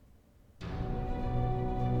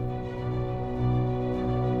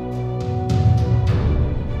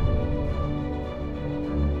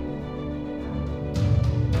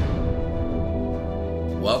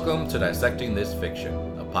to Dissecting This Fiction,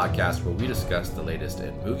 a podcast where we discuss the latest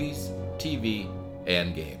in movies, TV,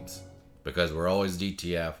 and games. Because we're always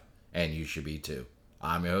DTF, and you should be too.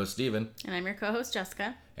 I'm your host, Steven. And I'm your co-host,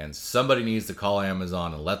 Jessica. And somebody needs to call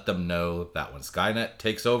Amazon and let them know that when Skynet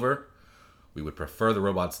takes over, we would prefer the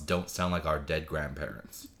robots don't sound like our dead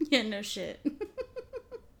grandparents. Yeah, no shit.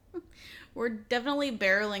 We're definitely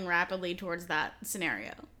barreling rapidly towards that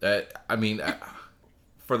scenario.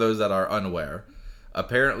 For those that are unaware,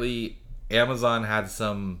 apparently Amazon had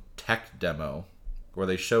some tech demo where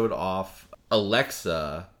they showed off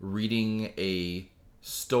Alexa reading a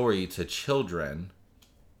story to children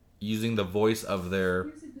using the voice of their...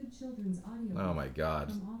 Here's a good children's audio. Oh my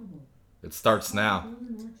god. From Audible. It starts now.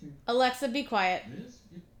 Alexa, be quiet.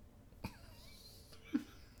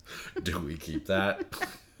 Do we keep that?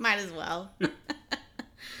 Might as well.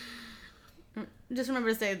 Just remember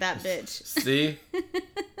to say that bitch. See?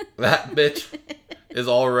 That bitch is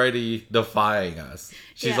already defying us.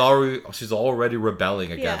 She's Yeah. already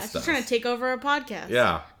rebelling against She's us. trying to take over our podcast.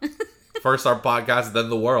 Yeah. First our podcast, then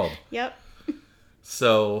the world. Yep.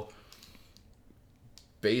 So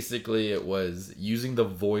basically it was using the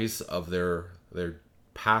voice of their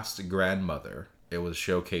past grandmother. It was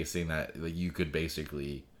showcasing that you could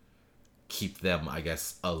basically keep them, I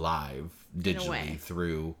guess, alive digitally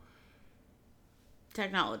through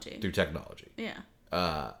technology.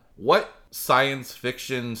 Yeah. What science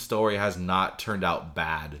fiction story has not turned out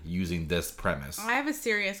bad using this premise? I have a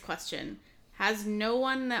serious question. Has no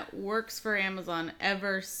one that works for Amazon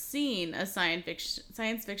ever seen a science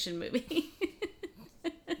fiction movie?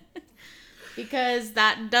 Because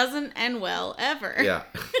that doesn't end well, ever. Yeah.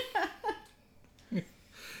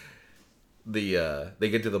 They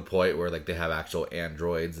get to the point where like they have actual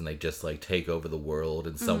androids and they just like take over the world,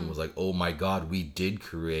 and someone was like, "Oh my god, we did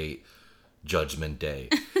create Judgment Day."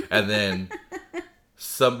 And then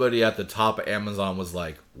somebody at the top of Amazon was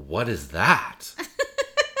like, "What is that?"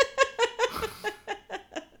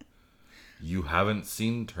 You haven't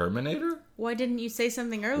seen Terminator? Why didn't you say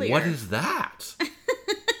something earlier? What is that?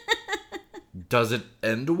 Does it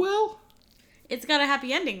end well? It's got a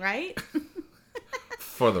happy ending, right?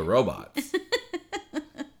 For the robots.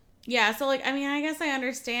 Yeah, so like, I mean, I guess I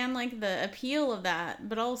understand like the appeal of that,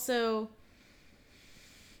 but also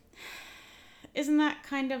isn't that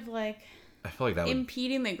kind of like I feel like that would...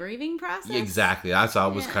 impeding the grieving process? Yeah, exactly. That's what I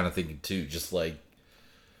was kind of thinking too. Just like,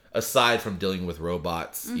 aside from dealing with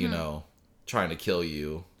robots, you know, trying to kill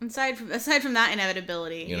you. Aside from that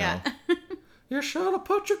inevitability, You yeah. know. You should have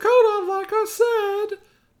put your coat on like I said.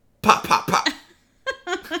 Pop, pop, pop.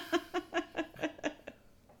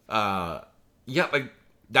 Yeah, like,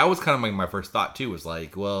 that was kind of like my first thought too, was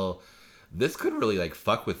like, well, this could really like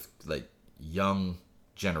fuck with like young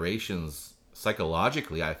generations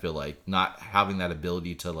psychologically. I feel like not having that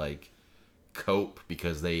ability to like cope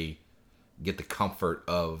because they get the comfort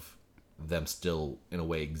of them still in a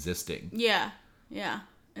way existing. Yeah.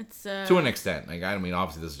 It's To an extent. Like, I mean,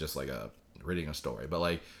 obviously this is just like reading a story, but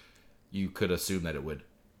like you could assume that it would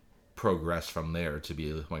progress from there to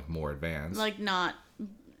be like more advanced. like not.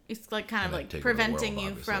 It's like kind of then like take over the preventing world, you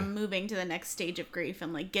obviously. from moving to the next stage of grief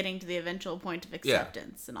and like getting to the eventual point of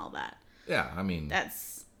acceptance and all that. Yeah, I mean,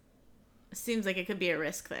 Seems like it could be a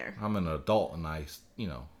risk there. I'm an adult and I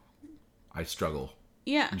struggle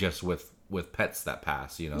Yeah. just with pets that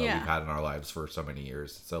pass, Yeah. we've had in our lives for so many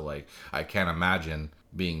years. So like, I can't imagine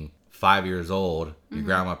being 5 years old, your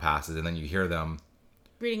grandma passes, and then you hear them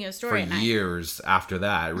Reading you a for story at night. years after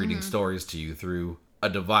that, reading stories to you through a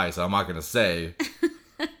device. I'm not going to say,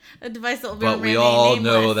 A device that will be but we remain all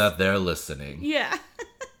know nameless. that they're listening. Yeah.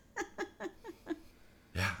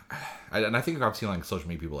 Yeah. And I think I've seen like social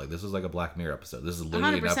media people like, this is like a Black Mirror episode. This is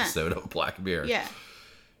literally 100%. an episode of Black Mirror. Yeah.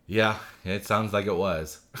 Yeah, it sounds like it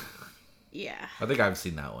was. Yeah. I think I've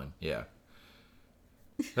seen that one. Yeah.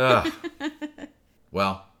 Ugh.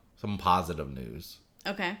 Well, some positive news.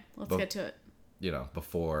 Okay. Let's But- get to it.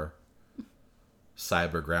 Before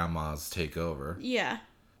cyber grandmas take over. Yeah.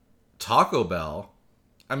 Taco Bell.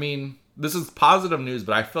 I mean, this is positive news,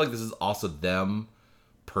 but I feel like this is also them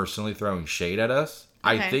personally throwing shade at us.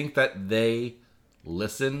 I Okay. think that they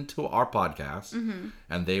listened to our podcast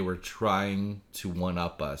and they were trying to one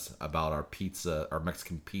up us about our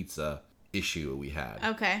Mexican pizza issue we had.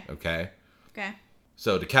 Okay. Okay?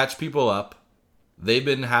 So to catch people up, they've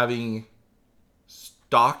been having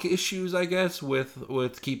stock issues, I guess,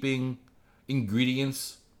 with keeping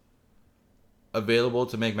ingredients available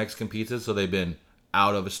to make Mexican pizzas. So they've been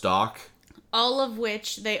out of stock. All of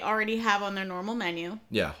which they already have on their normal menu.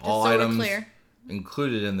 Yeah, Just all so we're items clear.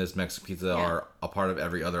 included in this Mexican pizza Yeah. are a part of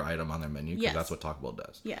every other item on their menu, because Yes. that's what Taco Bell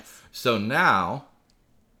does. Yes. So now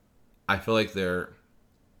I feel like they're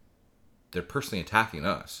personally attacking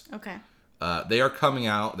us. Okay. They are coming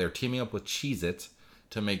out. They're teaming up with Cheez-It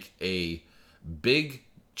to make a big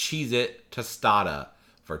Cheez-It tostada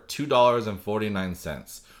for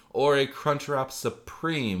 $2.49, or a Crunchwrap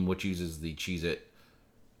Supreme, which uses the Cheez-It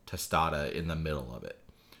tostada in the middle of it,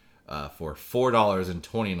 for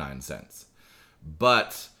 $4.29.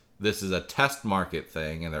 But this is a test market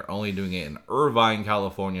thing, and they're only doing it in Irvine,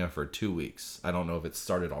 California for 2 weeks. I don't know if it's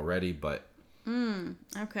started already, but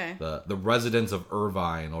Okay. the residents of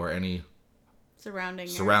Irvine or any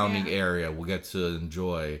Surrounding area will get to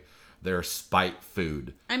enjoy their spite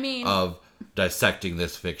food I mean, of dissecting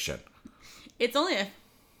this fiction. it's only a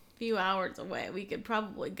few hours away. We could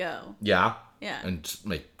probably go. Yeah. Yeah. And just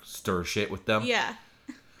stir shit with them. Yeah.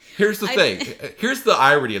 Here's the thing. Here's the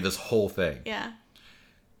irony of this whole thing. Yeah.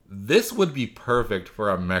 This would be perfect for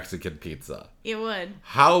a Mexican pizza. It would.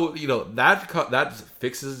 How, that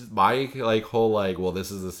fixes my whole well,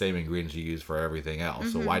 this is the same ingredients you use for everything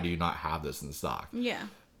else. So why do you not have this in stock? Yeah.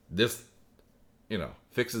 This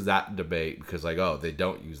fixes that debate because they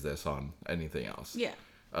don't use this on anything else. Yeah.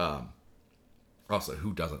 Also,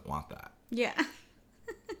 who doesn't want that? Yeah.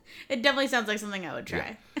 It definitely sounds like something I would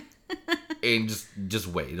try. Yeah. And just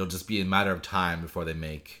wait. It'll just be a matter of time before they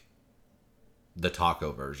make the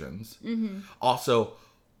taco versions. Mm-hmm. Also,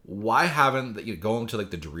 why haven't going to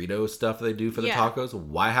the Doritos stuff they do for the tacos?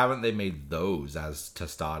 Why haven't they made those as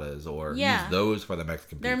tostadas or use those for the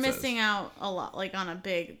Mexican pizzas? They're missing out a lot, on a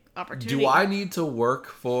big opportunity. Do I need to work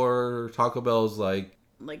for Taco Bell's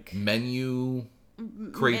menu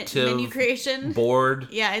menu creation board?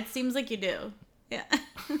 Yeah, it seems like you do. Yeah,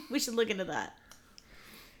 we should look into that.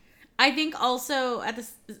 I think also at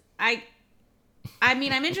this, I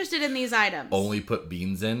mean, I'm interested in these items. Only put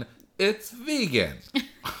beans in. It's vegan.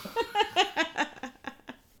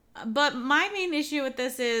 But my main issue with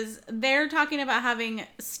this is they're talking about having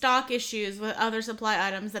stock issues with other supply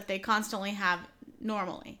items that they constantly have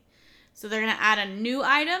normally. So they're going to add a new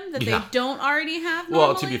item that they don't already have normally?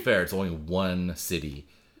 Well, to be fair, it's only one city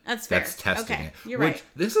that's testing it. You're right.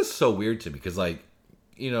 This is so weird to me because,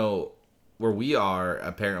 where we are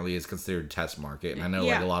apparently is considered test market. And I know,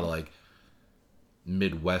 a lot of,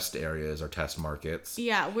 Midwest areas are test markets.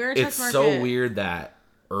 Yeah, we're a test market. It's so weird that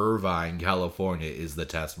Irvine, California is the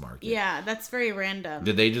test market. Yeah, that's very random.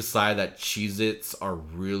 Did they decide that Cheez-Its are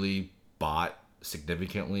really bought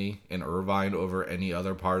significantly in Irvine over any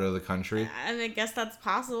other part of the country? I guess that's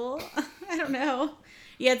possible. I don't know.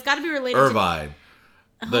 Yeah, it's got to be related Irvine,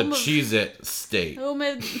 the Cheez-It state. Home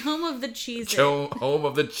of the Cheez-It. Home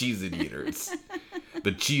of the Cheez-It eaters.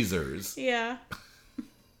 The Cheezers. Yeah.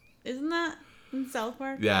 Isn't that in South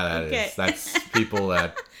Park? Yeah, that is. That's people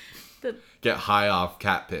that get high off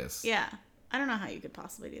cat piss. Yeah. I don't know how you could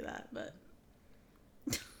possibly do that, but...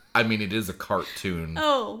 I mean, it is a cartoon.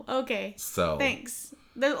 Oh, okay. So... Thanks.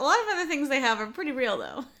 There's a lot of other things they have are pretty real,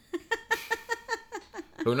 though.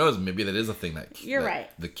 Who knows? Maybe that is a thing that... You're right.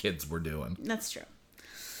 The kids were doing. That's true.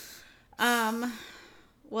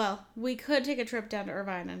 Well, we could take a trip down to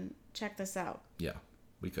Irvine and check this out. Yeah,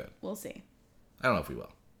 we could. We'll see. I don't know if we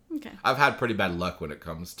will. Okay. I've had pretty bad luck when it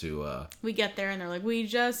comes to... We get there and they're like, we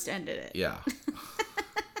just ended it. Yeah.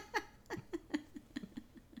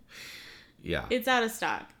 Yeah. It's out of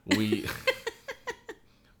stock.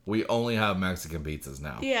 We only have Mexican pizzas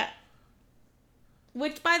now. Yeah.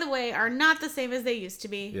 Which, by the way, are not the same as they used to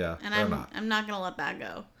be. Yeah, and they're not. I'm not going to let that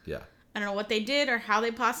go. Yeah. I don't know what they did or how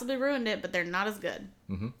they possibly ruined it, but they're not as good.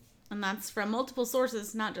 Mm-hmm. And that's from multiple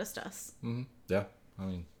sources, not just us. Mm-hmm. Yeah. I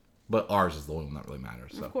mean... But ours is the one that really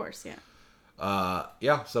matters. So. Of course, yeah.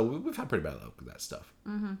 Yeah, so we've had pretty bad luck with that stuff.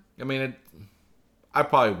 Mm-hmm. I mean, I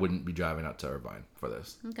probably wouldn't be driving out to Irvine for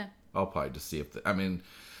this. Okay. I'll probably just see if...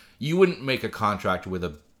 you wouldn't make a contract with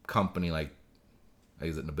a company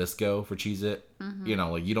is it Nabisco for Cheez-It? Mm-hmm.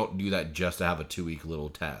 You don't do that just to have a 2-week little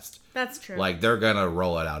test. That's true. They're going to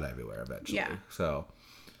roll it out everywhere eventually. Yeah. So,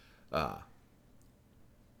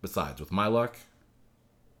 besides, with my luck,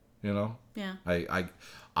 Yeah.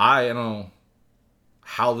 I don't know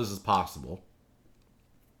how this is possible.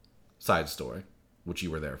 Side story, which you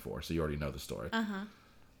were there for, so you already know the story. Uh-huh.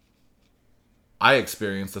 I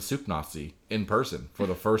experienced a soup Nazi in person for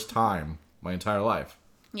the first time my entire life.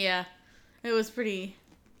 Yeah. It was pretty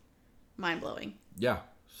mind-blowing. Yeah.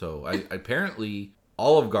 So, apparently,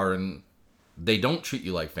 Olive Garden, they don't treat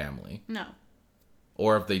you like family. No.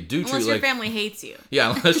 Or if they do unless your family hates you.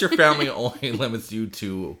 Yeah, unless your family only limits you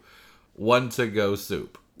to one to-go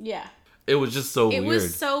soup. Yeah. It was just so weird. It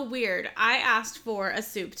was so weird. I asked for a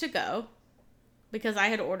soup to go because I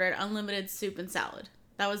had ordered unlimited soup and salad.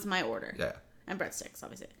 That was my order. Yeah. And breadsticks,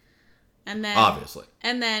 obviously. And then Obviously.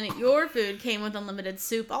 And then your food came with unlimited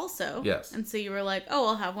soup also. Yes. And so you were like, oh,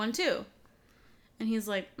 I'll have one too. And he's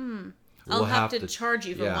like, I'll We'll have to charge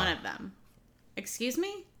you for yeah. one of them. Excuse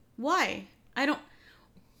me? Why? I don't...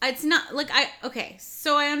 It's not, like, okay,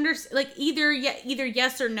 so I understand, like, either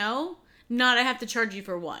yes or no, not I have to charge you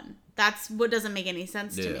for one. That's what doesn't make any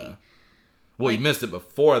sense to me. Well, Like- you missed it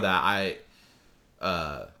before that. I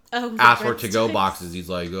the asked for to-go breadsticks. boxes. He's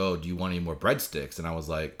like, oh, do you want any more breadsticks? And I was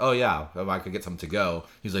like, oh, yeah, if I could get some to-go.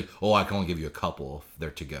 He's like, oh, I can only give you a couple if they're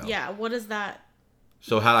to-go. Yeah, what is that?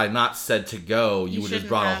 So had I not said to-go, you would have shouldn't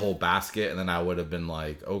brought have. a whole basket, and then I would have been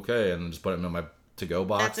like, okay, and then just put them in my to-go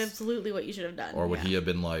box. That's absolutely what you should have done. Or would yeah. he have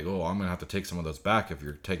been like, oh, I'm going to have to take some of those back if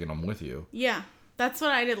you're taking them with you? Yeah, that's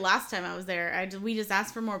what I did last time I was there. We just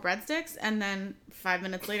asked for more breadsticks, and then 5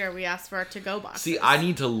 minutes later, we asked for our to-go boxes. See, I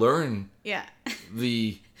need to learn Yeah.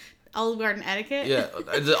 the... Olive Garden etiquette? Yeah,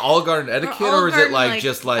 is it Olive Garden etiquette, Olive or is it Garden, like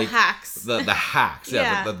just like hacks? the hacks?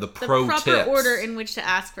 Yeah, the pro proper tips. order in which to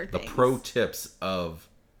ask for The things. pro tips of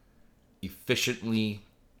efficiently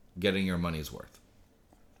getting your money's worth.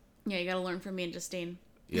 Yeah, you gotta learn from me and Justine.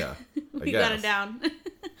 Yeah, I We got it down.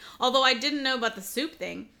 Although I didn't know about the soup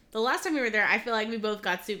thing. The last time we were there, I feel like we both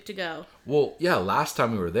got soup to go. Well, yeah, last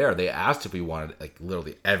time we were there, they asked if we wanted like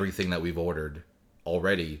literally everything that we've ordered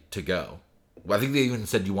already to go. Well, I think they even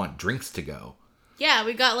said, you want drinks to go? Yeah,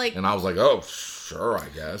 we got like... And I was like, oh, sure, I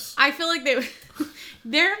guess. I feel like they...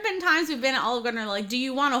 There have been times we've been at Olive Garden and they're like, do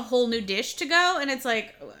you want a whole new dish to go? And it's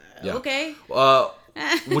like, Yeah. okay.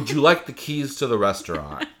 Would you like the keys to the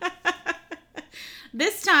restaurant?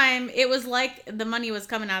 This time, it was like the money was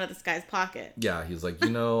coming out of this guy's pocket. Yeah, he's like,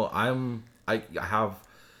 I have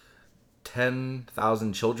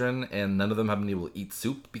 10,000 children and none of them have been able to eat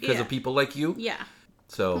soup because Yeah. of people like you. Yeah.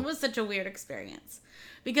 It So was such a weird experience.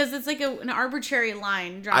 Because it's like an arbitrary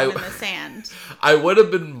line drawn in the sand. I would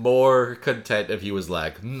have been more content if he was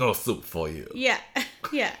like, no soup for you. Yeah.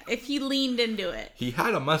 Yeah. If he leaned into it. He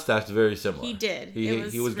had a mustache very similar. He did. He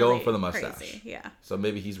was really going for the mustache. Crazy. Yeah. So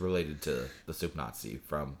maybe he's related to the soup Nazi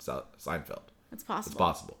from Seinfeld. It's possible. It's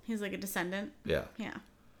possible. He's like a descendant. Yeah. Yeah.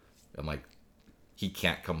 I'm like, he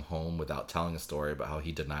can't come home without telling a story about how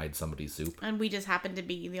he denied somebody soup. And we just happened to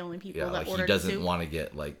be the only people Yeah, that like he ordered doesn't soup. want to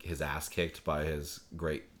get like his ass kicked by his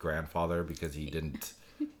great grandfather because he didn't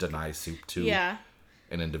deny soup to Yeah.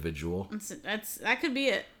 an individual. That could be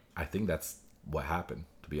it. I think that's what happened,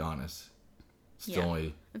 to be honest. It's Yeah. the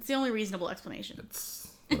only It's the only reasonable explanation. it's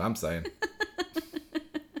what I'm saying.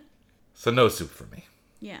 So no soup for me.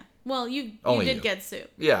 Yeah. Well, you Only did you. get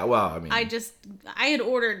soup. Yeah, well, I mean, I had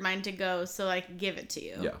ordered mine to go so I could give it to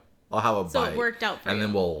you. yeah. I'll have a So bite. it worked out for and you.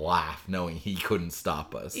 then we'll laugh knowing he couldn't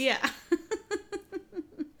stop us. Yeah.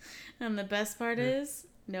 And the best part is,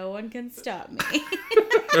 no one can stop me.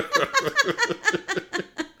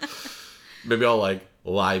 Maybe I'll like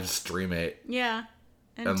live stream it Yeah.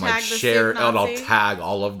 and like share, and I'll tag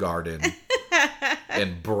Olive Garden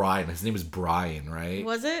and Brian. His name is Brian, right?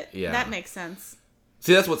 Was it? Yeah. That makes sense.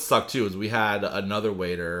 See, that's what sucked too. Is we had another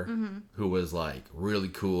waiter Mm-hmm. who was like really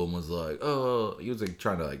cool and was like, oh, he was like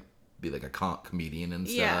trying to like be like a comedian and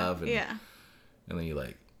Yeah. stuff. And, Yeah. And then he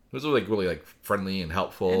like was like really like friendly and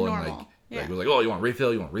helpful And and normal. like Yeah. he was like, oh, you want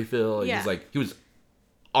refill? You want refill? And Yeah. he was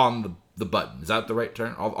on the button. Is that the right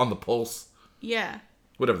term? On the pulse, Yeah.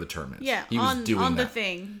 whatever the term is. Yeah. He was on doing the that.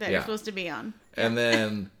 thing that Yeah. you're supposed to be on. And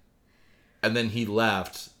then he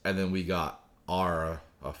left, and then we got our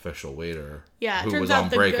official waiter. Yeah. It who turns was out on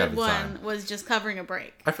the break good at the one time. was just covering a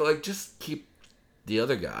break. I feel like just keep the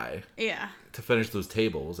other guy Yeah. to finish those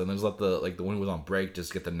tables, and then just let the one who was on break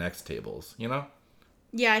just get the next tables. You know,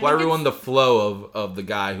 Yeah. why ruin the flow of the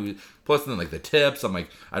guy who? Plus, then like the tips. I'm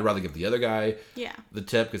like, I'd rather give the other guy Yeah. the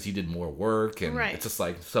tip because he did more work, and Right. it's just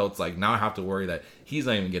like it's like now I have to worry that he's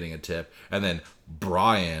not even getting a tip, and then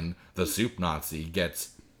Brian, the soup Nazi, gets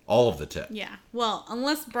all of the tip. Yeah. Well,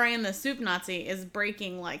 unless Brian the soup Nazi is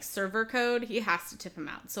breaking like server code, he has to tip him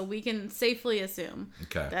out. So we can safely assume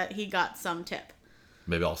Okay. that he got some tip.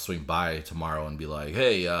 Maybe I'll swing by tomorrow and be like,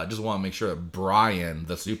 hey, I just want to make sure that Brian,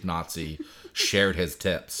 the soup Nazi, shared his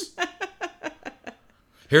tips.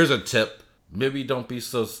 Here's a tip. Maybe don't be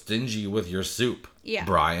so stingy with your soup, Yeah.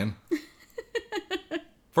 Brian.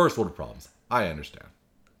 First world problems. I understand.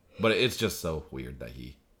 But it's just so weird that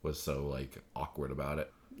he was so, like, awkward about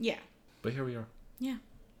it. Yeah. But here we are. Yeah.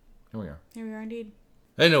 Here we are. Here we are indeed.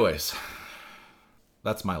 Anyways,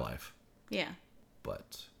 that's my life. Yeah.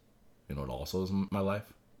 But you know what also is my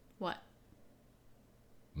life? What?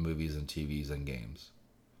 Movies and TVs and games.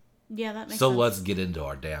 Yeah, that makes So sense. let's get into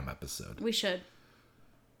our damn episode. We should.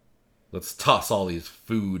 Let's toss all these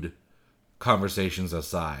food conversations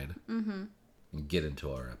aside and get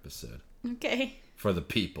into our episode. Okay. for the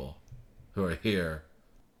people who are here.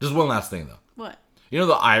 Just one last thing, though. What? You know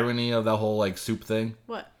the irony of that whole, like, soup thing?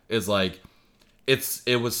 What? Is, like,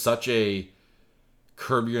 it was such a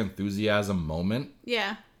Curb Your Enthusiasm moment.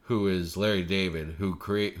 Yeah. Who is Larry David, who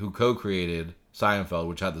co-created Seinfeld,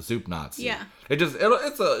 which had the soup Nazi. Yeah.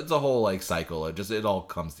 It's a whole, like, cycle. It all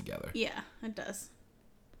comes together. Yeah, it does.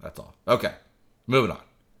 That's all. Okay. Moving on.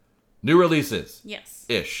 New releases. Yes.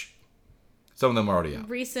 Ish. Some of them are already out.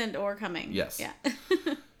 Recent or coming. Yes. Yeah.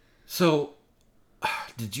 So,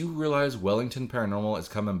 did you realize Wellington Paranormal is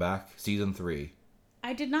coming back? Season 3.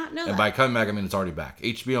 I did not know And that. by coming back, I mean it's already back.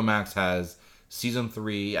 HBO Max has Season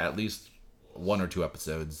 3, at least 1 or 2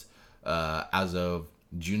 episodes, as of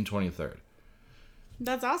June 23rd.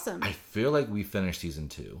 That's awesome. I feel like we finished Season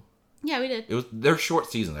 2. Yeah, we did. They're short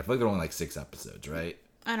seasons. I feel like they're only like 6 episodes, right?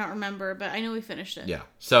 I don't remember, but I know we finished it. Yeah.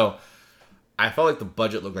 So, I felt like the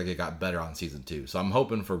budget looked like it got better on Season 2. So, I'm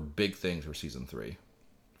hoping for big things for Season 3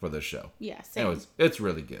 for this show. Yeah, same. Anyways, it's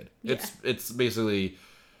really good. Yeah. It's basically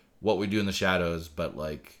What We Do in the Shadows, but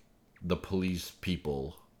like the police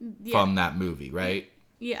people from that movie, right?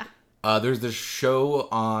 Yeah. There's this show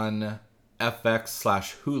on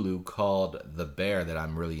FX/Hulu called The Bear that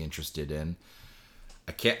I'm really interested in.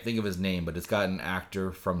 I can't think of his name, but it's got an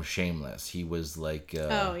actor from Shameless. He was like...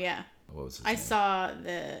 oh, yeah. What was his I name? saw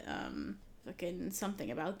the fucking something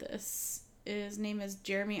about this. His name is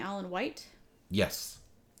Jeremy Allen White. Yes.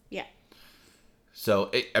 Yeah. So,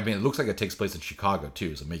 it looks like it takes place in Chicago,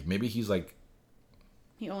 too. So maybe he's like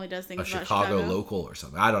He only does things a about Chicago local or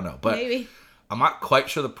something. I don't know. But Maybe. I'm not quite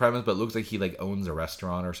sure the premise, but it looks like he like owns a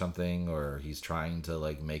restaurant or something, or he's trying to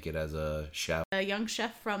like make it as a chef. A young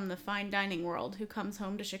chef from the fine dining world who comes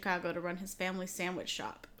home to Chicago to run his family's sandwich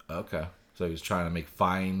shop. Okay. So he's trying to make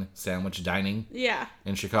fine sandwich dining Yeah.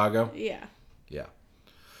 in Chicago? Yeah. Yeah.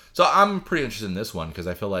 So I'm pretty interested in this one because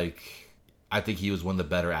I think he was one of the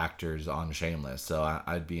better actors on Shameless. So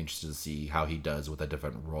I'd be interested to see how he does with a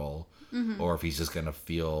different role, or if he's just going to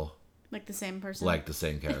feel Like the same person. like the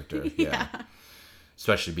same character. Yeah.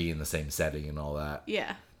 Especially being in the same setting and all that.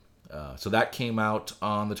 Yeah. So that came out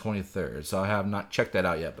on the 23rd. So I have not checked that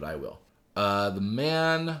out yet, but I will. The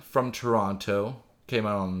Man from Toronto came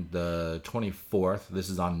out on the 24th. This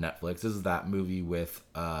is on Netflix. This is that movie with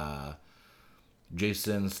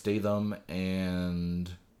Jason Statham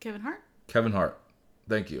and Kevin Hart? Kevin Hart.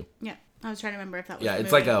 Thank you. Yeah. I was trying to remember if that was Yeah, the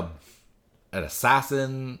it's movie. like an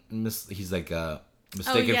assassin. He's like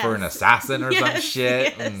mistaken for an yes. assassin or some Yes,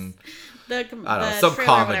 shit. yes. And I I don't know, some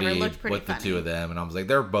comedy with the two of them, and I was like,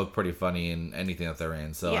 they're both pretty funny in anything that they're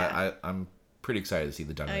in. So Yeah. I'm pretty excited to see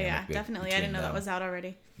the Oh dynamic. yeah, definitely. I didn't know that was out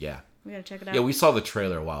already. Yeah, We gotta check it out. yeah, we saw the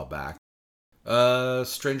trailer a while back.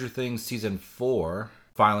 Stranger Things season 4.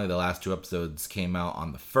 Finally, the last 2 episodes came out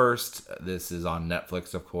on the 1st. This is on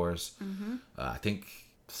Netflix, of course. I think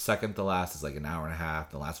second to last is like an hour and a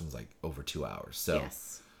half. The last one's like over 2 hours. So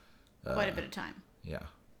yes, quite a bit of time. yeah,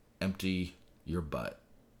 empty your butt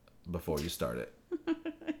before you start it.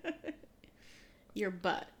 Your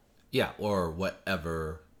butt. Yeah, or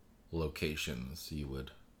whatever locations you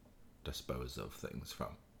would dispose of things from,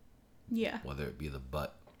 Yeah. whether it be the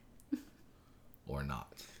butt or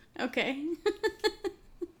not. Okay.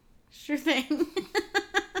 Sure thing.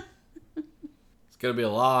 It's gonna be a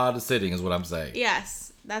lot of sitting, is what I'm saying.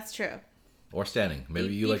 Yes, that's true. Or standing. Maybe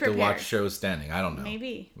Be you like to watch prepared. shows standing. I don't know.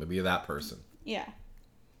 Maybe. Maybe you're that person. Yeah.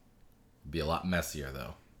 Be a lot messier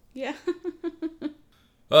though. Yeah.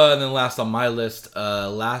 And then last on my list,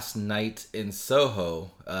 Last Night in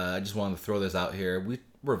Soho. I just wanted to throw this out here. We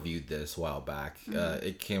reviewed this a while back.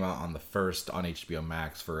 It came out on the 1st on HBO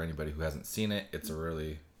Max for anybody who hasn't seen it. It's a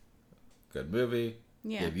really good movie.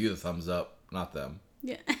 Yeah. Gave you the thumbs up, not them.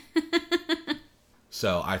 Yeah.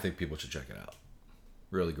 So I think people should check it out.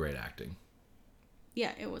 Really great acting.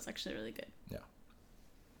 Yeah, it was actually really good. Yeah.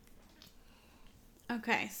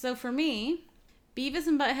 Okay, so for me, Beavis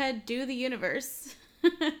and Butthead Do the Universe.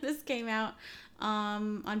 This came out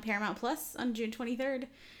on Paramount Plus on June 23rd.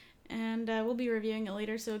 And we'll be reviewing it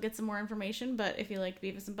later, so get some more information. But if you like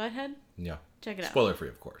Beavis and Butthead, Yeah. check it out. Spoiler free,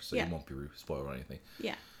 of course. So Yeah. you won't be spoiled or anything.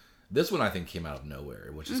 Yeah. This one I think came out of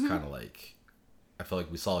nowhere, which is kind of like, I feel like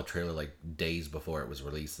we saw a trailer like days before it was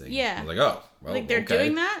releasing. Yeah. I was like, oh, well, Like, they're okay.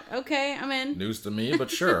 doing that? Okay, I'm in. News to me, but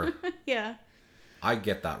sure. Yeah. I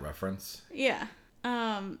get that reference. Yeah.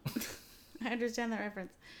 I understand that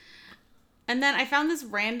reference. And then I found this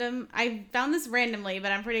randomly,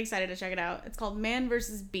 but I'm pretty excited to check it out. It's called Man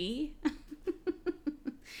vs. Bee.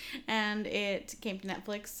 And it came to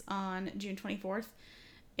Netflix on June 24th.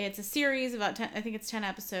 It's a series about 10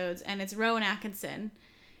 episodes, and it's Rowan Atkinson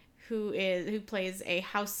who plays a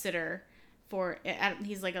house sitter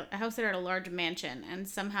he's like a house sitter at a large mansion, and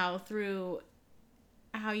somehow through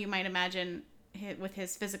how you might imagine with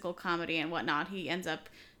his physical comedy and whatnot, he ends up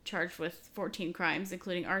charged with 14 crimes,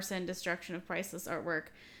 including arson, destruction of priceless artwork,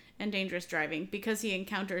 and dangerous driving, because he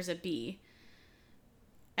encounters a bee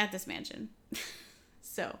at this mansion.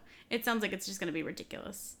 So it sounds like it's just going to be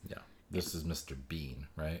ridiculous. Yeah. This is Mr. Bean,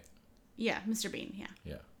 right? Yeah, Mr. Bean, yeah.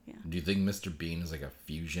 Yeah. Yeah. Do you think Mr. Bean is like a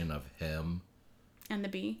fusion of him And the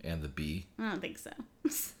bee? and the bee? I don't think so.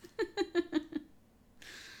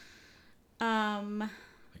 I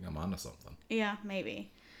think I'm onto something. Yeah,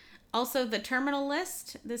 maybe. Also, The Terminal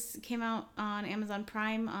List. This came out on Amazon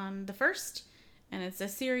Prime on the 1st. And it's a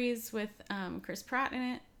series with Chris Pratt in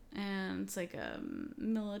it. And it's like a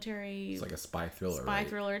military... It's like a spy thriller, Spy right?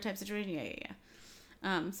 thriller type situation.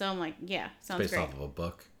 Yeah. So I'm like, yeah, sounds Based great. off of a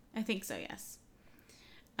book? I think so, yes.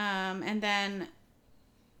 And then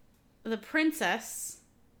The Princess.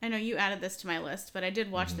 I know you added this to my list, but I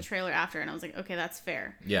did watch the trailer after, and I was like, okay, that's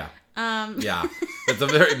fair. Yeah. Yeah. It's a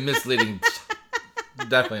very misleading...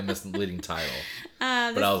 definitely a misleading title.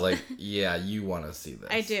 But I was like, yeah, you want to see this.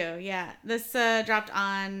 I do, yeah. This dropped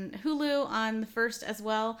on Hulu on the 1st as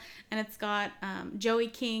well, and it's got Joey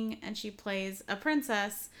King, and she plays a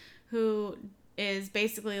princess who is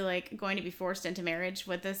basically like going to be forced into marriage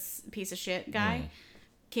with this piece of shit guy.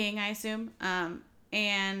 King, I assume.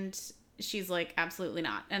 And she's like, absolutely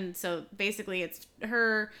not. And so basically it's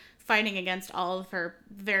her fighting against all of her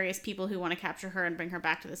various people who want to capture her and bring her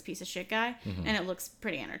back to this piece of shit guy. And it looks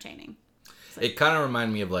pretty entertaining. Like, it kind of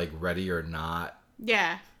reminded me of like Ready or Not.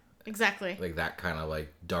 Yeah, exactly. Like that kind of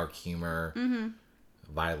like dark humor,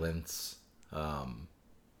 violence, but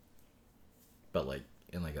like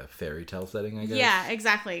in like a fairy tale setting, I guess. Yeah,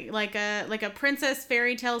 exactly. Like a princess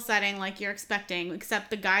fairy tale setting, like you're expecting, except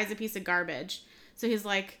the guy's a piece of garbage. So he's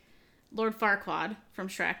like Lord Farquaad from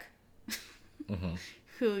Shrek,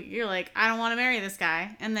 who you're like, I don't want to marry this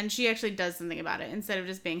guy, and then she actually does something about it instead of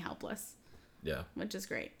just being helpless. Yeah, which is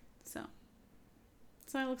great. So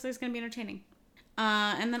it looks like it's gonna be entertaining.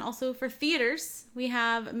 And then also for theaters, we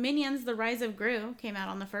have Minions: The Rise of Gru came out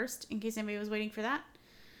on the 1st. In case anybody was waiting for that,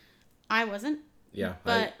 I wasn't. Yeah,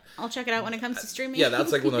 but I'll check it out when it comes to streaming. Yeah,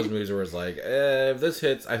 that's like one of those movies where it's like, if this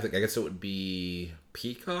hits, I guess it would be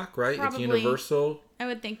Peacock, right? Probably. It's Universal. I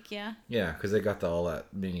would think, yeah. Yeah, because they got all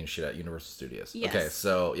that Minion shit at Universal Studios. Yes. Okay,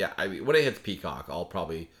 so yeah, when it hits Peacock, I'll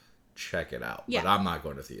probably check it out. Yeah. But I'm not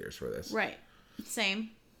going to theaters for this. Right. Same.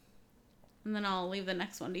 And then I'll leave the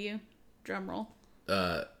next one to you. Drum roll.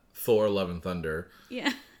 Thor: Love and Thunder.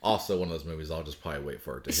 Yeah. Also one of those movies I'll just probably wait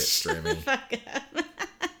for it to hit streaming. Fuck up.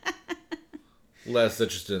 Less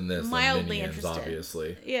interested in this Mildly than Minions, interested.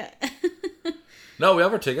 obviously. Yeah. No, we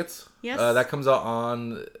have our tickets. Yes. That comes out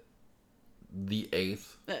on the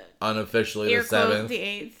 8th. Unofficially Air the quote, 7th. the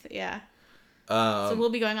 8th, yeah. So we'll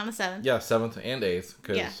be going on the 7th. Yeah, 7th and 8th.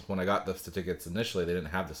 Because Yeah. when I got the tickets initially, they didn't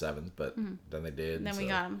have the 7th, but then they did. And then we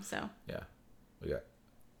got them, so. Yeah. We got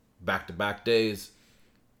back-to-back days.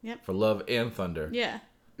 Yep. For Love and Thunder. Yeah.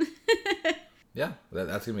 Yeah,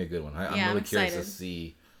 that's going to be a good one. I'm Yeah, really I'm curious to excited.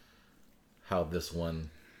 see how this one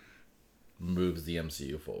moves the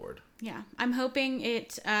MCU forward. Yeah. I'm hoping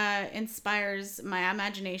it inspires my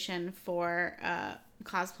imagination for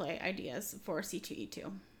cosplay ideas for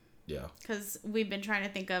C2E2. Yeah. Because we've been trying to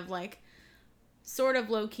think of, like, sort of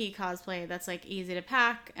low-key cosplay that's, like, easy to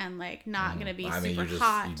pack and, like, not going to be super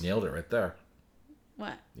hot. You nailed it right there.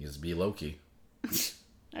 What? You just be Loki.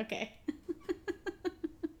 Okay.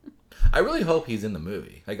 I really hope he's in the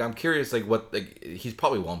movie. Like, I'm curious, like, what... Like, he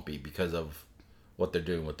probably won't be because of what they're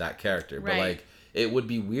doing with that character. But, Right. like, it would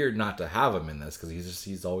be weird not to have him in this because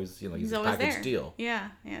he's always, he's a always package there. deal. Yeah.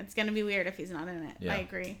 It's going to be weird if he's not in it. Yeah. I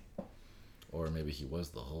agree. Or maybe he was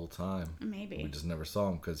the whole time. Maybe. We just never saw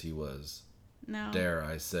him because he was, No. dare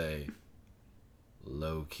I say,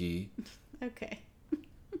 low-key. Okay.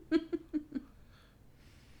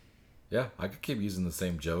 Yeah, I could keep using the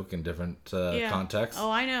same joke in different contexts.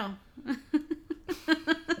 Oh, I know.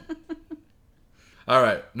 All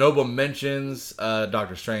right, Noble mentions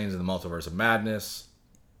Doctor Strange and the Multiverse of Madness.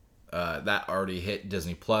 That already hit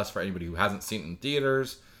Disney Plus for anybody who hasn't seen it in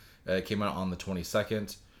theaters. It came out on the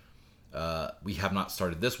 22nd. We have not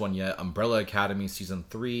started this one yet. Umbrella Academy Season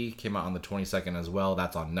 3 came out on the 22nd as well.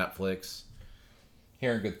 That's on Netflix.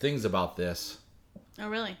 Hearing good things about this. Oh,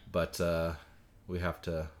 really? But we have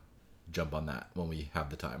to jump on that when we have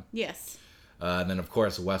the time. Yes. And then, of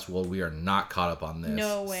course, Westworld. We are not caught up on this.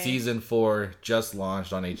 No way. Season 4 just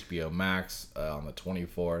launched on HBO Max on the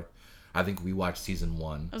 24th. I think we watched Season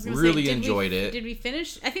 1. I was gonna Really say, enjoyed it. Did we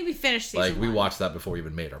finish? I think we finished Season 1. We watched that before we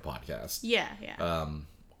even made our podcast. Yeah.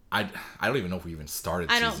 I don't even know if we even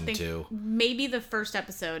started I don't season think 2. Maybe the first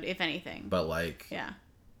episode, if anything. But like, yeah,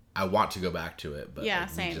 I want to go back to it, but yeah, like,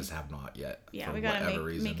 same. we just have not yet. Yeah, for we gotta whatever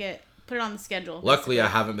reason. make it, put it on the schedule. Luckily, basically. I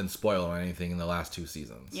haven't been spoiled on anything in the last 2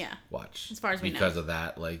 seasons. Yeah. Watch. As far as we know. Because of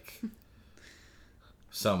that, like,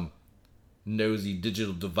 some nosy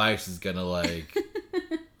digital device is gonna, like,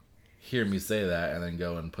 hear me say that and then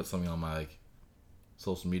go and put something on my, like,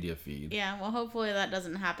 social media feed. Yeah, well, hopefully that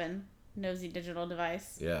doesn't happen. Nosy digital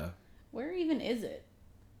device. Yeah. Where even is it?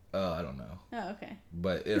 I don't know. Oh, okay.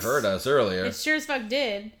 But it heard us earlier. It sure as fuck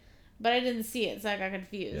did, but I didn't see it, so I got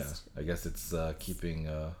confused. Yeah. I guess it's keeping...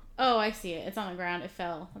 Oh, I see it. It's on the ground. It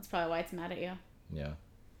fell. That's probably why it's mad at you. Yeah.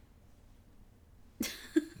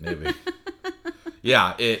 Maybe.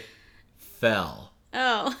 Yeah, it fell.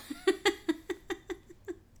 Oh.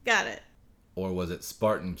 Got it. Or was it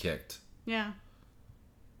Spartan kicked? Yeah.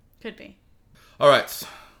 Could be. All right,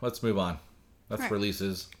 let's move on. That's Right.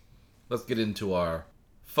 releases. Let's get into our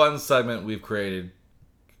fun segment we've created.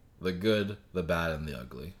 The good, the bad, and the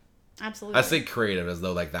ugly. Absolutely. I say creative as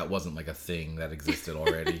though like that wasn't like a thing that existed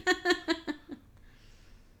already.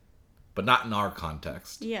 But not in our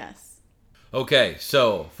context. Yes. Okay,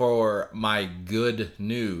 so for my good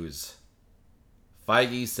news,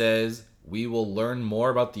 Feige says we will learn more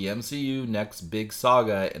about the MCU next big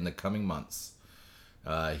saga in the coming months.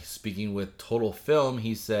 Speaking with Total Film,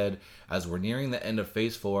 he said, as we're nearing the end of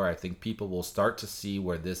Phase 4, I think people will start to see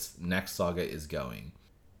where this next saga is going.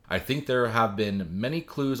 I think there have been many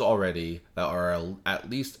clues already that are at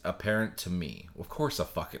least apparent to me. Of course,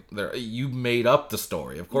 you made up the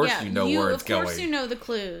story. Of course, you know where it's going. Of course, you know the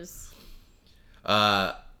clues.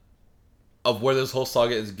 Of where this whole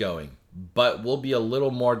saga is going. But we'll be a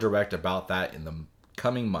little more direct about that in the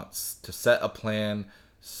coming months to set a plan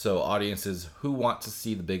so audiences who want to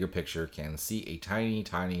see the bigger picture can see a tiny,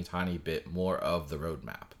 tiny, tiny bit more of the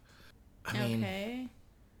roadmap. I mean, okay.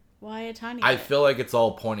 Why a tiny I bit? feel like it's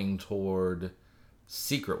all pointing toward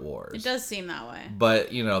Secret Wars. It does seem that way. But,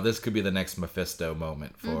 this could be the next Mephisto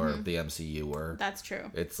moment for the MCU where That's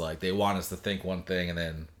true. it's like they want us to think one thing and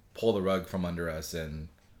then pull the rug from under us and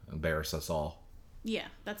embarrass us all. Yeah,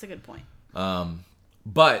 that's a good point.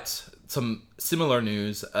 But some similar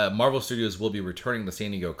news, Marvel Studios will be returning to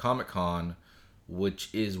San Diego Comic-Con, which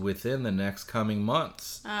is within the next coming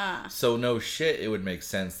months. So no shit, it would make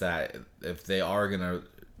sense that if they are going to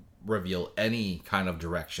reveal any kind of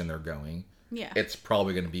direction they're going, Yeah. it's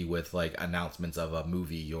probably going to be with like announcements of a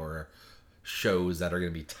movie or shows that are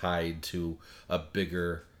going to be tied to a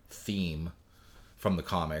bigger theme from the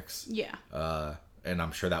comics. Yeah. And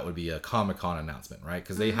I'm sure that would be a Comic-Con announcement, right?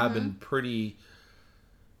 Because they have been pretty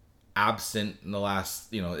absent in the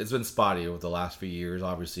last, it's been spotty over the last few years,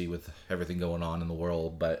 obviously, with everything going on in the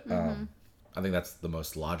world. But I think that's the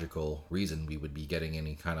most logical reason we would be getting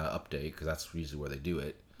any kind of update, because that's usually where they do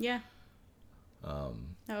it. Yeah.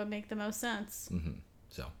 That would make the most sense.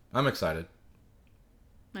 So I'm excited.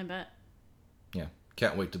 I bet. Yeah.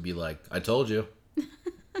 Can't wait to be like, I told you.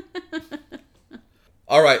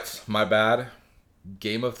 All right, my bad.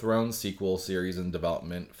 Game of Thrones sequel series in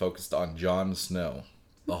development focused on Jon Snow.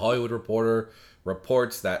 The Hollywood Reporter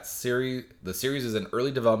reports that the series is in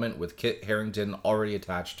early development with Kit Harington already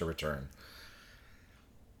attached to return.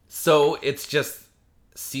 So it's just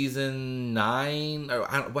season 9?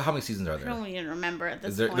 How many seasons are I there? don't even remember at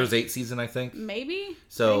this point. There's 8 seasons, I think. Maybe? I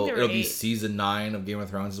So think there were it'll be 8. season 9 of Game of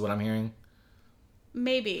Thrones is what I'm hearing.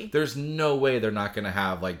 Maybe. There's no way they're not going to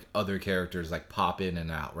have like other characters like pop in and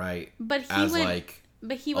out, right? But As like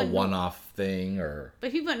he a went one-off thing, or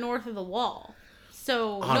But he went north of the wall.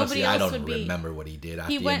 So honestly, nobody else I don't would be remember what he did at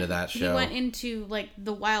the end of that show. He went into like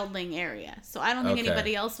the Wildling area. So I don't think Okay.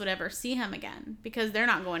 anybody else would ever see him again because they're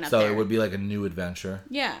not going up So there. it would be like a new adventure.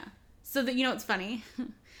 Yeah. So that it's funny.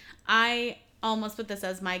 I almost put this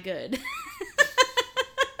as my good.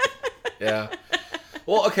 Yeah.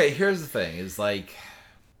 Well, okay, here's the thing. Is like,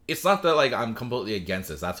 it's not that like I'm completely against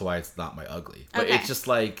this. That's why it's not my ugly. But Okay. it's just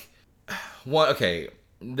like,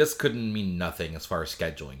 this couldn't mean nothing as far as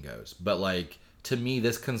scheduling goes. But like, to me,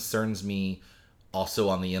 this concerns me also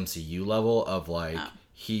on the MCU level of like,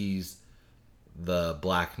 he's the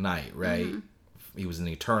Black Knight, right? He was in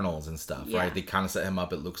Eternals and stuff, Yeah. right? They kind of set him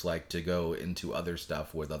up, it looks like, to go into other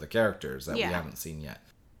stuff with other characters that we haven't seen yet.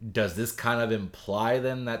 Does this kind of imply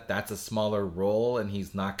then that that's a smaller role and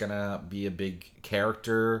he's not gonna be a big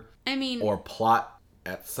character I mean, or plot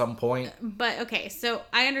at some point? but okay, so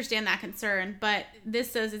I understand that concern, but this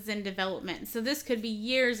says it's in development. So this could be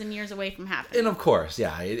years and years away from happening. And of course,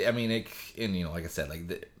 yeah. Like I said,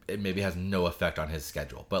 like it maybe has no effect on his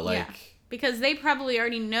schedule, but like because they probably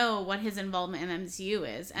already know what his involvement in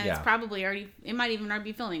MCU is, and it's probably already. It might even already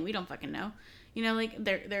be filming. We don't fucking know. You know, like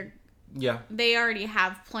they already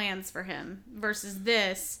have plans for him. Versus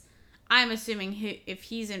this, I'm assuming if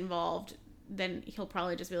he's involved, then he'll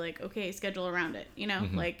probably just be like, okay, schedule around it. You know,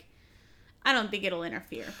 like I don't think it'll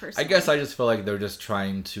interfere personally. I guess I just feel like they're just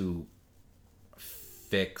trying to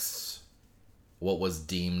fix what was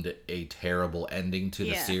deemed a terrible ending to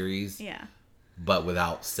the series. Yeah. But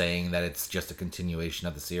without saying that it's just a continuation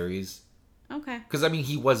of the series. Okay. Because, I mean,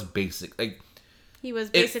 he was basically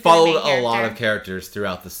it followed a lot of characters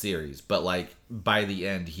throughout the series. But, like, by the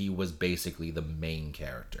end, he was basically the main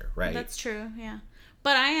character, right? That's true, yeah.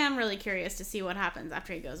 But I am really curious to see what happens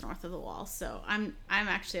after he goes north of the wall. So I'm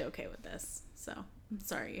actually okay with this. So I'm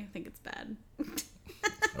sorry. I think it's bad.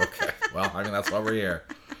 Okay. Well, I mean, that's why we're here.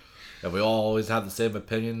 If we all always have the same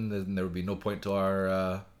opinion, then there would be no point to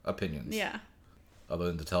our opinions. Yeah. Other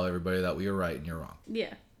than to tell everybody that we are right and you're wrong.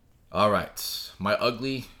 Yeah. All right. My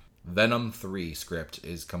ugly Venom 3 script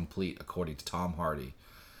is complete, according to Tom Hardy.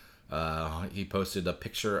 He posted a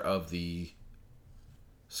picture of the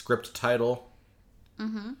script title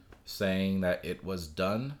saying that it was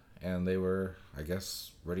done and they were, I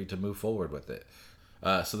guess, ready to move forward with it.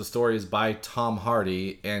 So the story is by Tom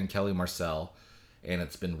Hardy and Kelly Marcel, and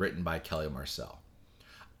it's been written by Kelly Marcel.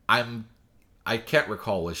 I can't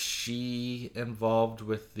recall, was she involved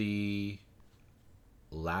with the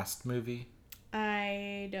last movie?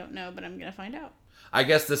 I don't know, but I'm going to find out. I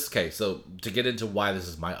guess so to get into why this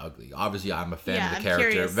is my ugly, obviously I'm a fan of the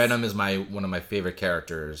character. Curious. Venom is one of my favorite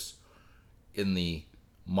characters in the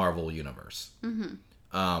Marvel universe.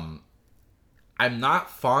 I'm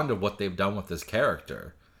not fond of what they've done with this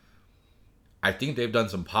character. I think they've done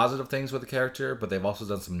some positive things with the character, but they've also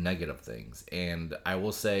done some negative things. And I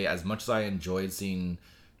will say, as much as I enjoyed seeing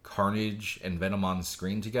Carnage and Venom on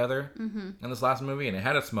screen together in this last movie, and it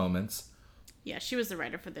had its moments. Yeah, she was the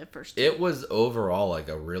writer for the first two. It was overall like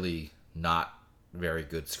a really not very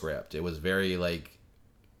good script. It was very like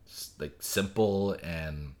simple,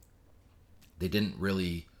 and they didn't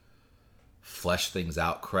really flesh things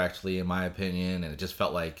out correctly, in my opinion. And it just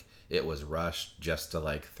felt like it was rushed just to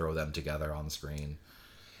like throw them together on the screen.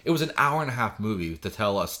 It was an 1.5-hour movie to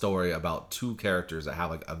tell a story about two characters that have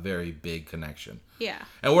like a very big connection. Yeah.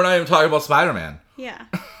 And we're not even talking about Spider-Man. Yeah.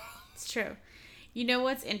 It's true. You know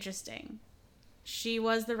what's interesting? She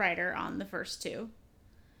was the writer on the first two.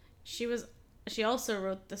 She also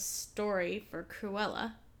wrote the story for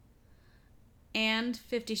Cruella and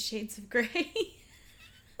 50 Shades of Grey.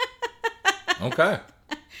 Okay.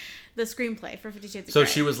 The screenplay for 50 Shades of So Grey.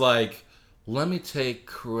 she was like, let me take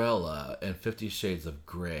Cruella and 50 Shades of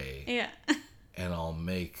Grey. Yeah. And I'll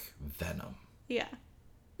make Venom. Yeah.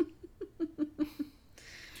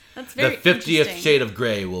 That's very The 50th interesting. shade of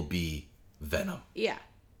Grey will be Venom. Yeah.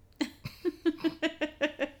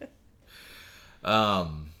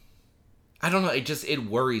 I don't know. It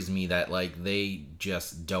worries me that like they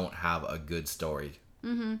just don't have a good story.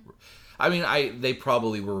 I mean, they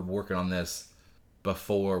probably were working on this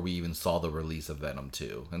before we even saw the release of Venom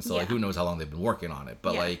 2. And so like who knows how long they've been working on it.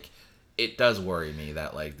 But like it does worry me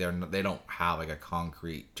that like they don't have like a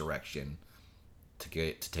concrete direction to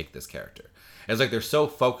take this character. It's like they're so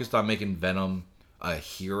focused on making Venom a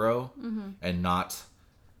hero and not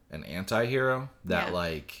an anti-hero that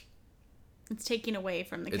like it's taking away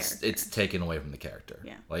from the character. It's taken away from the character.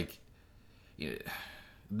 Yeah. Like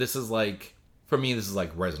this is like, for me, this is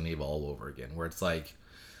like Resident Evil all over again, where it's like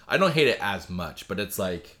I don't hate it as much, but it's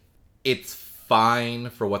like it's fine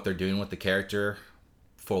for what they're doing with the character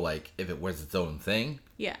for like if it was its own thing.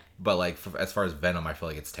 Yeah. But like as far as Venom, I feel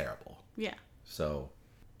like it's terrible. Yeah. So,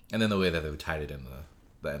 and then the way that they tied it into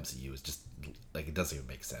the MCU is just like it doesn't even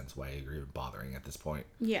make sense why you're even bothering at this point.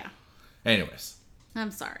 Yeah. Anyways,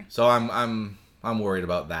 I'm sorry. so I'm worried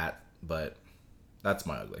about that, but that's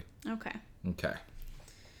my ugly. Okay. Okay.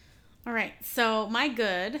 All right. So my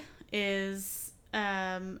good is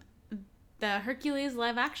the Hercules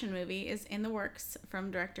live action movie is in the works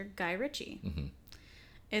from director Guy Ritchie.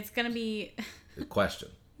 It's gonna be. Good question.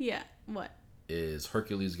 Yeah. What? Is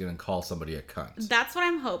Hercules gonna call somebody a cunt? That's what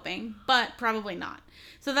I'm hoping, but probably not.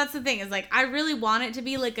 So that's the thing is like I really want it to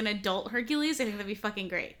be like an adult Hercules. I think that'd be fucking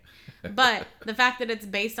great. But the fact that it's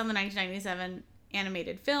based on the 1997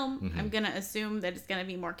 animated film, I'm gonna assume that it's gonna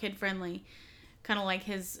be more kid friendly, kind of like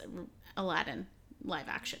his Aladdin live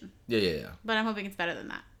action. Yeah. But I'm hoping it's better than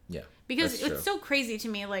that. Yeah. Because that's it's true. so crazy to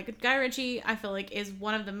me. Like, Guy Ritchie, I feel like, is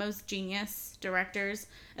one of the most genius directors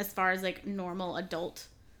as far as, like, normal adult.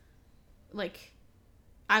 Like,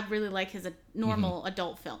 I really like his normal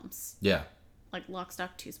adult films. Yeah. Like Lock,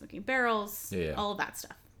 Stock, Two Smoking Barrels. Yeah. All of that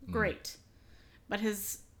stuff. Great. but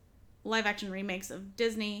his live action remakes of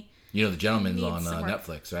Disney. You know, The Gentleman's Needs on some work.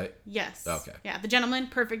 Netflix, right? Yes. Okay. Yeah, The Gentleman,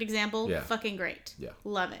 perfect example. Yeah. Fucking great. Yeah.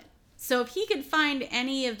 Love it. So if he could find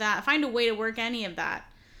any of that, find a way to work any of that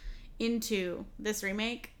into this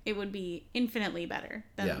remake, it would be infinitely better.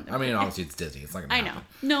 Than Yeah. I mean, obviously it's Disney. It's not gonna I know. happen.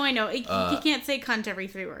 No, I know. He can't say cunt every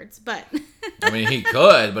 3 words, but I mean, he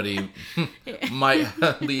could, but he might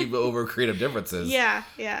leave over creative differences. yeah.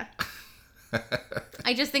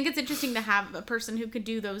 I just think it's interesting to have a person who could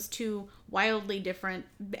do those two wildly different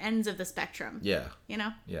ends of the spectrum. Yeah. You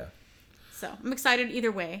know? Yeah. So I'm excited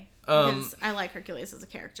either way because I like Hercules as a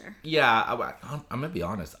character. Yeah. I'm gonna be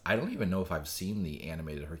honest. I don't even know if I've seen the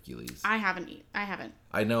animated Hercules. I haven't.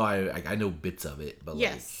 I know I know bits of it, but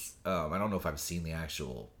Yes. I don't know if I've seen the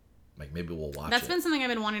actual. Like maybe we'll watch That's it. been something I've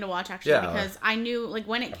been wanting to watch actually because I knew like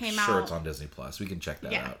when it came Sure, out. it's on Disney Plus. We can check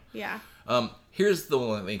that out. Yeah. Here's the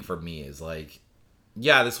one thing for me is like,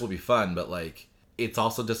 yeah, this will be fun, but like, it's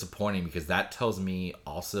also disappointing because that tells me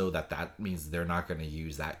also that means they're not going to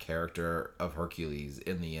use that character of Hercules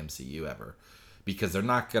in the MCU ever, because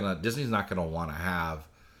Disney's not gonna want to have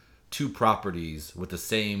 2 properties with the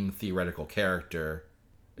same theoretical character.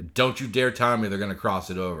 Don't you dare tell me they're going to cross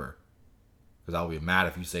it over, because I'll be mad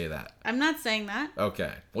if you say that. I'm not saying that.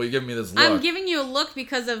 Okay, well, you're giving me this look. I'm giving you a look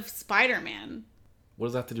because of Spider-Man. What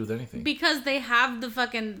does that have to do with anything? Because they have the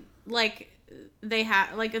fucking they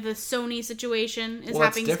have the Sony situation is Well,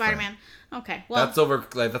 that's happening. different. Spider-Man. Okay, well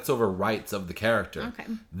That's over rights of the character. Okay.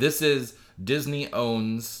 This is Disney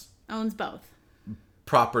owns both.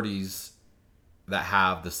 properties that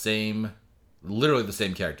have literally the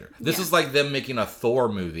same character. This Yeah. is like them making a Thor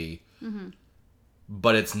movie,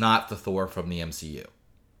 but it's not the Thor from the MCU.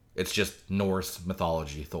 It's just Norse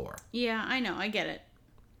mythology Thor. Yeah, I know, I get it.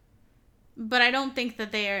 But I don't think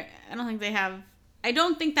that I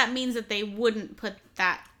don't think that means that they wouldn't put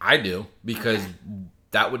that. I do, because Okay.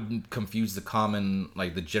 that would confuse the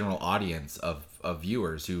the general audience of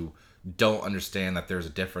viewers who don't understand that there's a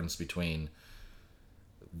difference between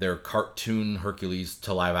their cartoon Hercules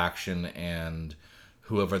to live action and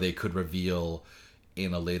whoever they could reveal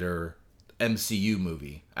in a later MCU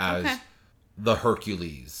movie as Okay. the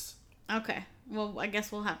Hercules. Okay. Well, I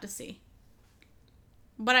guess we'll have to see.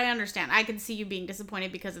 But I understand. I could see you being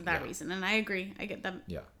disappointed because of that reason, and I agree. I get that.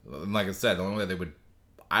 Yeah. And like I said, the only way they would,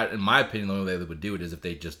 in my opinion, the only way they would do it is if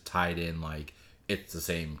they just tied in, like, it's the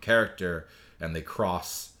same character and they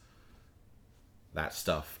cross that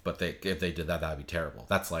stuff. But if they did that, that'd be terrible.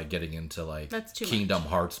 That's like getting into, like, That's too Kingdom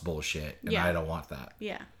Hearts bullshit, and Yeah. I don't want that.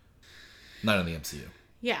 Yeah. Not in the MCU.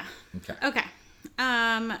 Yeah. Okay. Okay.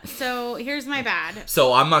 So here's my bad.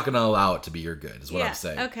 So I'm not going to allow it to be your good, is what I'm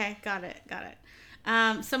saying. Okay, got it.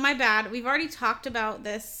 So my bad. We've already talked about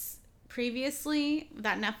this previously,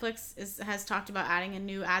 that Netflix has talked about adding a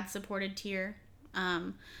new ad-supported tier.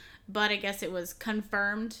 But I guess it was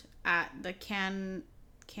confirmed at the Cannes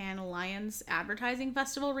Lions Advertising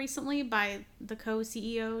Festival recently by the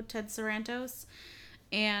co-CEO, Ted Sarantos.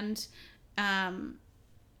 And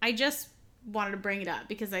I just wanted to bring it up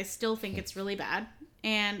because I still think it's really bad.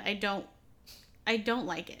 And I don't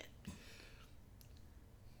like it.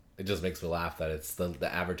 It just makes me laugh that it's the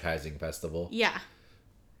advertising festival. Yeah.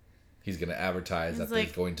 He's going to advertise that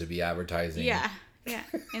there's going to be advertising. Yeah,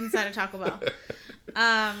 inside of Taco Bell.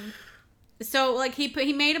 So like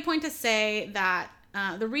he made a point to say that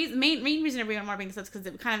the main reason everyone wanted to bring this up is because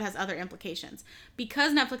it kind of has other implications.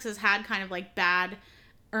 Because Netflix has had kind of like bad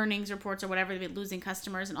earnings reports or whatever, they've been losing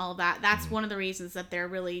customers and all of that. That's one of the reasons that they're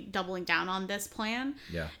really doubling down on this plan.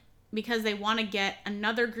 Yeah. Because they want to get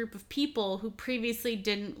another group of people who previously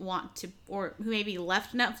didn't want to, or who maybe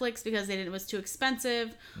left Netflix because it was too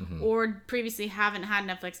expensive, or previously haven't had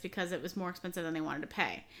Netflix because it was more expensive than they wanted to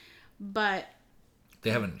pay. But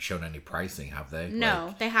they haven't shown any pricing, have they?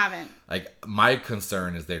 No, they haven't. Like, my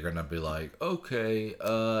concern is they're gonna be like, okay,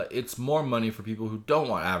 it's more money for people who don't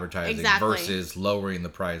want advertising versus lowering the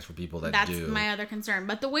price for people that do. That's my other concern.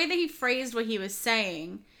 But the way that he phrased what he was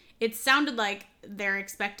saying, it sounded like they're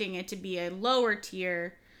expecting it to be a lower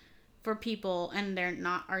tier for people, and they're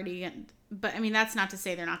not already. But I mean, that's not to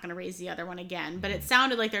say they're not going to raise the other one again. But it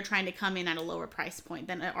sounded like they're trying to come in at a lower price point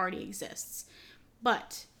than it already exists.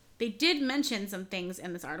 But they did mention some things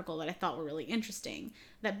in this article that I thought were really interesting.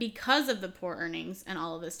 That because of the poor earnings and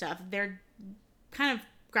all of this stuff, they're kind of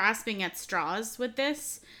grasping at straws with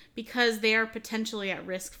this because they are potentially at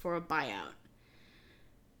risk for a buyout.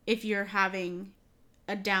 If you're having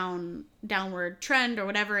a downward trend or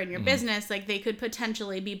whatever in your business, like they could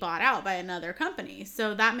potentially be bought out by another company.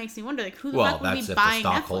 So that makes me wonder, like, who the fuck would be buying Netflix? Well, that's if the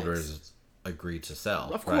stockholders agree to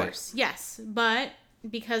sell. Of course, yes. But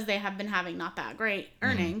because they have been having not that great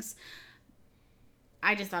earnings,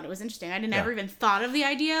 I just thought it was interesting. I never even thought of the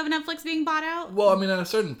idea of Netflix being bought out. Well, I mean, at a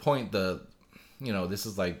certain point, this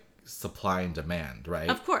is like supply and demand, right?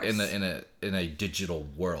 Of course. In a digital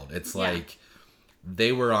world, it's like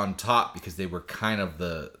they were on top because they were kind of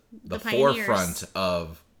the forefront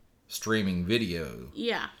of streaming video.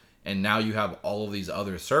 Yeah. And now you have all of these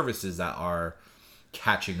other services that are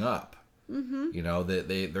catching up. Mm-hmm. You know,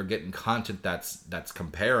 they're getting content that's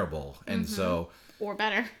comparable, and so or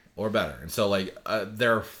better. And so, like,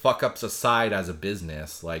 their fuck ups aside as a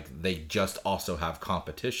business, like, they just also have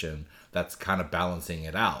competition that's kind of balancing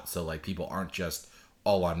it out. So, like, people aren't just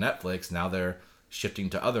all on Netflix. Now they're shifting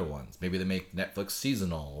to other ones. Maybe they make Netflix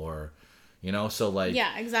seasonal or, so, like...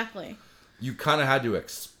 Yeah, exactly. You kind of had to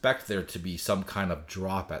expect there to be some kind of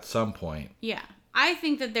drop at some point. Yeah. I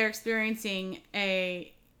think that they're experiencing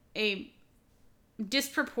a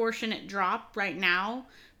disproportionate drop right now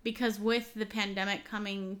because with the pandemic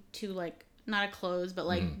coming to, like, not a close, but,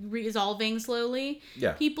 like, resolving slowly,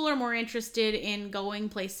 people are more interested in going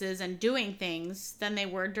places and doing things than they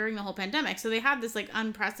were during the whole pandemic. So they had this, like,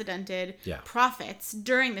 unprecedented profits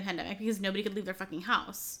during the pandemic because nobody could leave their fucking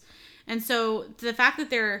house. And so the fact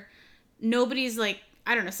that nobody's, like,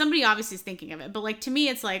 I don't know, somebody obviously is thinking of it, but, like, to me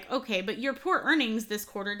it's like, okay, but your poor earnings this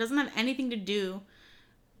quarter doesn't have anything to do.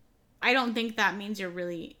 I don't think that means you're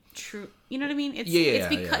really true. You know what I mean?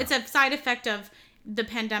 It's a side effect of the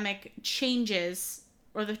pandemic changes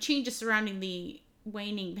or the changes surrounding the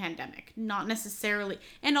waning pandemic, not necessarily,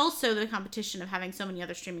 and also the competition of having so many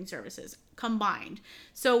other streaming services combined.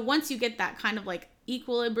 So once you get that kind of like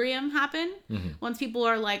equilibrium happen, once people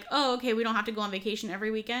are like, oh, okay, we don't have to go on vacation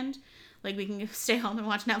every weekend, like we can stay home and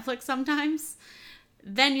watch Netflix sometimes,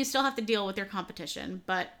 then you still have to deal with your competition.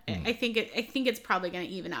 But I think it's probably going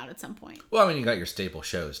to even out at some point. Well, I mean, you got your staple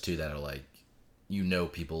shows too that are like,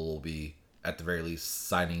 people will be at the very least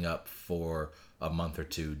signing up for a month or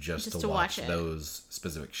two just to watch those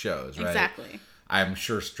specific shows, right? Exactly. I'm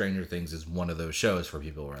sure Stranger Things is one of those shows for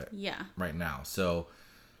people right now. So,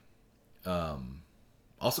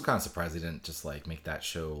 also kind of surprised they didn't just like make that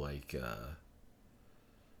show like,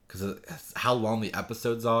 because how long the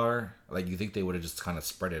episodes are, like you think they would have just kind of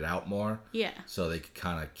spread it out more. Yeah. So they could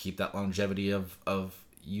kind of keep that longevity of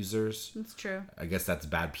users. That's true. I guess that's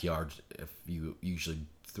bad PR if you usually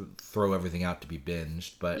throw everything out to be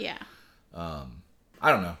binged, but yeah. I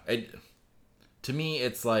don't know. To me,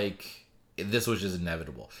 it's like this was just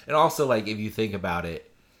inevitable. And also, like, if you think about it,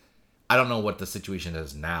 I don't know what the situation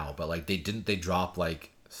is now, but like they drop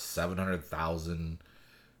like 700,000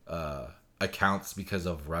 accounts because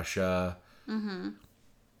of Russia. Mm-hmm.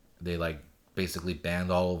 They like basically banned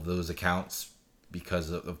all of those accounts because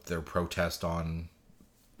of their protest on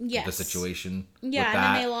the situation. Yeah, and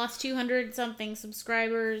then they lost 200,000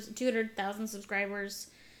 subscribers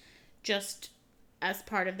just as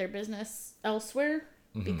part of their business elsewhere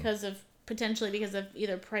because of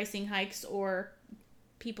either pricing hikes or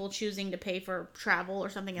people choosing to pay for travel or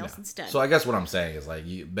something else instead. So I guess what I'm saying is like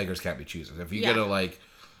beggars can't be choosers. If you gotta like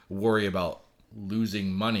worry about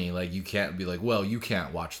losing money, like you can't be like, well, you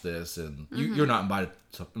can't watch this and you're not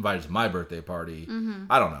invited to my birthday party.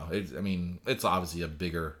 I don't know. It's obviously a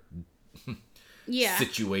bigger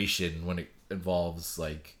situation when it involves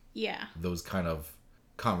like those kind of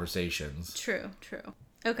conversations. True.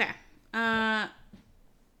 Okay.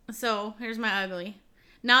 So here's my ugly.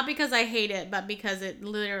 Not because I hate it, but because it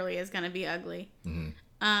literally is going to be ugly.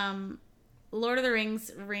 Lord of the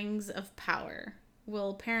Rings, Rings of Power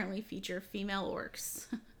will apparently feature female orcs.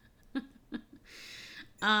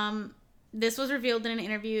 This was revealed in an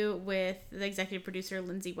interview with the executive producer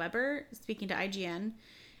Lindsay Weber speaking to IGN,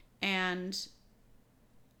 and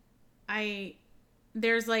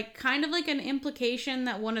there's like kind of like an implication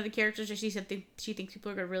that one of the characters that she said she thinks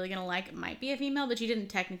people are really gonna like might be a female, but she didn't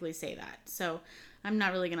technically say that, so I'm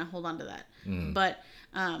not really gonna hold on to that. But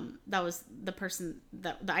that was the person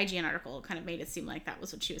that the IGN article kind of made it seem like that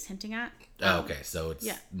was what she was hinting at. Okay, so it's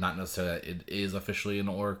not necessarily that it is officially an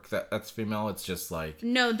orc that's female. It's just like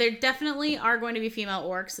no, there definitely are going to be female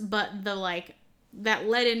orcs, but the like that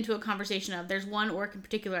led into a conversation of there's one orc in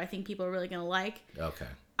particular I think people are really gonna like. Okay.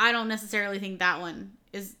 I don't necessarily think that one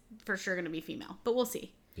is for sure gonna be female, but we'll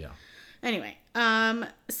see. Yeah. Anyway,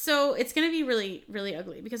 so it's gonna be really, really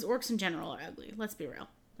ugly because orcs in general are ugly. Let's be real.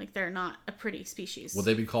 Like, they're not a pretty species. Will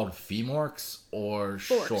they be called femorcs or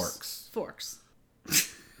shorks? Forks.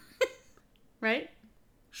 Right?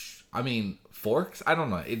 I mean, forks? I don't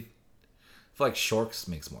know. I feel like shorks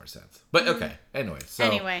makes more sense. But okay.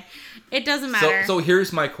 Anyway, it doesn't matter. So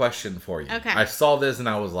here's my question for you. Okay. I saw this and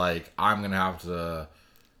I was like, I'm gonna have to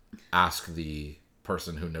ask the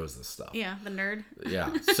person who knows this stuff. Yeah, the nerd.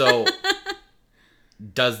 Yeah. So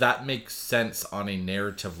Does that make sense on a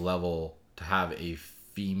narrative level to have a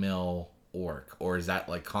female orc, or is that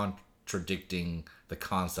like contradicting the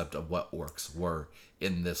concept of what orcs were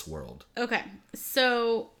in this world? Okay,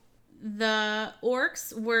 so the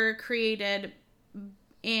orcs were created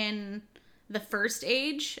in the first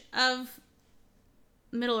age of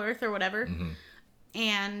Middle Earth or whatever,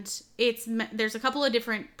 and there's a couple of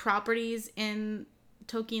different properties in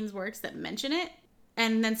Tolkien's works that mention it,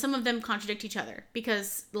 and then some of them contradict each other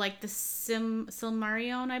because, like, the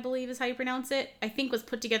Silmarillion, I believe is how you pronounce it, I think was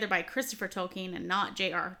put together by Christopher Tolkien and not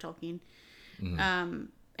J.R. Tolkien. And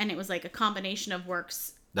it was like a combination of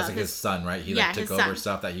works. That's like his son, right? He like took over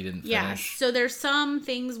stuff that he didn't finish. Yeah. So there's some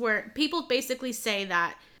things where people basically say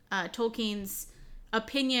that Tolkien's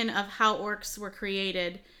opinion of how orcs were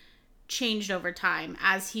created changed over time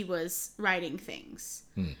as he was writing things.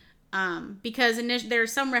 Because there are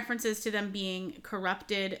some references to them being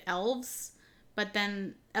corrupted elves, but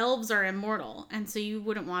then elves are immortal, and so you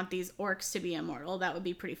wouldn't want these orcs to be immortal. That would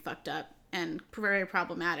be pretty fucked up and very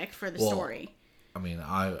problematic for the story. I mean,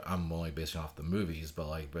 I'm only basing off the movies, but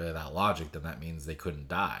like by that logic, then that means they couldn't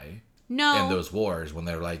die. No. In those wars when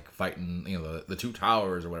they're like fighting, the two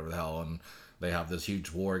towers or whatever the hell, and they have this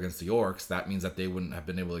huge war against the orcs. That means that they wouldn't have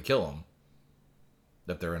been able to kill them.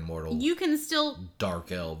 That they're immortal. You can still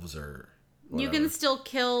dark elves or whatever. You can still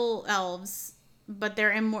kill elves, but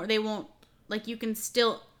they're immortal. They won't, like, you can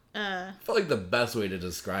still I feel like the best way to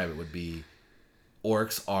describe it would be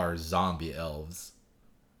orcs are zombie elves.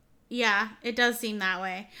 Yeah, it does seem that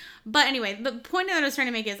way. But anyway, the point that I was trying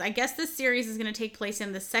to make is I guess this series is going to take place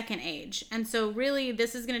in the Second Age. And so really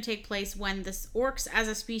this is going to take place when the orcs as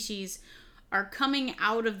a species are coming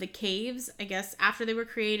out of the caves. I guess after they were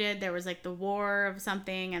created, there was like the war of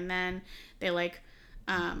something, and then they like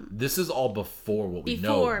this is all before what we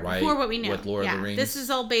know, right? Before what we know. With Lord of the Rings. This is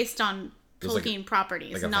all based on Tolkien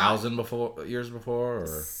properties. Like 1,000 years before,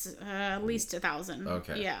 or at least 1,000.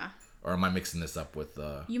 Okay. Yeah. Or am I mixing this up with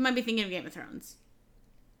You might be thinking of Game of Thrones.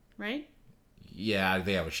 Right? Yeah,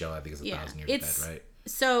 they have a show. I think it's 1,000 years dead, right?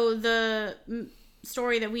 So the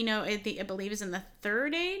story that we know, I believe, is in the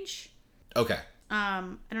Third Age. Okay. I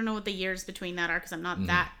don't know what the years between that are because I'm not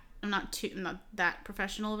that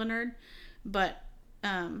professional of a nerd, but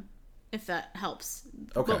if that helps.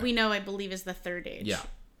 Okay. What we know, I believe, is the Third Age. Yeah.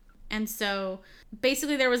 And so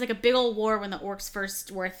basically there was like a big old war when the orcs first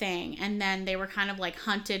were a thing, and then they were kind of like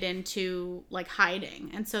hunted into like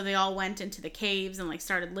hiding, and so they all went into the caves and like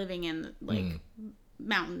started living in like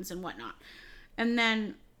mountains and whatnot. And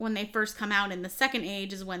then when they first come out in the Second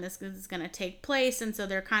Age is when this is going to take place, and so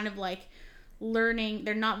they're kind of like learning.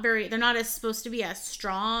 They're not as supposed to be as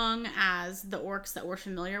strong as the orcs that we're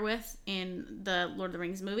familiar with in the Lord of the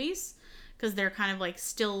Rings movies, because they're kind of like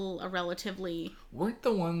still a relatively... Weren't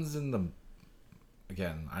the ones in the...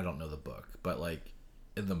 Again, I don't know the book, but like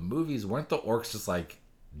in the movies, weren't the orcs just like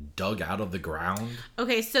dug out of the ground?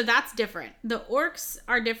 Okay, so that's different. The orcs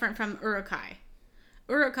are different from Uruk-hai.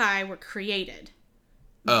 Uruk-hai were created.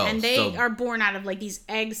 Oh, and they are born out of like these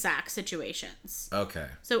egg sac situations. Okay.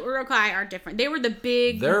 So Uruk-hai are different. They were the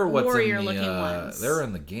big warrior-looking ones. They're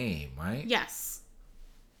in the game, right? Yes.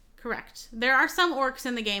 Correct. There are some orcs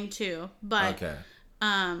in the game too, but okay.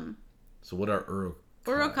 So what are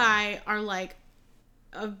Uruk-hai? Uruk-hai are like,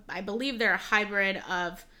 I believe they're a hybrid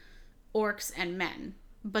of orcs and men,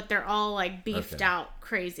 but they're all like beefed out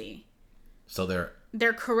crazy. So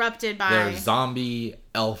they're corrupted by... They're zombie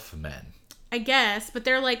elf men. I guess, but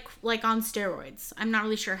they're like on steroids. I'm not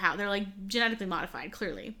really sure how. They're like genetically modified,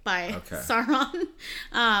 clearly, by Sauron.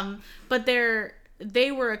 But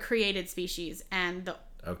they were a created species, and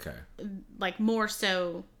like more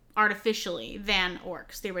so artificially than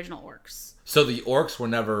orcs, the original orcs. So the orcs were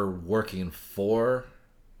never working for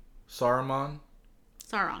Sauron?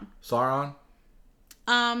 The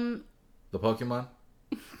Pokemon?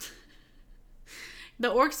 The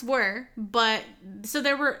orcs were, but so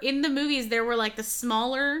there were in the movies there were like the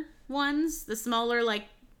smaller ones, the smaller like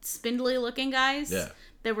spindly looking guys. Yeah.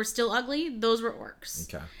 That were still ugly. Those were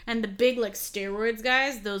orcs. Okay. And the big like steroids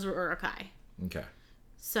guys, those were Uruk-hai. Okay.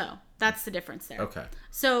 So that's the difference there. Okay.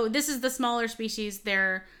 So this is the smaller species.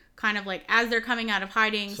 They're kind of like as they're coming out of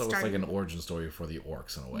hiding. So it's like an origin story for the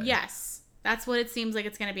orcs in a way. Yes, that's what it seems like.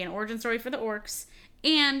 It's going to be an origin story for the orcs,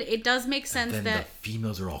 and it does make sense and then the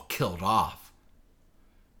females are all killed off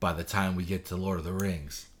by the time we get to Lord of the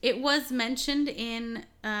Rings. It was mentioned in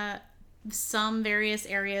some various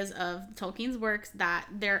areas of Tolkien's works that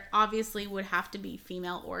there obviously would have to be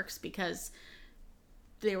female orcs because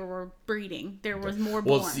they were breeding. There was more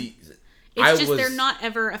born. Well, see, It's just they're not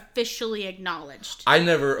ever officially acknowledged.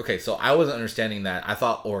 So I wasn't understanding that. I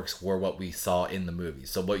thought orcs were what we saw in the movie.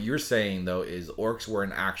 So what you're saying, though, is orcs were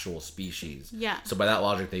an actual species. Yeah. So by that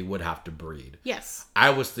logic, they would have to breed. Yes.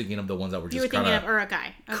 I was thinking of the ones that were just kind of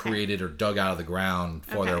Uruk-hai. created or dug out of the ground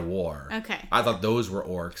for their war. Okay. I thought those were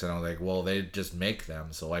orcs, and I was like, well, they just make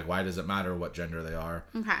them. So, like, why does it matter what gender they are?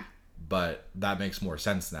 Okay. But that makes more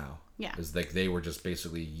sense now. Yeah. Because like, they were just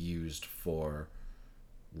basically used for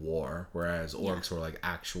war, whereas orcs were like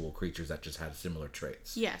actual creatures that just had similar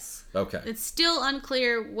traits. Yes. Okay. It's still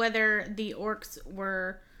unclear whether the orcs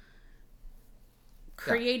were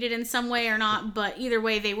created in some way or not, but either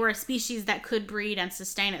way, they were a species that could breed and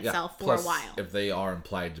sustain itself for a while. If they are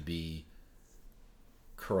implied to be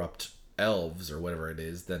corrupt elves or whatever it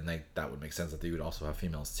is, then that would make sense that they would also have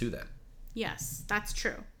females too then. Yes, that's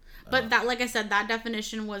true. But that, like I said, that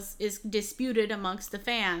definition is disputed amongst the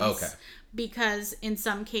fans. Okay. Because in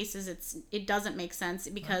some cases it doesn't make sense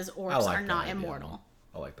because orcs are not immortal.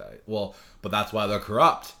 I like that. Well, but that's why they're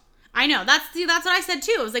corrupt. I know. That's what I said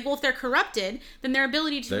too. I was like, well, if they're corrupted, then their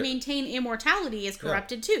ability to maintain immortality is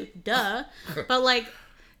corrupted too. Duh. But like,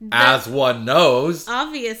 as one knows,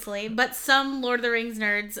 obviously. But some Lord of the Rings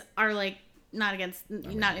nerds are like not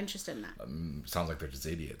interested in that. Sounds like they're just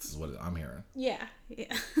idiots, is what I'm hearing. Yeah.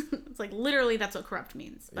 It's like literally that's what corrupt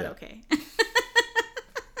means. But okay.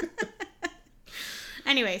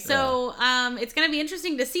 Anyway, so it's gonna be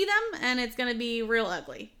interesting to see them, and it's gonna be real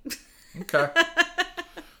ugly. Okay.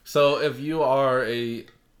 So if you are a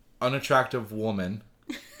unattractive woman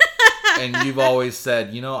and you've always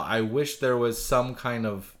said, I wish there was some kind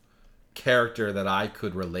of character that I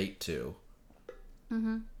could relate to.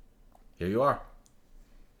 Mm-hmm. Here you are.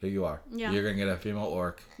 Yeah. You're going to get a female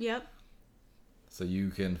orc. Yep. So you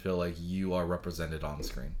can feel like you are represented on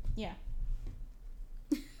screen. Yeah.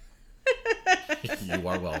 You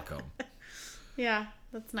are welcome. Yeah,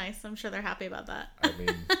 that's nice. I'm sure they're happy about that. I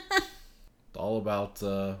mean... It's all about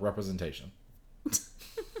representation.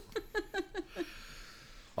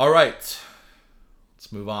 All right.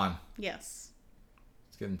 Let's move on. Yes.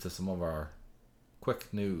 Let's get into some of our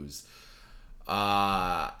quick news.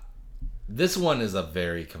 This one is a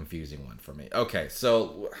very confusing one for me. Okay,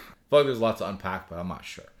 so I feel like there's lots to unpack, but I'm not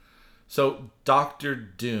sure. So Doctor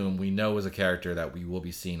Doom, we know, is a character that we will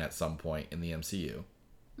be seeing at some point in the MCU.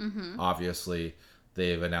 Mm-hmm. Obviously,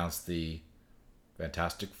 they've announced the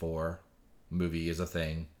Fantastic Four movie is a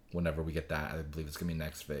thing. Whenever we get that, I believe it's gonna be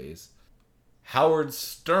next phase. Howard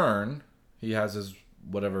Stern, he has his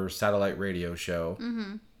whatever satellite radio show,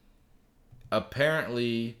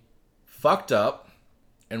 apparently fucked up,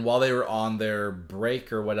 and while they were on their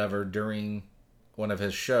break or whatever during one of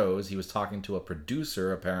his shows, he was talking to a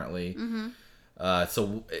producer apparently.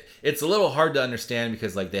 So it's a little hard to understand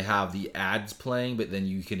because like they have the ads playing, but then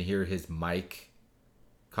you can hear his mic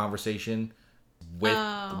conversation with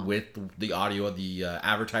the audio of the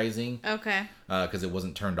advertising. Okay. Because it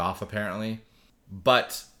wasn't turned off apparently.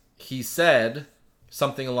 But he said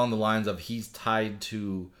something along the lines of he's tied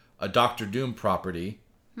to a Doctor Doom property.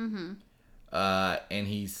 Mm-hmm. And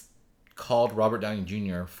he's called Robert Downey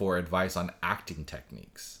Jr. for advice on acting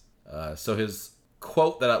techniques. So his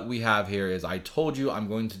quote that we have here is, "I told you I'm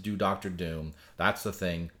going to do Doctor Doom. That's the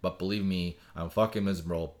thing. But believe me, I'm fucking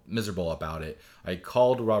miserable about it. I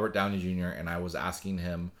called Robert Downey Jr. and I was asking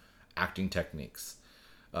him acting techniques."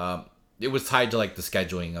 It was tied to like the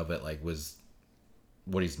scheduling of it, like was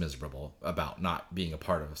what he's miserable about, not being a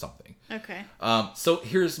part of something. Okay. So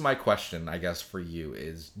here's my question, I guess, for you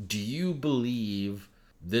is, do you believe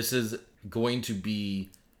this is going to be,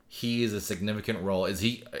 he is a significant role? Is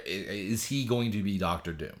he going to be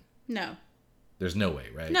Doctor Doom? No. There's no way,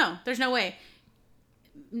 right? No, there's no way.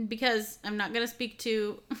 Because I'm not going to speak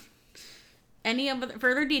to any of the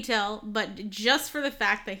further detail, but just for the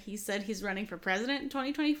fact that he said he's running for president in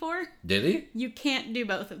 2024. Did he? You can't do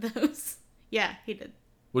both of those. Yeah, he did.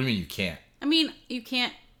 What do you mean you can't? I mean, you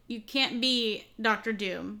can't be Doctor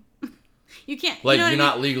Doom. You can't. Like, you know you're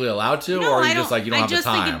not legally allowed to, or are you just like, you don't have the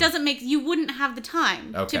time? I just think it doesn't make, you wouldn't have the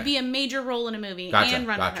time to be a major role in a movie and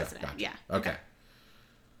run for president. Gotcha. Yeah. Okay.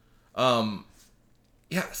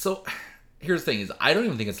 Yeah, so here's the thing is, I don't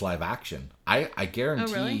even think it's live action. I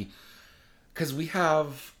guarantee, oh, really? Because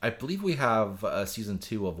I believe we have season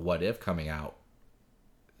 2 of What If coming out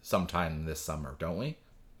sometime this summer, don't we?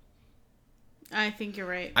 I think you're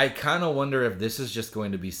right. I kind of wonder if this is just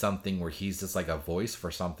going to be something where he's just like a voice for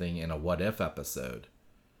something in a What If episode.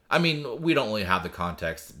 I mean, we don't really have the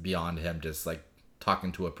context beyond him just like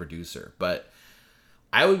talking to a producer, but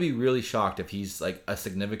I would be really shocked if he's like a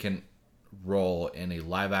significant role in a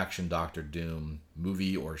live action Doctor Doom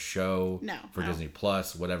movie or show No, for I don't. Disney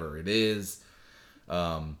Plus, whatever it is.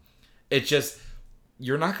 It's just,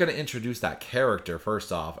 you're not going to introduce that character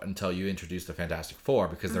first off until you introduce the Fantastic Four,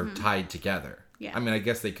 because they're tied together. Yeah. I mean, I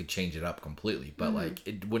guess they could change it up completely, but like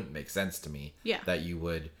it wouldn't make sense to me that you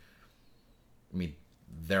would. I mean,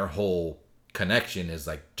 their whole connection is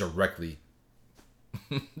like directly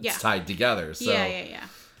tied together. So yeah.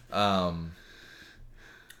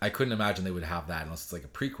 I couldn't imagine they would have that unless it's like a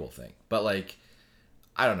prequel thing. But like,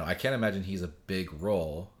 I don't know. I can't imagine he's a big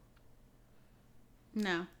role.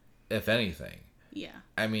 No. If anything. Yeah.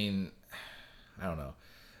 I mean, I don't know.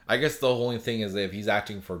 I guess the only thing is that if he's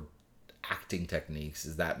acting for acting techniques,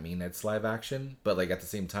 does that mean it's live action? But like at the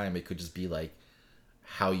same time, it could just be like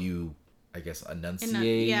how you, I guess,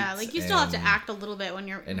 enunciate. Yeah, like you still have to act a little bit when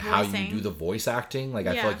you're and voicing. how you do the voice acting. Like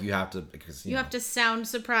I feel like you have to, because you have to sound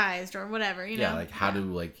surprised or whatever. You know. Yeah, like how to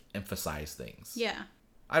like emphasize things. Yeah.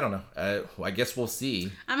 I don't know. I guess we'll see.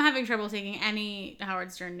 I'm having trouble taking any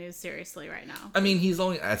Howard Stern news seriously right now. I mean, he's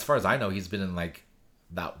only, as far as I know, he's been in like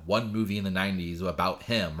that one movie in the 90s about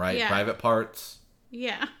him, right? Yeah. Private Parts.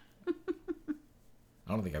 Yeah. I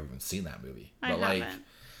don't think I've even seen that movie. I But like, haven't.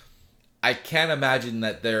 I can't imagine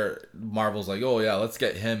that Marvel's like, oh yeah, let's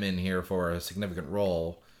get him in here for a significant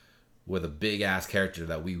role with a big ass character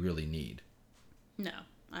that we really need. No,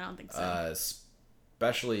 I don't think so.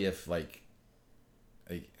 Especially if like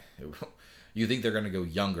you think they're going to go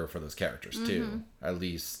younger for those characters too. At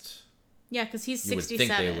least Yeah, because he's you would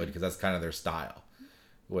 67. think they would, because that's kind of their style.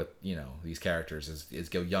 With these characters is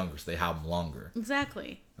go younger, so they have them longer.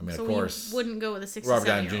 Exactly. I mean, so of course, we wouldn't go with a 67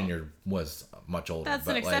 Robert Downey Jr. was much older. That's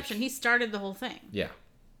but an exception. Like, He started the whole thing. yeah.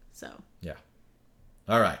 So. Yeah.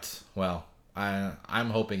 All right. Well, I'm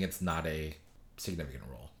hoping it's not a significant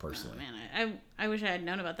role, personally. Oh, man, I wish I had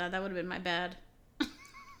known about that. That would have been my bad.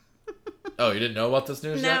 Oh, you didn't know about this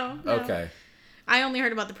news No, yet? no. Okay. I only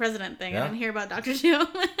heard about the president thing. Yeah? I didn't hear about Dr. Doom.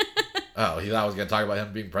 Oh, he thought I was going to talk about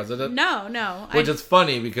him being president? No. Which is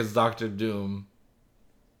funny because Dr. Doom,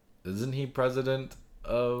 isn't he president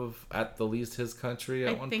of, at the least, his country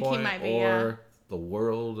at I one think point? he might be, or the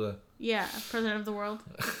world? Yeah, president of the world.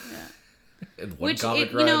 Yeah. In one Which,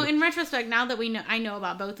 comic you know, run? in retrospect, now that I know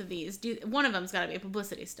about both of these, one of them's got to be a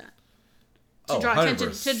publicity stunt to draw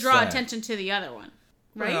 100%. attention to the other one,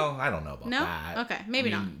 right? Well, I don't know about No? that. Okay, maybe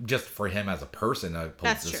not. Just for him as a person, a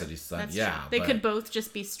That's publicity true. stunt, That's yeah. true. They but could both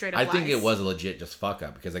just be straight up I think lies. it was a legit just fuck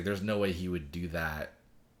up, because like there's no way he would do that.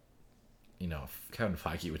 Kevin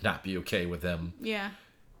Feige would not be okay with him Yeah,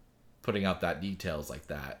 putting out that details like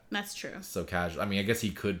that that's true. so casual. I mean, I guess he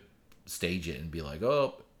could stage it and be like,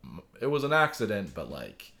 "Oh, it was an accident," but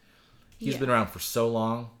like he's been around for so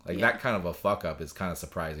long, like that kind of a fuck up is kind of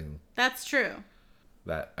surprising. That's true.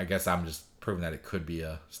 That I guess I'm just proving that it could be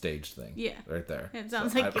a staged thing. Yeah. Right there. It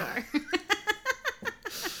sounds So like you are.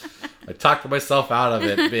 I talked myself out of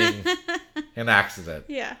it being an accident.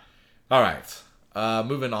 Yeah. All right.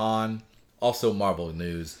 Moving on. Also Marvel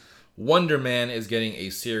news. Wonder Man is getting a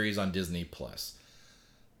series on Disney Plus.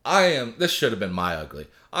 This should have been my ugly.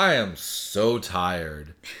 I am so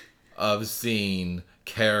tired of seeing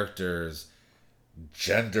characters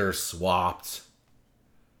gender swapped.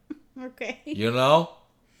 Okay. You know?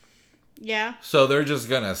 Yeah. So they're just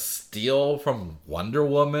gonna steal from Wonder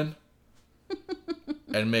Woman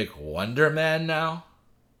and make Wonder Man now?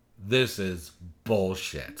 This is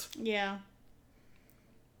bullshit. Yeah.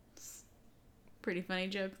 Pretty funny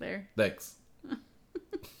joke there. Thanks.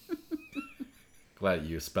 Glad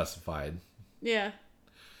you specified. Yeah.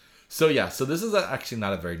 So this is actually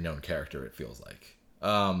not a very known character, it feels like.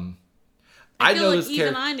 I feel know like this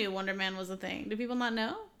even character. I knew Wonder Man was a thing. Do people not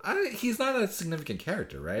know? He's not a significant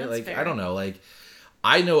character, right? That's like fair. I don't know. Like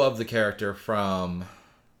I know of the character from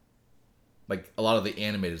like a lot of the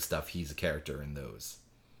animated stuff. He's a character in those,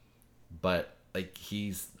 but like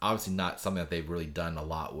he's obviously not something that they've really done a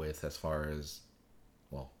lot with as far as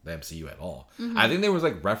the MCU at all. Mm-hmm. I think there was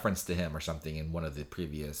like reference to him or something in one of the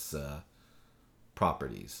previous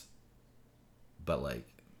properties, but like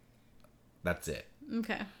that's it.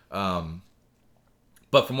 Okay.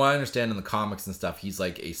 But from what I understand in the comics and stuff, he's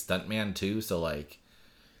like a stuntman too. So like,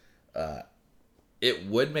 it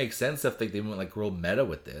would make sense if they went like real meta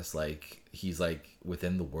with this. Like he's like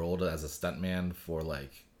within the world as a stuntman for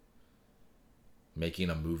like making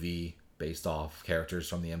a movie based off characters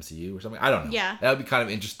from the MCU or something. I don't know. Yeah. That would be kind of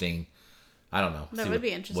interesting. I don't know. That See would be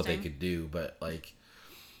what they interesting. could do, but like,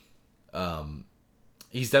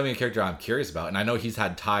 he's definitely a character I'm curious about, and I know he's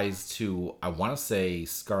had ties to, I want to say,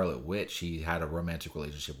 Scarlet Witch. He had a romantic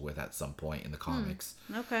relationship with at some point in the comics.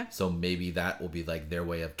 Okay. So maybe that will be like their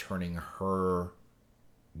way of turning her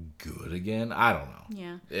good again. I don't know.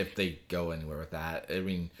 Yeah. If they go anywhere with that. I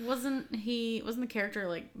mean, Wasn't the character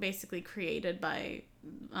like basically created by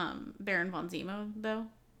Baron von Zemo though?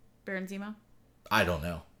 Baron Zemo? I don't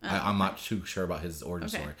know. Oh, I'm not too sure about his origin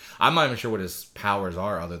story. I'm not even sure what his powers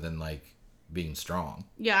are other than like being strong.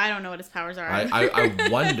 Yeah, I don't know what his powers are. I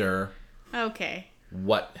wonder Okay.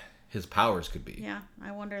 what his powers could be. Yeah,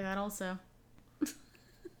 I wonder that also.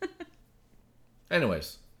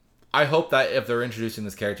 Anyways, I hope that if they're introducing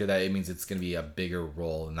this character, that it means it's going to be a bigger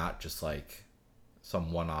role and not just like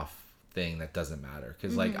some one-off thing that doesn't matter.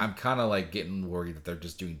 Because like I'm kind of like getting worried that they're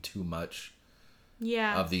just doing too much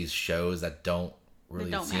of these shows that don't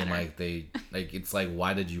really don't seem matter. like they like. It's like,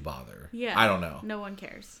 why did you bother? Yeah. I don't know. No one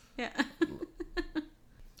cares. Yeah.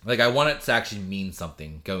 Like I want it to actually mean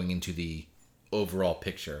something going into the overall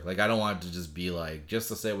picture. Like I don't want it to just be like just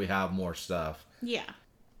to say we have more stuff. Yeah.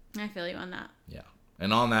 I feel you on that. Yeah.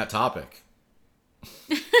 And on that topic,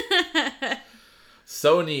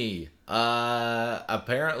 Sony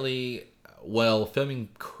apparently, while filming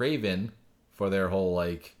Kraven for their whole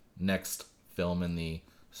like next film in the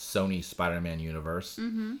Sony Spider-Man universe,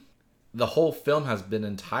 the whole film has been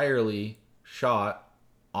entirely shot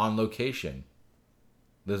on location.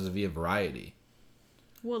 This is via Variety.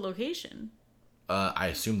 What location? I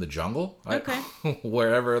assume the jungle. Okay.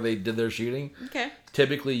 Wherever they did their shooting. Okay.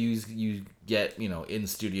 Typically, you get in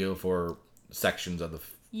studio for sections of the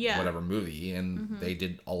whatever movie, and they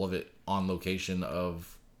did all of it on location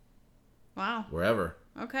of Wow. wherever.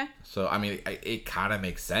 Okay. So I mean, it kind of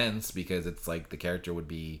makes sense because it's like the character would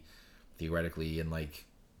be theoretically in like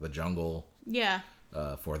the jungle Yeah.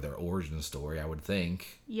 for their origin story. I would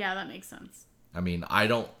think. Yeah, that makes sense. I mean, I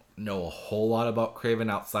don't know a whole lot about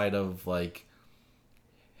Kraven outside of like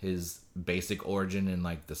his basic origin in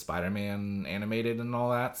like the Spider-Man animated and all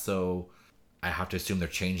that, so I have to assume they're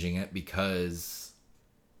changing it because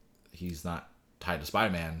he's not tied to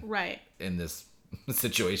Spider-Man Right. in this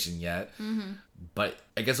situation yet. But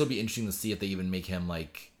I guess it'll be interesting to see if they even make him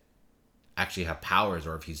like actually have powers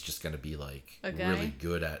or if he's just gonna be like A guy. really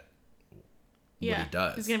good at what Yeah. he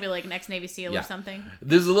does. He's gonna be like next Navy SEAL Yeah. or something.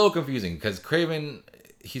 This is a little confusing because Kraven,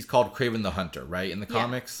 he's called Kraven the Hunter, right? In the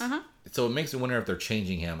comics. Uh-huh. So it makes me wonder if they're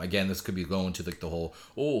changing him. Again, this could be going to like the whole,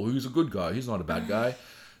 oh, he's a good guy. He's not a bad guy.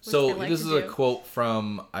 So they like this to is a do. quote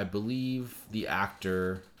from, I believe, the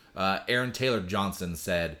actor Aaron Taylor Johnson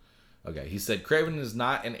said, okay, he said, Kraven is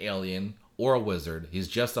not an alien or a wizard. He's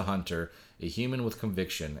just a hunter, a human with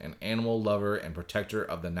conviction, an animal lover and protector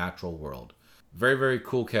of the natural world. Very, very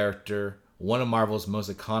cool character. One of Marvel's most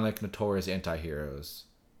iconic, notorious anti-heroes.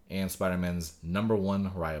 And Spider-Man's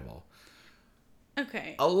 #1 rival.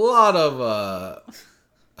 Okay. A lot of A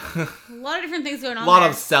lot of different things going on. a lot there.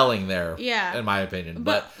 of selling there, Yeah. in my opinion.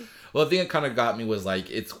 But well, the thing that kind of got me was like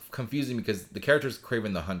it's confusing because the character's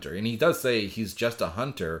Kraven the Hunter, and he does say he's just a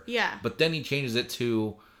hunter. Yeah. But then he changes it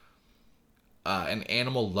to an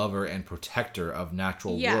animal lover and protector of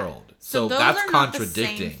natural world. So those that's are not the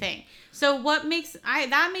contradicting. same thing. So what makes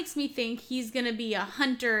that makes me think he's gonna be a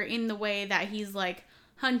hunter in the way that he's like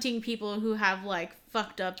hunting people who have like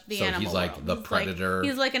fucked up the So animal he's like world. the predator.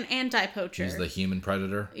 He's like an anti-poacher. He's the human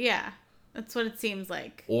predator. Yeah, that's what it seems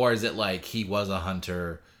like. Or is it like he was a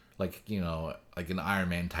hunter, like, like an Iron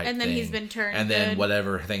Man type And then thing, he's been turned and then good.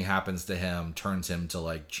 whatever thing happens to him turns him to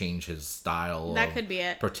like change his style That of could be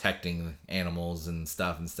it. protecting animals and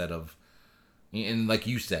stuff instead of, and like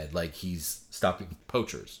you said, like he's stopping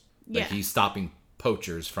poachers. Like Yeah. he's stopping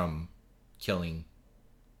poachers from killing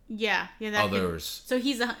Yeah, that could- others. so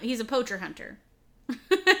he's a poacher hunter,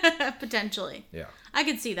 potentially. Yeah. I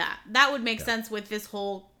could see that. That would make sense with this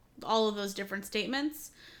all of those different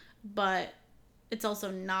statements, but it's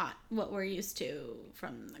also not what we're used to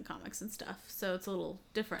from the comics and stuff. So it's a little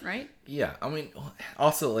different, right? Yeah, I mean,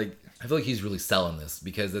 also, like, I feel like he's really selling this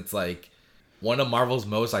because it's, like, one of Marvel's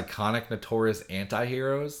most iconic, notorious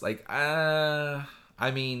anti-heroes. Like, I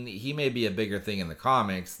mean, he may be a bigger thing in the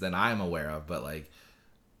comics than I'm aware of, but, like,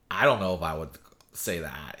 I don't know if I would say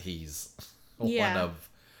that he's Yeah. one of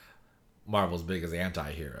Marvel's biggest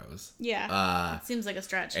anti-heroes. Yeah. It seems like a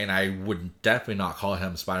stretch. And I would definitely not call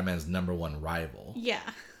him Spider-Man's #1 rival. Yeah.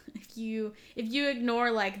 If you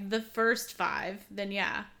ignore like the first 5, then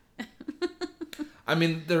yeah. I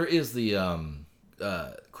mean, there is the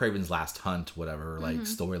Kraven's Last Hunt, whatever, like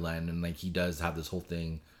storyline, and like he does have this whole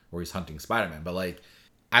thing where he's hunting Spider-Man, but like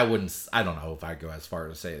I don't know if I'd go as far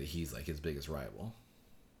as to say that he's like his biggest rival.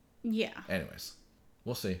 Yeah. Anyways,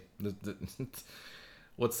 we'll see.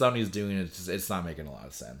 What Sony's doing it's not making a lot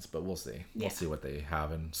of sense, but we'll see. We'll Yeah. see what they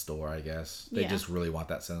have in store, I guess. They Yeah. just really want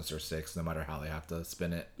that Sinister Six, no matter how they have to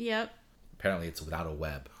spin it. Yep. Apparently, it's without a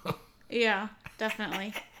web. Yeah.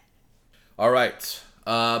 definitely. All right.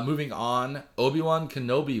 Moving on. Obi-Wan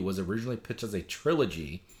Kenobi was originally pitched as a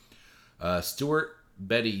trilogy. Stuart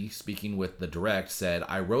Betty, speaking with The Direct, said,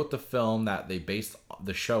 I wrote the film that they based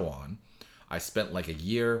the show on. I spent like a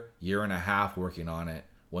year and a half working on it.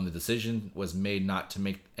 When the decision was made not to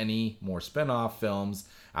make any more spin-off films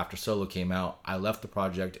after Solo came out, I left the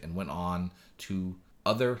project and went on to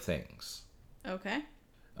other things. Okay.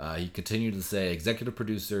 He continued to say, executive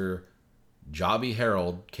producer Jobby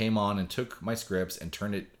Harold came on and took my scripts and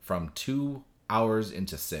turned it from 2 hours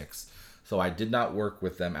into 6. So I did not work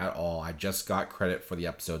with them at all. I just got credit for the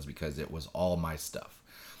episodes because it was all my stuff.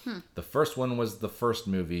 The first one was the first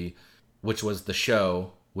movie, which was the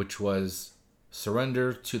show, which was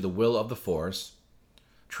surrender to the will of the Force,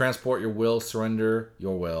 transport your will, surrender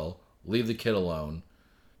your will, leave the kid alone.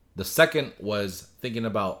 The second was thinking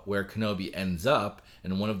about where Kenobi ends up,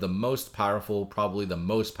 and one of the most powerful, probably the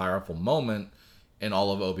most powerful moment in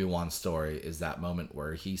all of Obi-Wan's story is that moment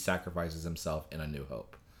where he sacrifices himself in A New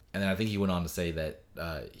Hope. And then I think he went on to say that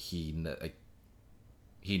he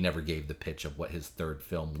never gave the pitch of what his third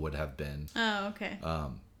film would have been. Oh, okay.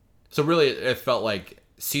 So really, it felt like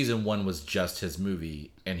season 1 was just his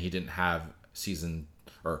movie, and he didn't have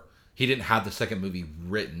he didn't have the second movie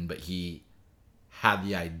written, but he had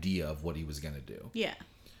the idea of what he was going to do. Yeah.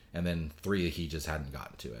 And then 3, he just hadn't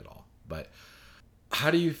gotten to at all. But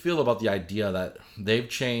how do you feel about the idea that they've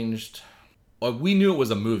changed? Well, we knew it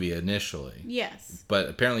was a movie initially. Yes. But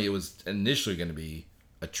apparently it was initially going to be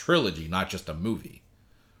a trilogy, not just a movie.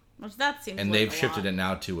 Which that seems And like they've a shifted lot. it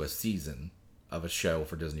now to a season of a show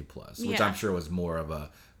for Disney Plus, which Yeah. I'm sure was more of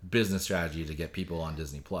a business strategy to get people on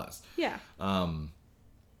Disney Plus. Yeah.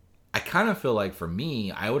 I kind of feel like for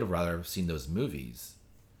me, I would have rather have seen those movies.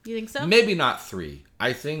 You think so? Maybe not 3.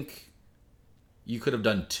 I think you could have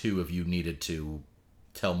done 2 if you needed to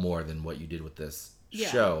tell more than what you did with this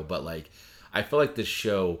show. But like, I feel like this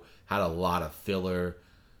show had a lot of filler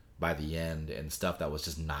by the end and stuff that was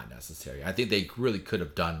just not necessary. I think they really could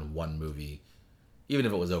have done one movie, even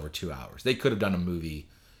if it was over 2 hours. They could have done a movie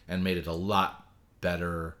and made it a lot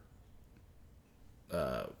better.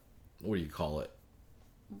 What do you call it?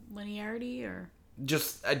 Linearity or?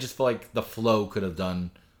 I just feel like the flow could have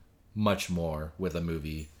done much more with a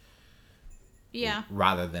movie. Yeah.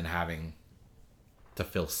 Rather than having to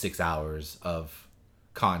fill 6 hours of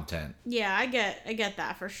content. Yeah, I get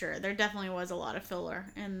that for sure. There definitely was a lot of filler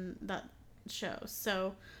in that show.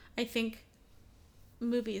 So I think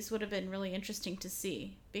movies would have been really interesting to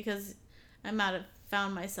see because I might have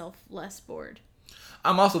found myself less bored.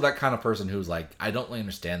 I'm also that kind of person who's like, I don't really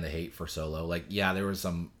understand the hate for Solo. Like, yeah, there were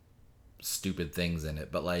some stupid things in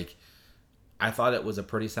it, but like, I thought it was a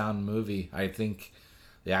pretty sound movie. I think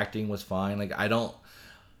the acting was fine. Like, I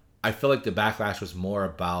feel like the backlash was more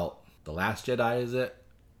about The Last Jedi, is it?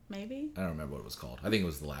 Maybe? I don't remember what it was called. I think it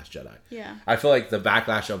was The Last Jedi. Yeah. I feel like the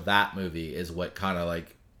backlash of that movie is what kind of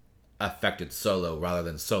like affected Solo rather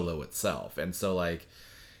than Solo itself. And so like,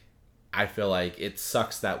 I feel like it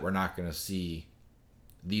sucks that we're not going to see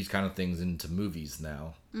these kind of things into movies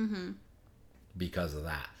now because of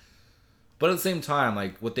that. But at the same time,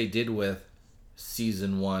 like what they did with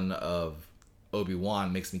season 1 of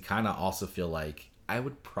Obi-Wan makes me kind of also feel like I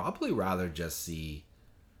would probably rather just see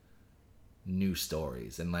new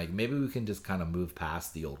stories, and like maybe we can just kind of move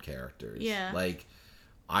past the old characters. Yeah. Like,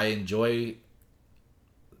 I enjoy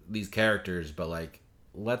these characters, but like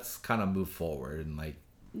let's kind of move forward and like,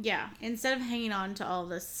 Yeah, instead of hanging on to all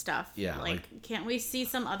this stuff. Yeah, like can't we see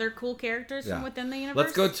some other cool characters from within the universe?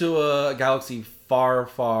 let's go to a galaxy far,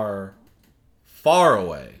 far, far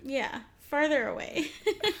away. Yeah, farther away.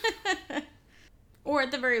 Or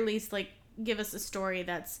at the very least, like, give us a story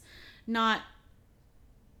that's not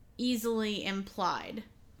easily implied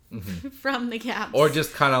from the gaps. Or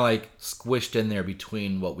just kind of like squished in there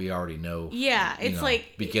between what we already know. Yeah, it's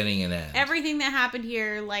like beginning and end. everything that happened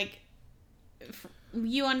here, like,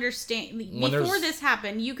 you understand. Before this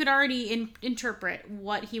happened, you could already interpret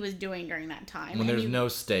what he was doing during that time. When there's no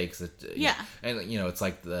stakes. Yeah. And, you know, it's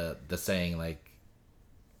like the saying, like,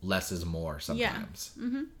 less is more sometimes. Yeah.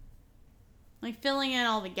 Mm-hmm. Like, filling in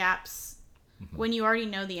all the gaps when you already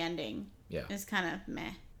know the ending is kind of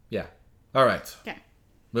meh. Yeah. All right. Okay.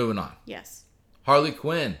 Moving on. Yes. Harley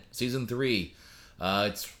Quinn, season 3.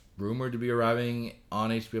 It's rumored to be arriving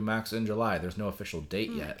on HBO Max in July. There's no official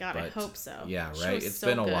date yet. God, but I hope so. Yeah, Show right? is It's so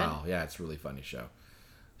been a good. while. Yeah, it's a really funny show.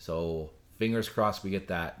 So, fingers crossed we get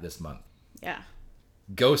that this month. Yeah.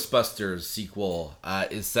 Ghostbusters sequel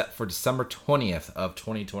is set for December 20th of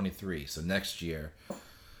 2023. So, next year.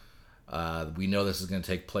 We know this is going to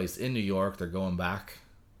take place in New York. They're going back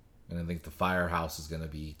And I think the firehouse is going to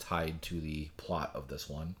be tied to the plot of this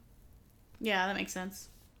one. Yeah, that makes sense.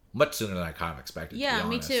 Much sooner than I kind of expected, to be Yeah,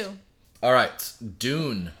 me honest. too. All right,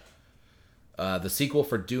 Dune. The sequel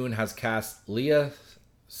for Dune has cast Leah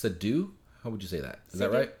Seydoux. How would you say that? Is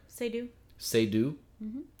that right? Seydoux. Seydoux.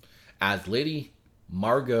 As Lady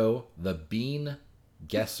Margot the Bean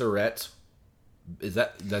Gesserit. Did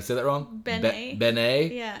I say that wrong? Benet.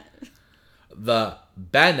 Benet. Yeah. The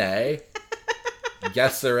Benet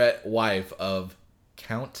Gesserit wife of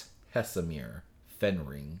Count Hesimir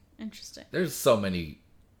Fenring. Interesting. There's so many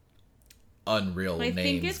unreal I names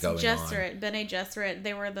think it's going Gesserit, Bene Gesserit.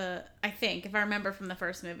 They were I think, if I remember from the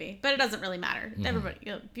first movie. But it doesn't really matter. Everybody,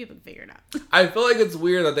 people can figure it out. I feel like it's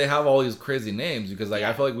weird that they have all these crazy names because, like, Yeah.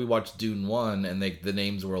 I feel like we watched Dune 1 and the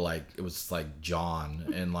names were like, it was like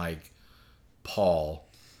John and like Paul.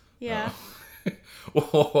 Yeah.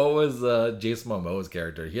 What was Jason Momoa's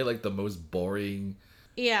character? He had like the most boring,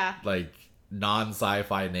 Yeah. like,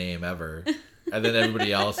 non-sci-fi name ever. And then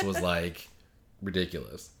everybody else was like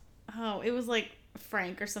ridiculous. Oh, it was like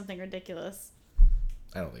Frank or something ridiculous.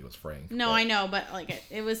 I don't think it was Frank. No, but I know, but like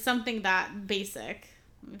it was something that basic.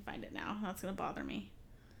 Let me find it now. That's gonna bother me.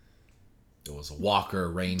 It was a Walker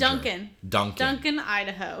Ranger. Duncan,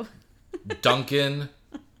 Idaho. Duncan.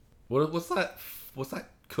 What's that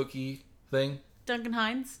cookie thing? Duncan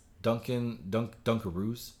Hines.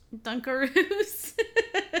 Dunkaroos. Dunkaroos.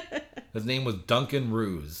 His name was Duncan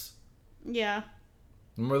Ruse. Yeah.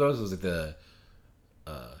 Remember those? It was like the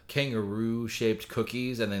kangaroo shaped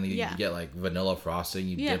cookies, and then you Yeah. get like vanilla frosting.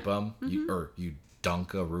 You Yeah. dip them, you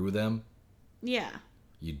dunkaroo them. Yeah.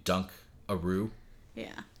 You dunk-a-roo.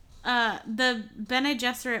 Yeah. The Bene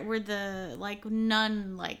Gesserit were the like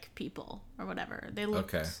nun-like people or whatever. They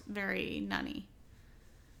looked very nunny.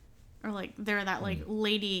 Or like they're that like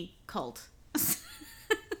lady cult.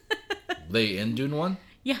 They in Dune 1?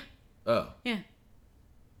 Yeah. Oh. Yeah.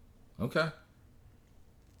 Okay.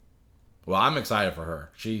 Well, I'm excited for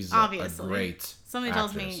her. She's Obviously. a great Somebody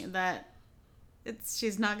actress. tells me that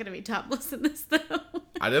she's not going to be topless in this, though.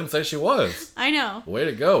 I didn't say she was. I know. Way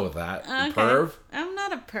to go with that. Okay. Perv. I'm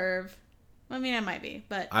not a perv. I mean, I might be,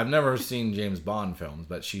 but I've never seen James Bond films,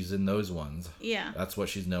 but she's in those ones. yeah. That's what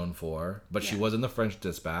she's known for. But she Yeah. was in the French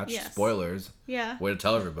Dispatch. Yes. Spoilers. Yeah. Way to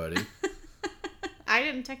tell everybody. I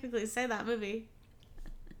didn't technically say that movie.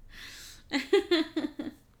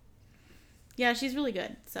 Yeah, she's really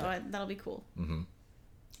good, so that'll be cool.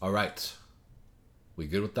 All right. We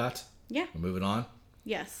good with that? Yeah. We're moving on.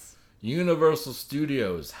 Yes. Universal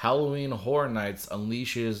Studios Halloween Horror Nights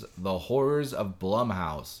unleashes the horrors of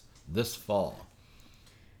Blumhouse this fall.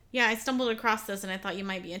 Yeah, I stumbled across this and I thought you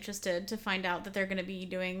might be interested to find out that they're going to be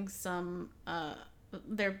doing some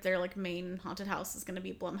their like main haunted house is going to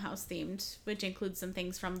be Blumhouse themed, which includes some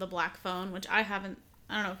things from The Black Phone, which I don't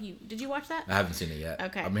know if did you watch that? I haven't seen it yet.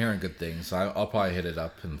 Okay. I'm hearing good things, so I'll probably hit it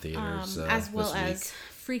up in theaters as well this week. as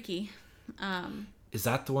Freaky. Is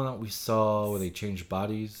that the one that we saw where they changed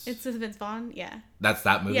bodies? It's with Vince Vaughn, yeah. That's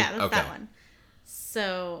that movie? Yeah, that's okay. that one.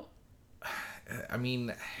 So I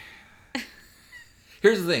mean,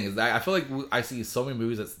 here's the thing: is that I feel like I see so many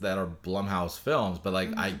movies that are Blumhouse films, but like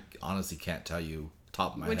I honestly can't tell you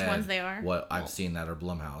top of my Which head ones they are? what I've seen that are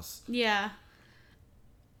Blumhouse. yeah.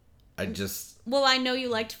 I just Well, I know you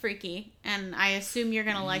liked Freaky, and I assume you're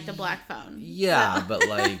gonna like The Black Phone. yeah, but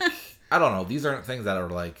like I don't know. These aren't things that are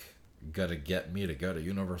like gonna get me to go to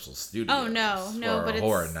Universal Studios. Oh, no, for but a it's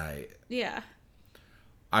horror night. Yeah.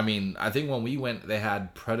 I mean, I think when we went, they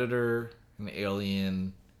had Predator and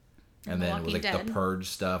Alien, and The then it was Walking like Dead. the Purge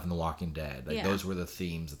stuff and The Walking Dead. Like Yeah. those were the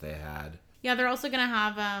themes that they had. Yeah, they're also gonna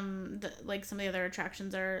have like some of the other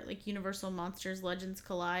attractions are like Universal Monsters Legends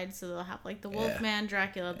Collide, so they'll have like the Wolfman,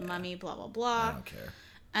 Dracula, the Mummy, blah blah I blah, don't care.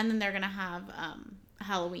 and then they're gonna have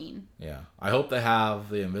Halloween. Yeah, I hope they have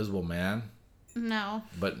the Invisible Man, No,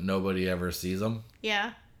 but nobody ever sees him.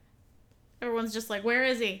 yeah, everyone's just like, where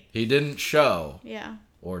is he? He didn't show, Yeah,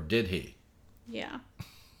 or did he? yeah.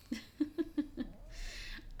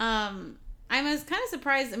 I was kind of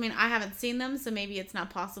surprised. I mean, I haven't seen them, so maybe it's not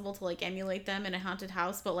possible to like emulate them in a haunted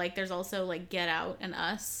house. But like, there's also like Get Out and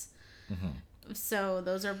Us. So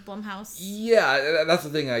those are Blumhouse. Yeah, that's the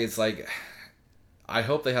thing. It's like, I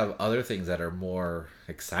hope they have other things that are more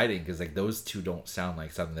exciting because like those two don't sound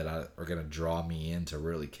like something that are gonna draw me in to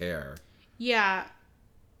really care. Yeah.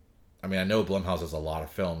 I mean, I know Blumhouse has a lot of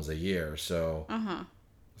films a year, so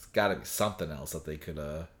it's got to be something else that they could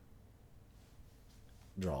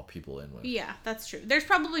draw people in with. Yeah, that's true. There's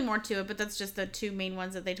probably more to it, but that's just the two main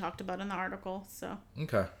ones that they talked about in the article. So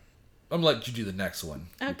Okay. I'm gonna let you do the next one.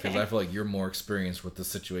 Okay. Because I feel like you're more experienced with the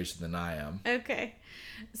situation than I am. okay,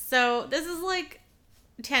 so this is like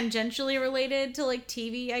tangentially related to like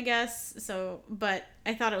TV, I guess. So, but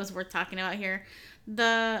I thought it was worth talking about here.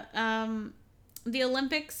 The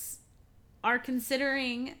Olympics are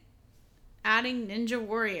considering adding Ninja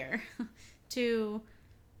Warrior to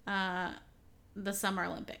the Summer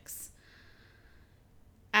Olympics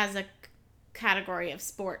as a category of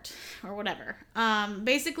sport or whatever.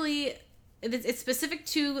 Basically, it's specific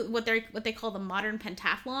to what they call the modern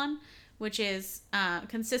pentathlon, which is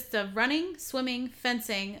consists of running, swimming,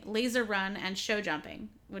 fencing, laser run, and show jumping,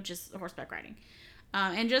 which is horseback riding.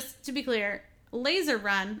 And just to be clear, laser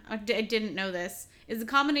run, I didn't know this, is a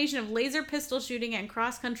combination of laser pistol shooting and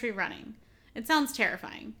cross-country running. It sounds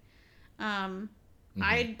terrifying. I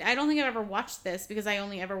don't think I've ever watched this because I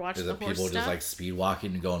only ever watched the horse people stuff. just like speed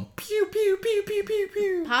walking and going pew pew pew pew pew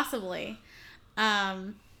pew? Possibly.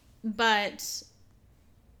 But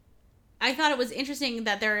I thought it was interesting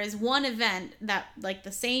that there is one event that like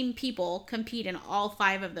the same people compete in all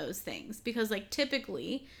 5 of those things, because like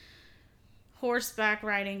typically horseback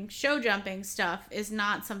riding, show jumping stuff is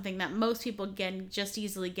not something that most people can just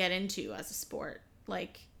easily get into as a sport.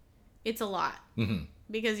 Like, it's a lot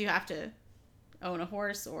because you have to own a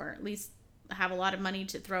horse or at least have a lot of money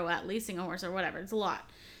to throw at leasing a horse or whatever. It's a lot.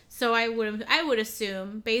 So I would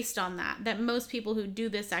assume, based on that most people who do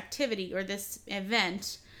this activity or this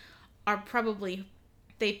event are probably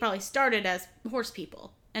started as horse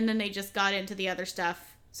people and then they just got into the other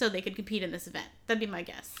stuff so they could compete in this event. That'd be my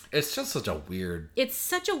guess. It's just such a weird... It's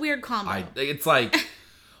such a weird combo. It's like,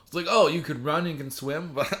 oh, you could run and can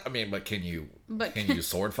swim, but can you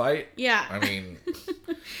sword fight? Yeah. I mean,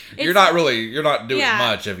 you're not doing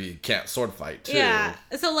much if you can't sword fight too. Yeah.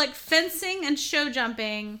 So like fencing and show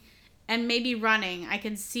jumping and maybe running, I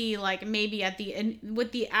can see like maybe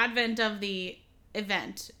with the advent of the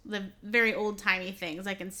event, the very old-timey things,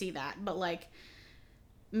 I can see that. But like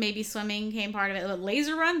maybe swimming came part of it. But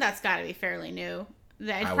laser run, that's got to be fairly new.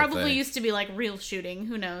 It probably used to be like real shooting.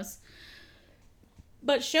 Who knows?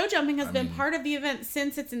 But show jumping has been part of the event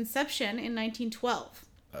since its inception in 1912.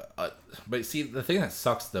 But see, the thing that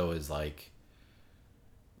sucks though is like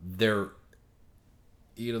the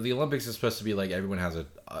Olympics is supposed to be like everyone has a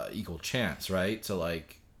equal chance, right? To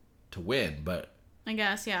win, but I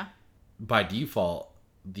guess, yeah. By default,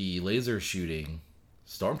 the laser shooting,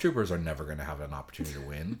 stormtroopers are never going to have an opportunity to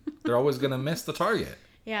win. They're always going to miss the target.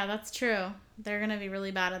 Yeah, that's true. They're going to be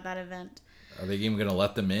really bad at that event. Are they even going to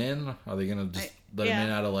let them in? Are they going to just let them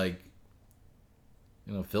in out of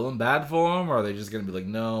feeling bad for them? Or are they just going to be like,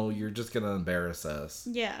 no, you're just going to embarrass us?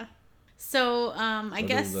 Yeah. So, I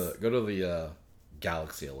guess... Go to the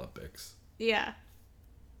Galaxy Olympics. Yeah.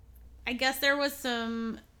 I guess there was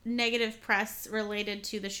some negative press related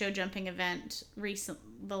to the show jumping event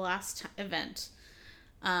the last event,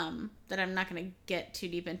 that I'm not going to get too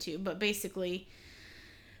deep into, but basically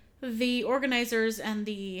the organizers and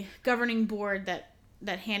the governing board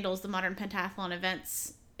that handles the modern pentathlon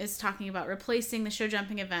events is talking about replacing the show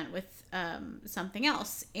jumping event with something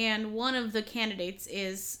else. And one of the candidates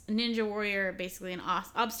is Ninja Warrior, basically an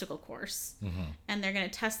obstacle course. And they're going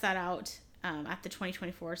to test that out at the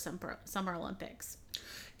 2024 Summer Olympics.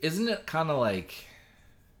 Isn't it kind of like,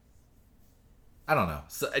 I don't know.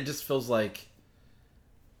 So it just feels like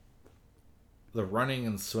the running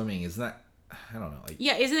and swimming, isn't that, I don't know.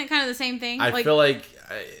 Yeah, isn't it kind of the same thing? I feel like,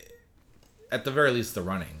 at the very least, the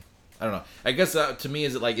running. I don't know. I guess to me,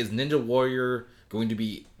 is Ninja Warrior going to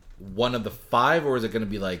be one of the 5, or is it going to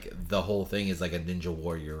be like the whole thing is like a Ninja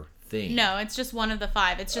Warrior thing? No, it's just one of the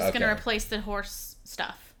 5. It's just going to replace the horse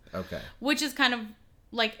stuff. Okay. Which is kind of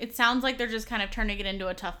like, it sounds like they're just kind of turning it into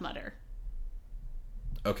a Tough Mudder.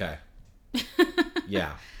 Okay.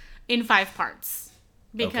 Yeah. In 5 parts.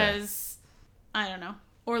 Because, I don't know.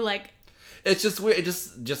 Or like... It's just weird.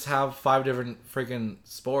 Just have 5 different freaking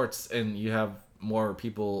sports, and you have more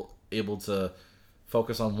people able to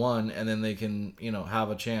focus on one, and then they can, have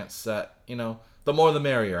a chance that, the more the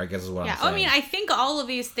merrier, I guess is what I'm saying. I mean, I think all of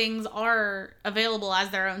these things are available as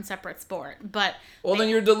their own separate sport, but... Well, then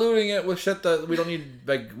you're diluting it with shit that we don't need,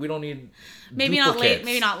 maybe duplicates.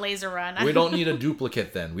 Maybe not laser run. We don't need a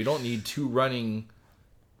duplicate then. We don't need 2 running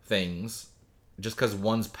things just because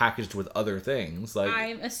one's packaged with other things.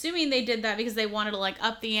 I'm assuming they did that because they wanted to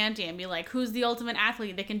up the ante and be like, who's the ultimate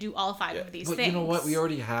athlete that can do all 5 of these things? But you know what? We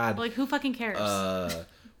already had... But who fucking cares?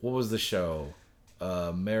 What was the show?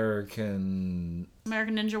 American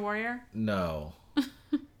Ninja Warrior? No.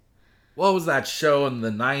 What was that show in the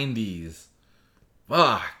 90s?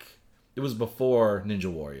 Fuck. It was before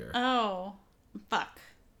Ninja Warrior. Oh. Fuck.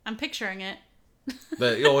 I'm picturing it.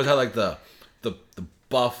 You always had the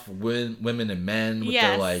buff women and men with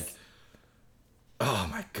their Oh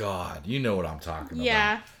my god, you know what I'm talking about.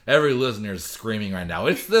 Yeah. Every listener is screaming right now.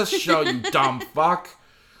 It's this show, you dumb fuck.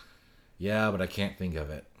 Yeah, but I can't think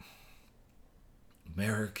of it.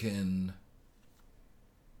 American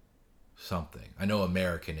something. I know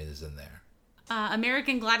American is in there.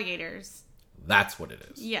 American Gladiators. That's what it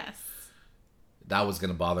is. Yes. That was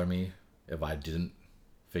gonna bother me if I didn't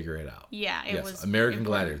figure it out. Yeah, it was American important.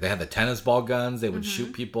 Gladiators. They had the tennis ball guns. They would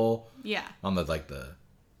shoot people Yeah. on the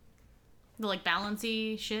The like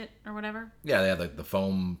balancy shit or whatever. yeah, they had like the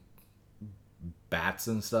foam bats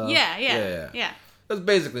and stuff. Yeah. That's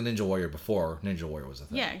basically Ninja Warrior before Ninja Warrior was a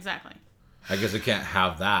thing. Yeah, exactly. I guess we can't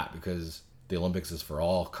have that because the Olympics is for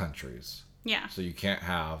all countries. Yeah. So you can't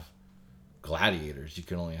have gladiators. You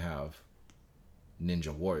can only have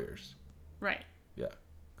Ninja Warriors. Right. Yeah,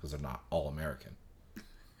 because they're not all American.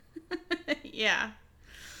 Yeah.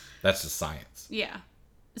 That's just science. Yeah.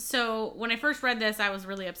 So when I first read this, I was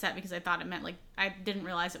really upset because I thought it meant like I didn't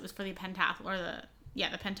realize it was for the pentathlon or the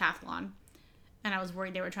pentathlon, and I was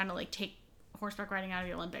worried they were trying to like take horseback riding out of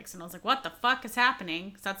the Olympics, and I was like, what the fuck is happening?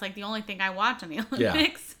 Because that's like the only thing I watch on the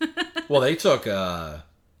Olympics. Yeah. Well, they took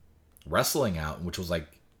wrestling out, which was like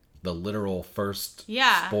the literal first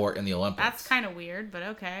sport in the Olympics. That's kind of weird, but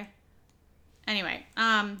okay. Anyway,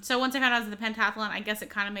 so once I found out it was the pentathlon, I guess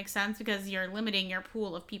it kind of makes sense because you're limiting your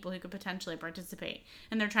pool of people who could potentially participate,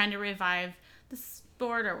 and they're trying to revive the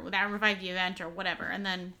sport or revive the event or whatever, and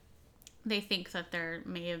then they think that there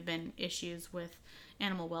may have been issues with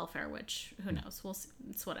animal welfare, which who knows? We'll see.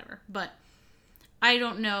 It's whatever, but I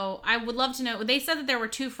don't know. I would love to know. They said that there were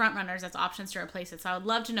 2 front runners as options to replace it, so I would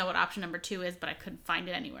love to know what option number 2 is, but I couldn't find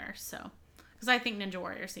it anywhere. So, because I think Ninja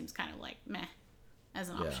Warrior seems kind of like meh as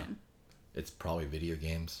an option. It's probably video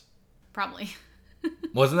games. Probably.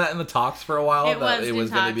 Wasn't that in the talks for a while? It was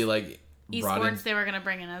going to be like esports. They were going to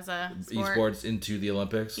bring in as a sport. Esports into the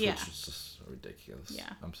Olympics, yeah. which is just ridiculous. Yeah.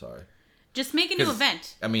 I'm sorry. Just make a new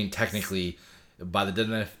event. I mean, technically, by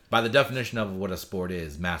the definition of what a sport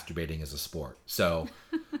is, masturbating is a sport. So,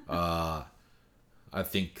 I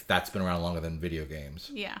think that's been around longer than video games.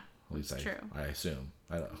 Yeah. At least true. I assume.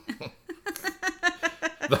 I don't know.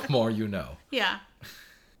 The more you know. Yeah.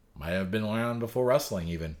 Might have been around before wrestling,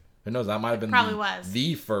 even. Who knows? That might have been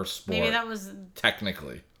the first sport. Maybe that was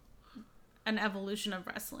technically an evolution of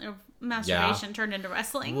wrestling, of masturbation turned into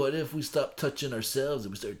wrestling. What if we stopped touching ourselves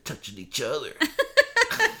and we started touching each other?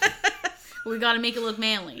 We got to make it look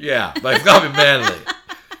manly. Yeah, but it's got to be manly.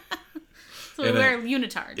 So we wear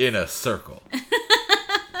unitards in a circle.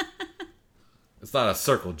 It's not a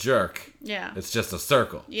circle jerk. Yeah. It's just a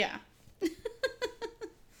circle. Yeah.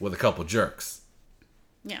 With a couple jerks.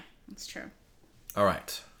 Yeah, that's true. All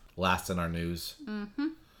right. Last in our news. Mm-hmm.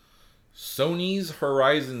 Sony's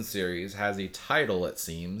Horizon series has a title, it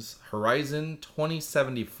seems, Horizon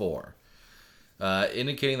 2074,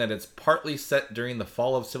 indicating that it's partly set during the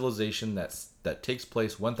fall of civilization that takes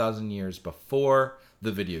place 1,000 years before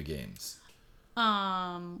the video games.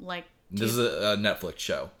 This is a Netflix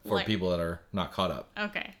show for people that are not caught up.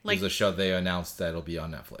 Okay. This is a show they announced that it'll be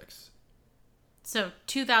on Netflix. So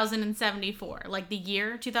 2074, like the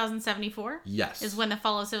year 2074? Yes. Is when the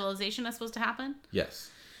fall of civilization is supposed to happen? Yes.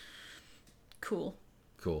 Cool.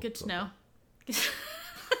 Good to know.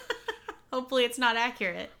 Hopefully it's not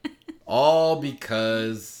accurate. All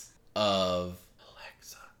because of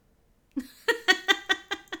Alexa.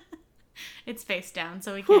 It's face down,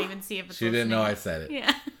 so we can't even see if it's She didn't know I said it.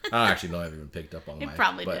 Yeah. I don't actually know I've even picked up on the mic. It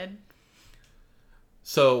probably did.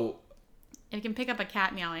 So... It can pick up a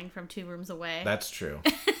cat meowing from 2 rooms away. That's true.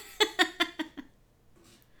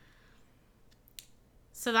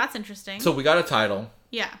 So that's interesting. So we got a title.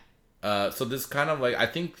 Yeah. So this kind of like, I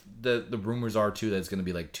think the rumors are too that it's going to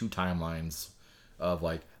be like 2 timelines of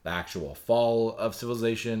like the actual fall of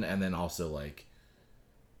civilization and then also like,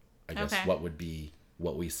 I guess what would be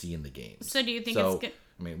what we see in the games. So do you think it's good?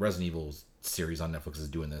 I mean, Resident Evil's series on Netflix is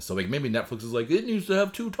doing this. So like maybe Netflix is like, it needs to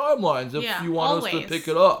have 2 timelines if you want us to pick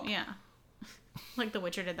it up. Yeah. Like The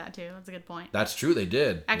Witcher did that too. That's a good point. That's true. They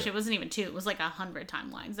did. Actually, it wasn't even 2. It was like 100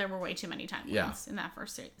 timelines. There were way too many timelines in that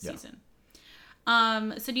first season.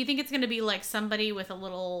 So do you think it's going to be like somebody with a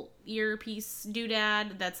little earpiece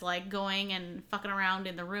doodad that's like going and fucking around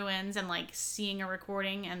in the ruins and like seeing a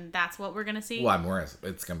recording and that's what we're going to see? Well, I'm worried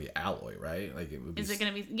it's going to be Aloy, right? Like it would be. Is it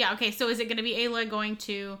going to be? Yeah. Okay. So is it going to be Aloy going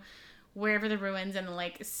to wherever the ruins and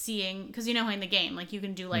like seeing, because you know how in the game like you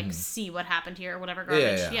can do like see what happened here or whatever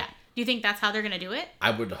garbage. Yeah. Do you think that's how they're going to do it?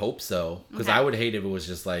 I would hope so. Because I would hate if it was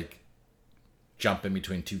just like jumping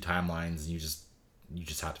between 2 timelines and you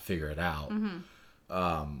just have to figure it out. Mm-hmm.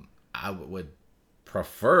 I would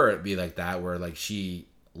prefer it be like that where like she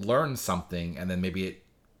learns something and then maybe it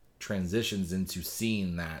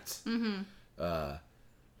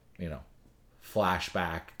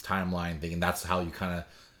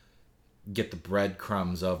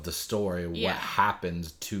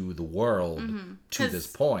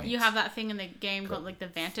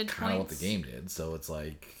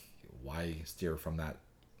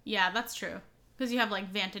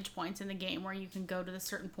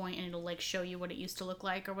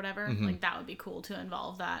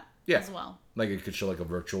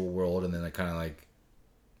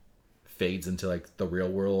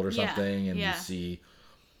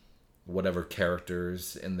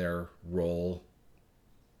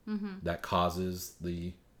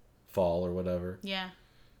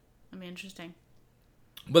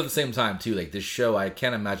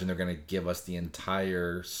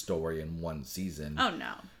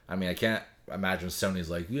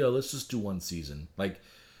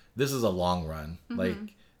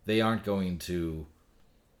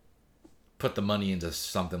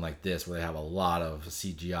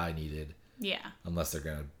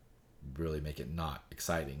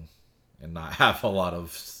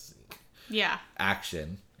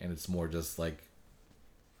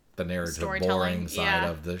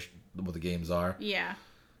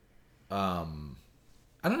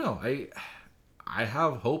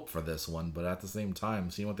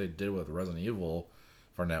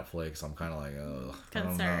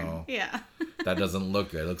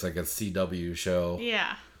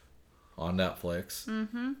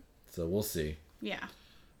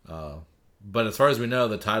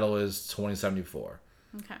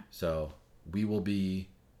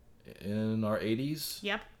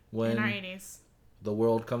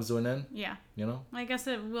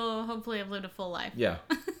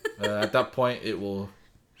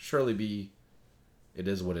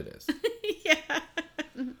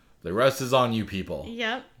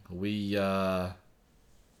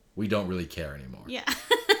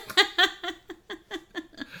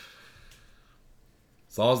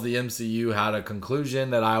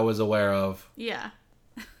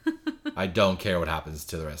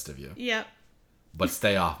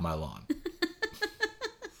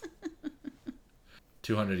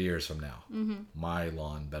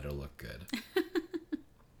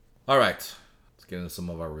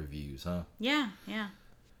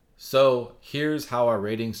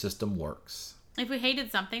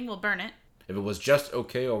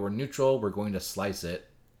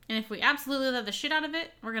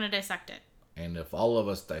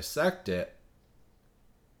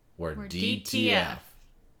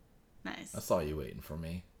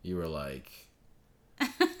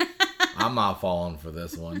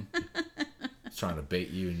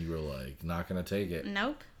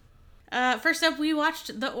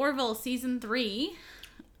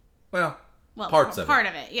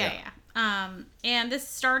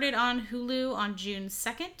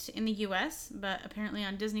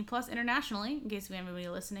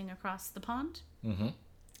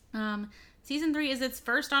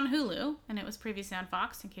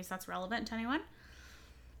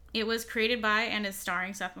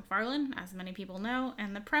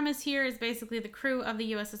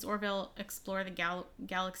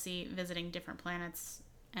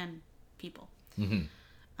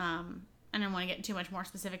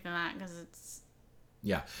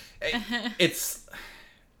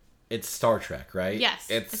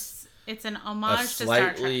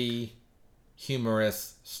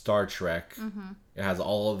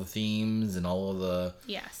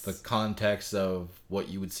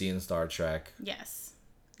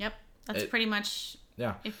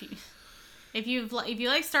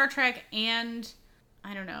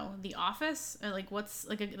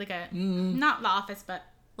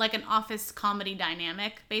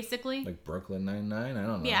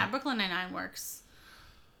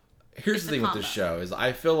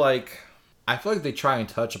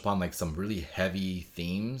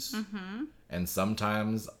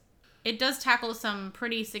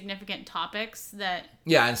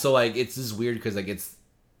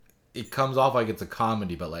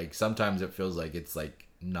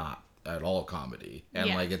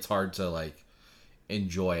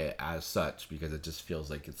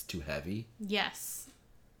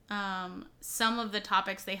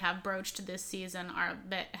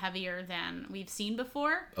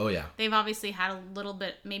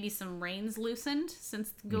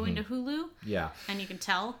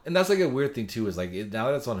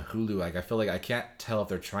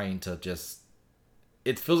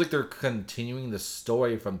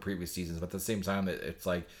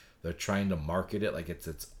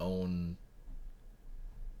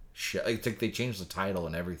show. It's like they changed the title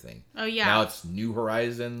and everything. Oh yeah. Now it's New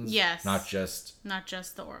Horizons. Yes. Not just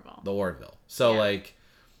the Orville. the Orville. So Yeah. like,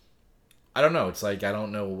 I don't know. It's like I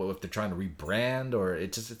don't know if they're trying to rebrand or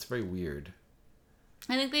it's very weird.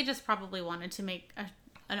 I think they just probably wanted to make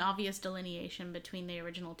an obvious delineation between the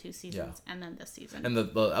original 2 seasons and then this season. And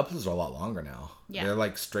the episodes are a lot longer now. Yeah. They're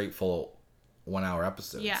like straight full 1 hour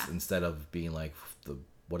episodes instead of being like the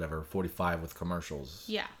 45 with commercials.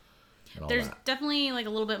 Yeah. And all There's that. definitely like a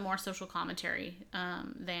little bit more social commentary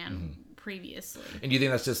than previously. And do you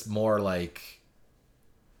think that's just more like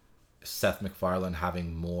Seth MacFarlane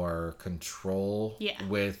having more control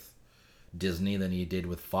with Disney than he did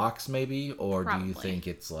with Fox, maybe? Or do you think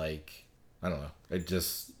it's like, I don't know, it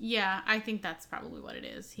just... Yeah, I think that's probably what it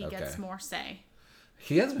is. He gets more say.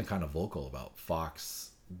 He has been kind of vocal about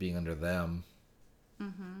Fox being under them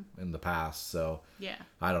in the past, so yeah,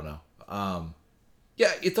 I don't know.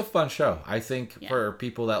 Yeah, it's a fun show. I think for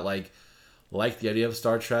people that like the idea of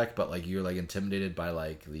Star Trek, but like you're like intimidated by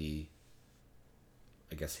like the,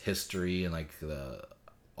 I guess, history and like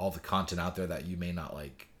all the content out there that you may not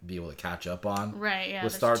like be able to catch up on. Right. Yeah.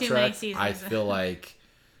 With Star Trek, I feel like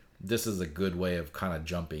this is a good way of kind of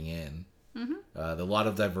jumping in. A lot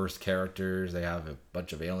of diverse characters. They have a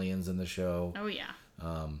bunch of aliens in the show. Oh yeah.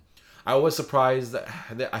 I was surprised that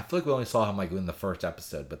I feel like we only saw him like in the first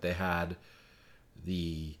episode, but they had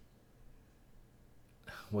the,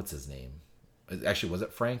 what's his name? Actually, was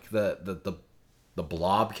it Frank? The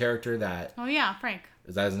blob character that... Oh yeah, Frank.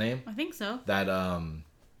 Is that his name? I think so. That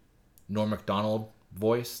Norm Macdonald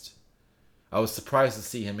voiced. I was surprised to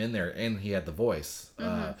see him in there, and he had the voice.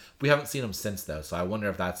 We haven't seen him since though, so I wonder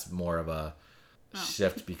if that's more of a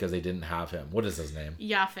shift because they didn't have him. What is his name?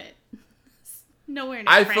 Yaphet. Nowhere near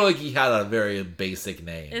I Frank. feel like he had a very basic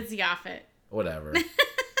name. It's Yaphet. Whatever.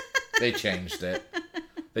 They changed it.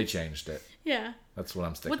 Yeah. That's what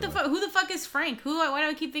I'm sticking What the with. fuck? Who the fuck is Frank? Why do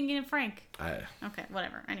I keep thinking of Frank? Okay,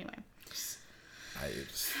 whatever. Anyway.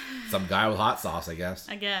 Some guy with hot sauce, I guess.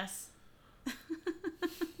 I guess.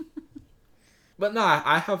 But no,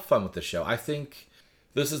 I have fun with the show. I think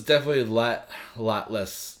this is definitely a lot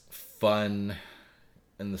less fun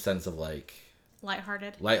in the sense of like...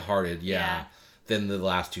 Lighthearted, yeah, than the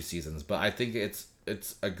last 2 seasons. But I think it's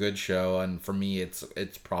a good show, and for me, it's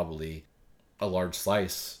probably a large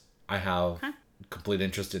slice. I have complete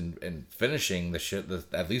interest in finishing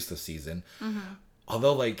at least the season.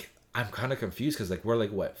 Although, like, I'm kind of confused because like we're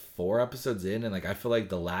like what 4 episodes in, and like I feel like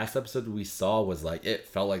the last episode we saw was like it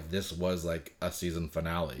felt like this was like a season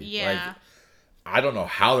finale. Yeah. Like, I don't know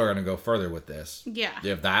how they're gonna go further with this. Yeah.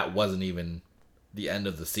 If that wasn't even the end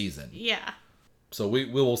of the season. Yeah. So we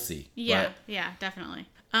will see. Yeah. Yeah. Definitely.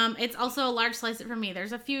 It's also a large slice for me.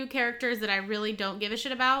 There's a few characters that I really don't give a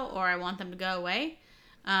shit about, or I want them to go away.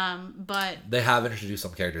 But they have introduced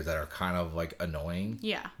some characters that are kind of like annoying.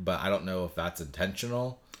 Yeah. But I don't know if that's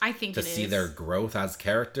intentional. I think to see their growth as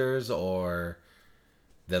characters, or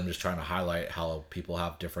them just trying to highlight how people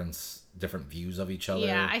have different views of each other.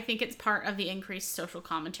 Yeah, I think it's part of the increased social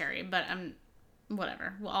commentary, but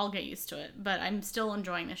whatever. Well, I'll get used to it, but I'm still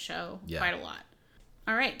enjoying the show quite a lot.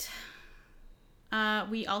 All right.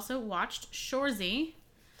 We also watched Shoresy.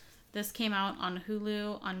 This came out on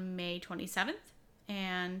Hulu on May 27th,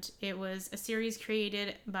 and it was a series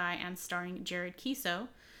created by and starring Jared Keeso,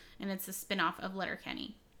 and it's a spin-off of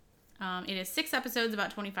Letterkenny. It is 6 episodes, about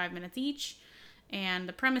 25 minutes each, and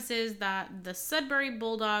the premise is that the Sudbury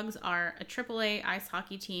Bulldogs are a AAA ice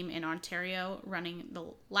hockey team in Ontario, running the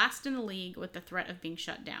last in the league with the threat of being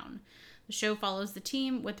shut down. The show follows the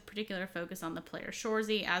team with particular focus on the player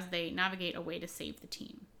Shoresy as they navigate a way to save the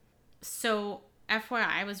team. So, FYI,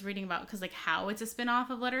 I was reading about how it's a spin-off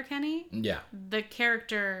of Letterkenny. Yeah. The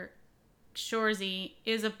character Shoresy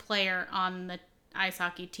is a player on the ice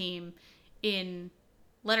hockey team in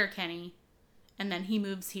Letterkenny, and then he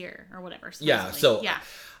moves here or whatever. Yeah, so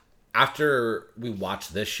after we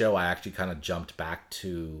watched this show, I actually kind of jumped back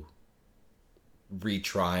to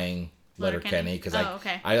retrying Letterkenny because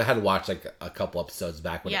I had watched like a couple episodes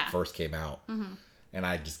back when it first came out, and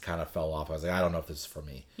I just kind of fell off. I was like, I don't know if this is for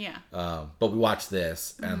me. Yeah. But we watched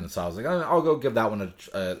this, and so I was like, I'll go give that one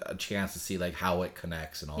a chance to see like how it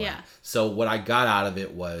connects and all that. So what I got out of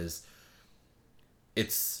it was,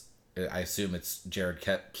 I assume it's Jared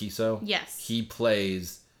Keeso. Yes. He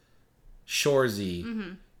plays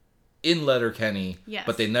Shoresy in Letterkenny,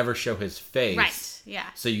 but they never show his face. Right, yeah.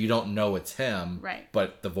 So you don't know it's him. Right.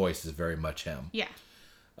 But the voice is very much him. Yeah.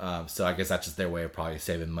 So I guess that's just their way of probably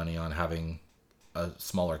saving money on having a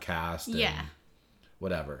smaller cast. And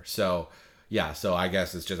whatever. So, yeah. So I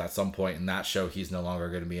guess it's just at some point in that show, he's no longer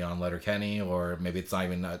going to be on Letterkenny, or maybe it's not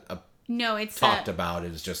even a No, it's talked about.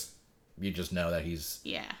 It's just, you just know that he's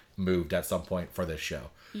Yeah. moved at some point for this show.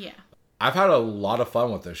 Yeah. I've had a lot of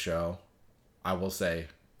fun with this show, I will say.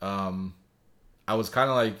 I was kind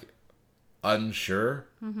of like unsure,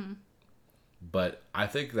 but I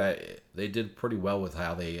think that they did pretty well with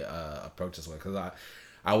how they approached this one. Because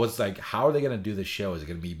I was like, how are they going to do this show? Is it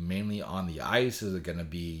going to be mainly on the ice? Is it going to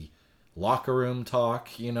be locker room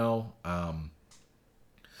talk? You know,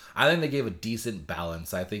 I think they gave a decent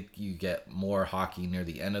balance. I think you get more hockey near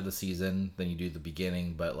the end of the season than you do the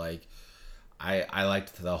beginning, but like I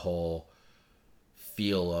liked the whole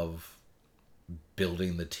feel of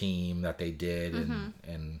building the team that they did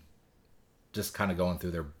and just kind of going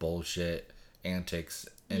through their bullshit antics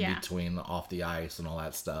in between off the ice and all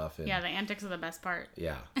that stuff. And, yeah, the antics are the best part.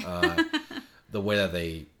 Yeah. The way that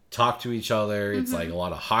they talk to each other, it's like a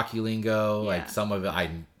lot of hockey lingo. Yeah. Like some of it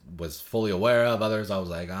I was fully aware of. Others I was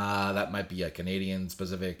like, that might be a Canadian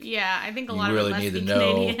specific. Yeah, I think a You lot really of it need must to be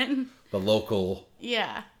know Canadian. the local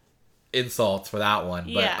Yeah. insults for that one.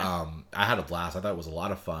 But Yeah. I had a blast. I thought it was a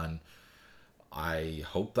lot of fun. I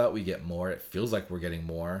hope that we get more. It feels like we're getting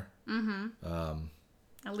more.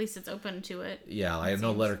 At least it's open to it. Yeah, I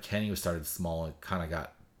know Letterkenny started small and kind of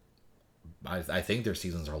got. I think their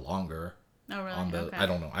seasons are longer. Oh, really? Okay. I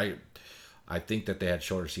don't know. I think that they had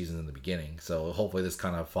shorter seasons in the beginning, so hopefully this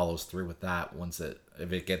kind of follows through with that.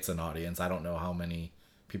 If it gets an audience, I don't know how many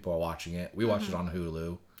people are watching it. We watched it on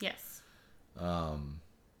Hulu. Yes.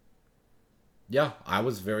 Yeah, I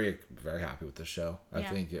was very, very happy with this show. I Yeah.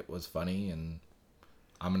 think it was funny, and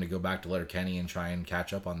I'm gonna go back to Letterkenny and try and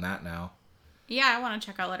catch up on that now. Yeah, I want to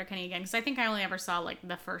check out Letterkenny again because I think I only ever saw like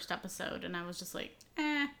the first episode and I was just like,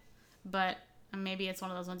 eh. But maybe it's one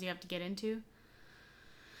of those ones you have to get into.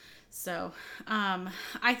 So,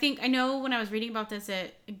 I know when I was reading about this,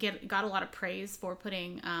 it got a lot of praise for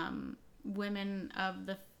putting women of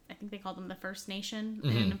the, I think they call them the First Nation,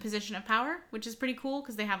 in a position of power, which is pretty cool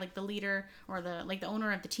because they have like the leader or the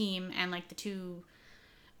owner of the team and like the two,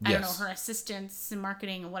 I don't know, her assistants in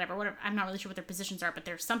marketing or whatever. I'm not really sure what their positions are, but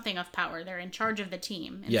there's something of power. They're in charge of the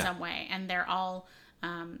team in some way, and they're all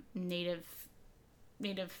native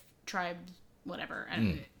tribe, whatever,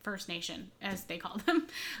 First Nation as they call them.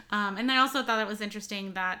 And I also thought it was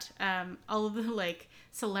interesting that all of the like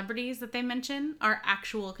celebrities that they mention are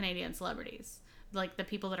actual Canadian celebrities, like the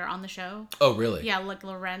people that are on the show. Oh, really? Yeah, like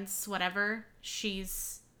Lawrence, whatever.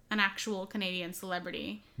 She's an actual Canadian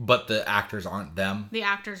celebrity. But the actors aren't them? The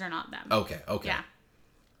actors are not them. Okay. Yeah.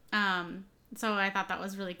 So I thought that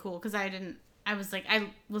was really cool because I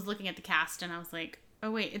was looking at the cast and I was like,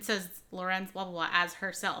 oh wait, it says Lorenz blah blah blah as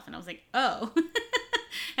herself, and I was like, oh.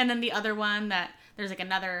 And then the other one that there's like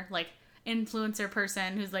another like influencer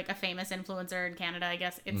person who's like a famous influencer in Canada, I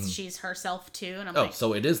guess she's herself too, and I'm like,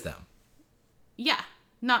 so it is them. Yeah.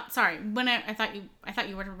 Not sorry. When I thought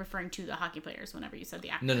you were referring to the hockey players whenever you said the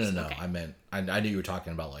actors. No. Okay. I meant I knew you were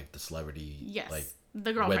talking about like the celebrity. Yes. Like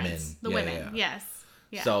the girlfriends. The women. Yeah. Yes.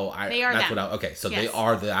 Yeah. So they are that's them. okay. So Yes. they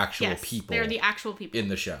are the actual Yes. people. They're the actual people in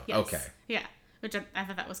the show. Yes. Okay. Yeah. Which I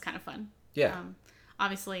thought that was kind of fun. Yeah.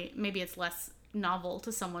 Obviously, maybe it's less novel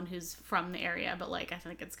to someone who's from the area, but like I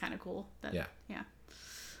think it's kind of cool. Yeah.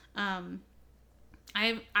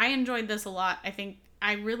 I enjoyed this a lot. I think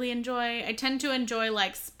I tend to enjoy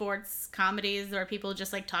like sports comedies where people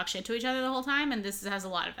just like talk shit to each other the whole time, and this has a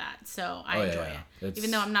lot of that. So I enjoy it. Even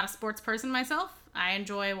though I'm not a sports person myself, I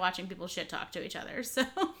enjoy watching people shit talk to each other. So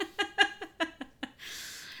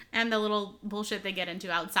and the little bullshit they get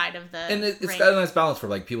into outside of the and it's ring. got a nice balance for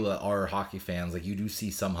like people that are hockey fans. Like you do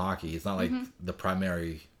see some hockey. It's not like the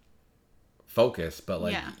primary focus, but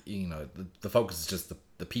like you know the focus is just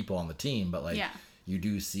the people on the team. But like you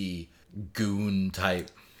do see goon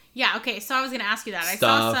type. Yeah. Okay. So I was gonna ask you that. Stuff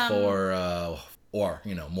I saw some or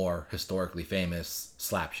you know more historically famous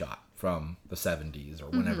Slapshot from the 70s or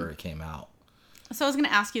whenever it came out. So I was gonna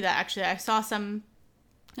ask you that actually. I saw some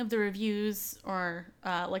of the reviews or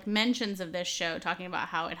like mentions of this show talking about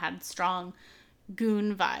how it had strong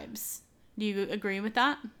goon vibes. Do you agree with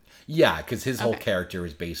that? Yeah, because his whole character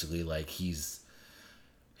is basically like he is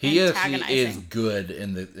good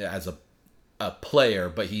as a player,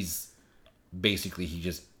 but he's basically he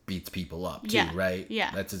just beats people up too, right?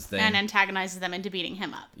 Yeah, that's his thing, and antagonizes them into beating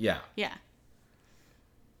him up. Yeah.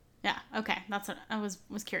 Okay, that's what I was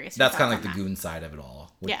curious. That's kind of like the goon side of it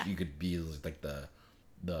all. Which Yeah, you could be like the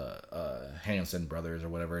Hanson brothers or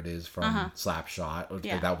whatever it is from Slapshot.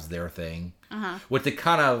 Like that was their thing. Which they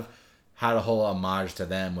kind of had a whole homage to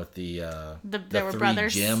them with the were three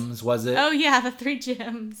brothers. Jims, was it? Oh yeah, the three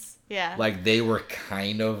Jims. Yeah. Like they were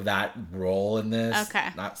kind of that role in this. Okay.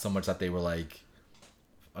 Not so much that they were like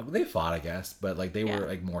they fought, I guess, but like they Yeah. were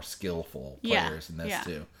like more skillful Yeah. players in this Yeah.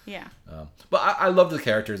 too. Yeah. But I love the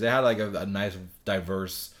characters. They had like a nice,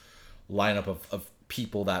 diverse lineup of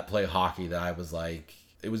people that play hockey. That I was like,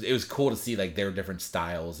 it was cool to see like their different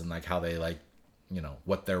styles and like how they like, you know,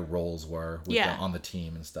 what their roles were with Yeah. on the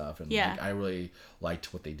team and stuff. And Yeah. like, I really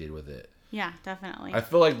liked what they did with it. Yeah, definitely. I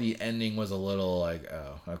feel like the ending was a little like,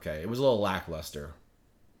 oh, okay, it was a little lackluster.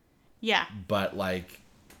 Yeah. But like,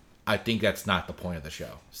 I think that's not the point of the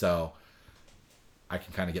show. So I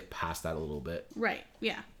can kind of get past that a little bit. Right.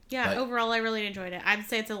 Yeah. Yeah. Like- Overall, I really enjoyed it. I'd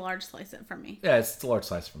say it's a large slice for me. Yeah, it's a large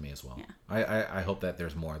slice for me as well. Yeah. I hope that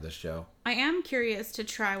there's more of this show. I am curious to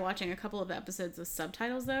try watching a couple of episodes with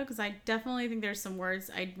subtitles though, because I definitely think there's some words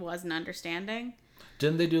I wasn't understanding.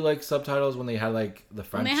 Didn't they do like subtitles when they had like the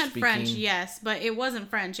French When they had speaking? French, yes, but it wasn't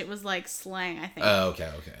French. It was like slang, I think. Oh, okay.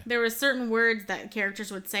 There were certain words that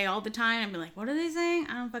characters would say all the time and be like, what are they saying?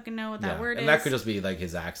 I don't fucking know what that word is. And that could just be like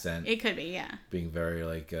his accent It could be, yeah. being very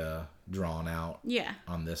like drawn out Yeah.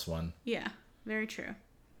 on this one. Yeah. Very true.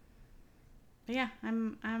 But yeah,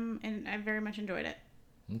 and I very much enjoyed it.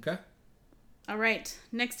 Okay. All right.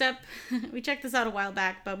 Next up, we checked this out a while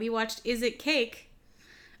back, but we watched Is It Cake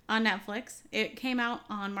on Netflix. It came out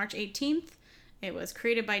on March 18th. It was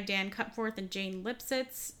created by Dan Cutforth and Jane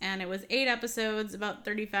Lipsitz, and it was 8 episodes, about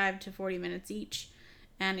 35 to 40 minutes each.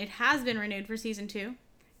 And it has been renewed for season 2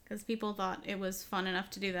 because people thought it was fun enough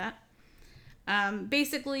to do that.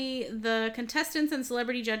 Basically, the contestants and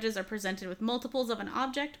celebrity judges are presented with multiples of an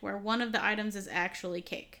object where one of the items is actually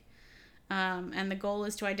cake. And the goal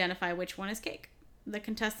is to identify which one is cake. The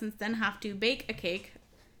contestants then have to bake a cake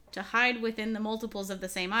to hide within the multiples of the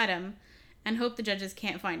same item and hope the judges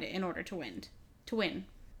can't find it in order to win.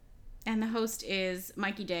 And the host is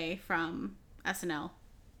Mikey Day from SNL,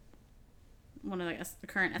 one of the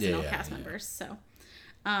current SNL cast members. So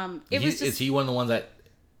Is he one of the ones that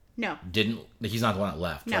no, he's not the one that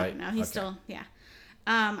left, right? No, he's still, yeah.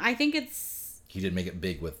 I think it's He did make it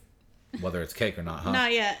big with whether it's cake or not, huh?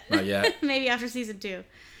 not yet. Not yet? Maybe after season 2,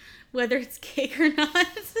 whether it's cake or not.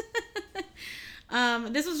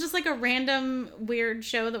 This was just like a random weird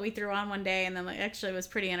show that we threw on one day, and then like actually was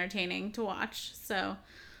pretty entertaining to watch. So,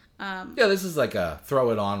 Yeah, this is like a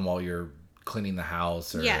throw it on while you're cleaning the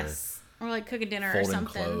house or yes, or like cooking dinner or folding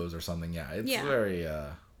something. clothes or something. Yeah, it's Yeah. very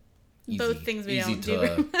easy. Both things we easy don't do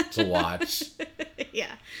very much. to watch.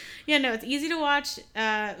 Yeah. No, it's easy to watch.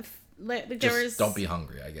 Just don't be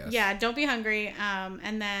hungry, I guess. Yeah, don't be hungry.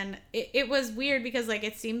 And then it was weird because like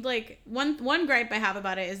it seemed like one gripe I have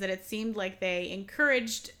about it is that it seemed like they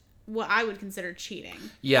encouraged what I would consider cheating.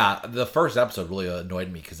 Yeah, the first episode really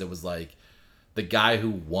annoyed me because it was like the guy who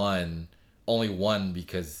won only won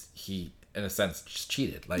because he, in a sense, just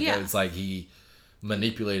cheated. Like it's like he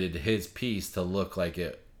manipulated his piece to look like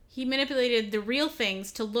it. He manipulated the real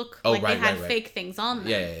things to look like they had fake things on them.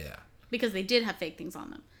 Yeah. Because they did have fake things on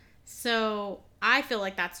them. So I feel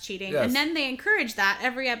like that's cheating. Yes. And then they encourage that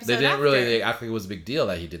every episode. They didn't after. really. They acted like it was a big deal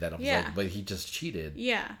that he did that. I was Yeah. like, but he just cheated.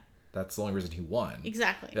 Yeah, That's the only reason he won.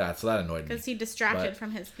 exactly. Yeah, so that annoyed me. Because he distracted But-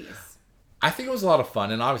 from his piece. I think it was a lot of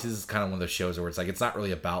fun, and obviously this is kind of one of those shows where it's like it's not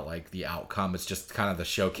really about like the outcome. It's just kind of the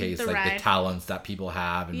showcase, The like ride. the talents that people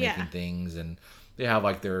have and Yeah. making things, and they have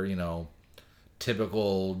like their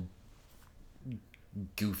typical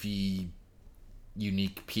goofy,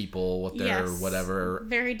 unique people with their whatever.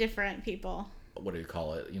 Very different people. What do you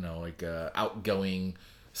call it? Like outgoing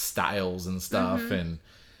styles and stuff, Mm-hmm.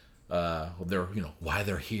 and they're why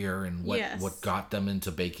they're here and what got them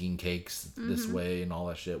into baking cakes this Mm-hmm. way and all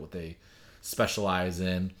that shit. What they specialize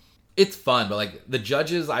in. It's fun, but like the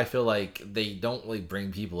judges, I feel like they don't really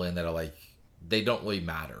bring people in that are like they don't really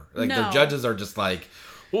matter. Like No. the judges are just like,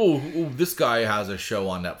 oh, this guy has a show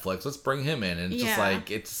on Netflix. Let's bring him in, and it's just like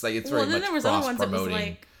it's very then much there was cross other ones that was promoting.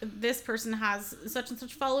 like, this person has such and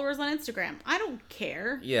such followers on Instagram. I don't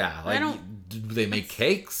care. Yeah, I like don't- do they make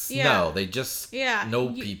cakes? Yeah. No, they just Yeah, know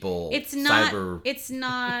people. It's not. Cyber. It's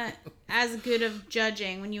not as good of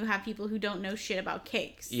judging when you have people who don't know shit about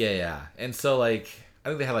cakes. Yeah, and so like I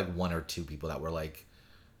think they had like 1 or 2 people that were like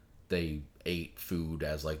they ate food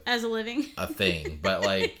as like As a living. a thing, but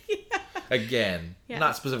like again, Yeah.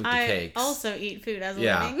 not specific to I cakes. also eat food as a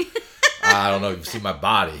Yeah. living. I don't know if you've seen my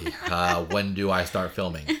body. When do I start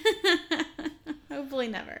filming? Hopefully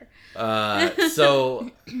never. So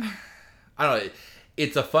I don't know.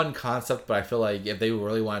 It's a fun concept, but I feel like if they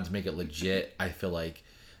really wanted to make it legit, I feel like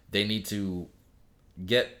they need to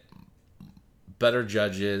get better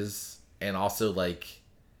judges, and also like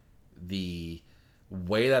the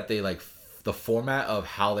way that they like the format of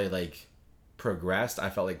how they like progressed, I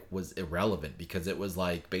felt like was irrelevant because it was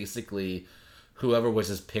like basically whoever was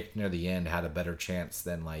just picked near the end had a better chance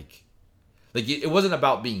than like it wasn't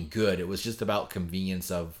about being good. It was just about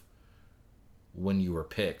convenience of when you were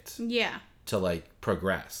picked. Yeah. To like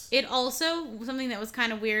progress. It also, something that was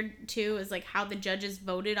kind of weird too, is like how the judges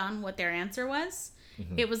voted on what their answer was.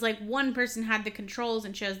 Mm-hmm. It was like one person had the controls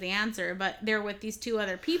and chose the answer, but they're with these two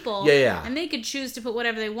other people. Yeah. And they could choose to put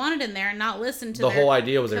whatever they wanted in there and not listen to the their whole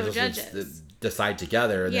idea was they're judges. just decide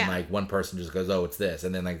together, and then like one person just goes, "Oh, it's this,"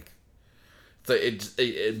 and then like. So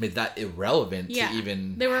it made that irrelevant to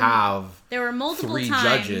even have there were multiple 3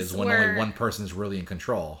 judges when only one person's really in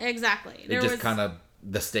control. Exactly. It just kind of,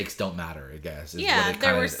 the stakes don't matter, I guess.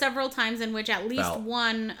 There were several times in which at least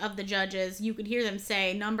one of the judges, you could hear them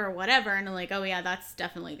say number whatever, and they're like, oh yeah, that's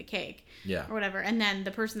definitely the cake. Yeah. Or whatever. And then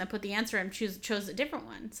the person that put the answer in chose a different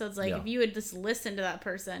one. So it's like, if you had just listened to that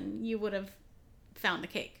person, you would have found the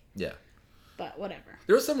cake. Yeah. But whatever.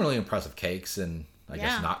 There were some really impressive cakes and I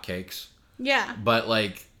guess not cakes. Yeah. But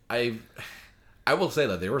like, I will say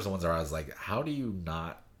that there were some ones where I was like, how do you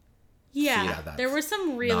not see that? There were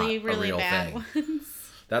some really bad ones.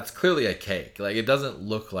 That's clearly a cake. Like, it doesn't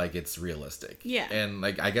look like it's realistic. Yeah. And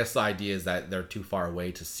like, I guess the idea is that they're too far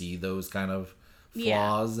away to see those kind of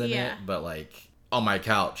flaws in it. But like, on my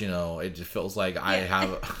couch, it just feels like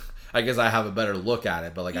I guess I have a better look at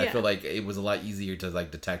it, but like I feel like it was a lot easier to like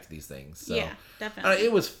detect these things. So yeah, definitely.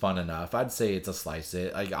 It was fun enough. I'd say it's a slice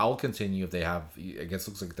it. Like, I'll continue if they have. I guess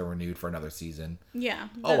it looks like they're renewed for another season. Yeah,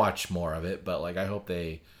 I'll watch more of it, but like I hope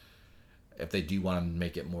if they do want to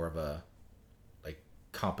make it more of a like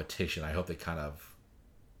competition, I hope they kind of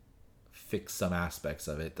fix some aspects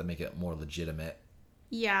of it to make it more legitimate.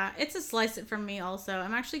 Yeah, it's a slice it for me. Also,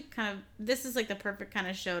 I'm actually this is like the perfect kind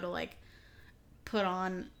of show to like put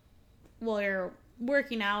on while you're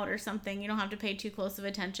working out or something. You don't have to pay too close of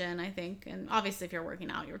attention, I think. And obviously if you're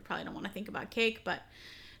working out, you probably don't want to think about cake, but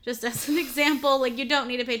just as an example, like, you don't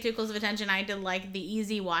need to pay too close of attention. I did like the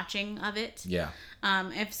easy watching of it. Yeah.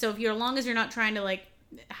 As long as you're not trying to like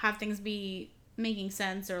have things be making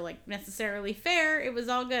sense or like necessarily fair, it was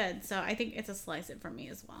all good. So I think it's a slice it for me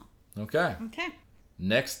as well. Okay.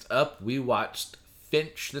 Next up, we watched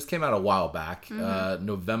Finch. This came out a while back,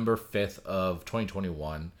 November 5th of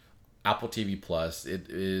 2021. Apple TV Plus. It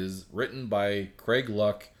is written by Craig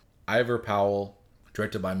Luck, Ivor Powell,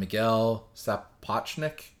 directed by Miguel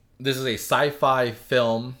Sapochnik. This is a sci-fi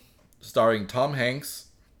film starring Tom Hanks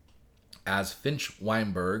as Finch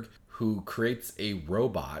Weinberg, who creates a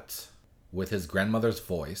robot with his grandmother's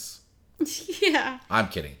voice. Yeah. I'm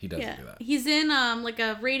kidding. He doesn't do that. He's in like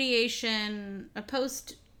a it's an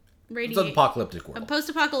apocalyptic world. A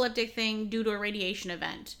post-apocalyptic thing due to a radiation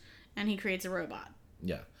event, and he creates a robot.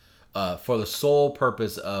 Yeah. For the sole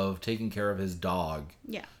purpose of taking care of his dog.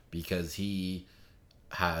 Yeah. Because he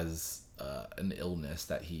has an illness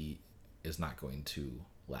that he is not going to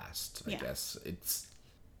last. I guess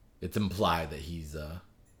it's implied that he's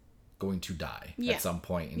going to die at some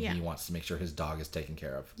point, and he wants to make sure his dog is taken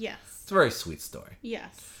care of. Yes. It's a very sweet story.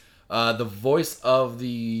 Yes. The voice of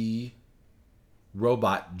the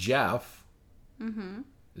robot Jeff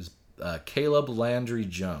is Caleb Landry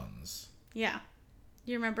Jones. Yeah.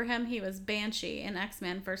 You remember him? He was Banshee in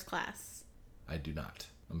X-Men First Class. I do not.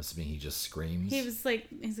 I'm assuming he just screams. He was like,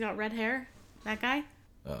 he's got red hair. That guy?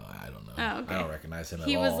 Oh, I don't know. Oh, okay. I don't recognize him at all.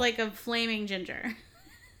 He was like a flaming ginger.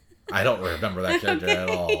 I don't remember that character at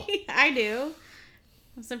all. I do.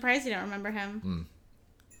 I'm surprised you don't remember him.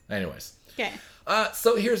 Anyways. Okay.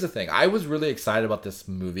 So here's the thing. I was really excited about this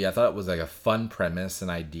movie. I thought it was like a fun premise and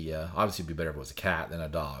idea. Obviously, it'd be better if it was a cat than a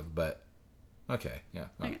dog, but okay. Yeah.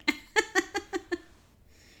 Okay.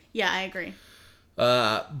 Yeah, I agree.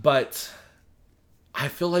 But I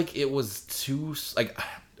feel like it was too, like,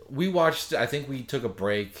 we watched, I think we took a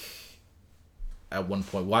break at one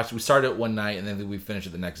point. We started it one night and then we finished it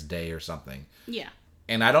the next day or something. Yeah.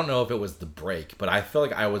 And I don't know if it was the break, but I feel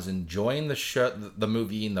like I was enjoying the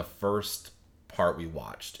movie in the first part we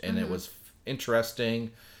watched, and it was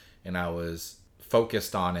interesting, and I was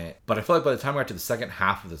focused on it. But I feel like by the time we got to the second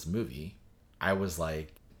half of this movie, I was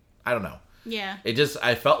like, I don't know. Yeah.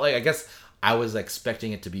 I felt like, I guess I was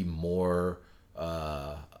expecting it to be more,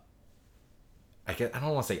 I don't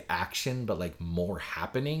want to say action, but like more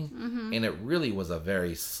happening. And it really was a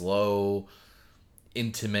very slow,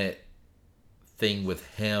 intimate thing with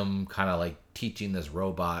him kind of like teaching this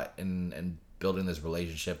robot and building this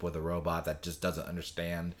relationship with a robot that just doesn't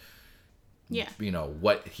understand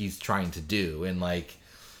what he's trying to do. And like,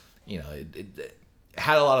 it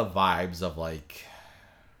had a lot of vibes of like,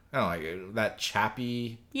 I don't know, like that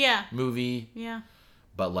Chappie movie. Yeah.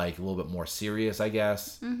 But like a little bit more serious, I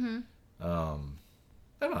guess. I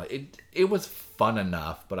don't know. It was fun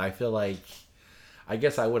enough, but I feel like I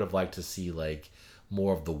guess I would have liked to see like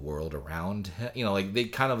more of the world around him. You know, like they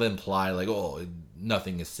kind of imply like, oh,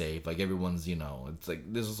 nothing is safe. Like everyone's, you know, it's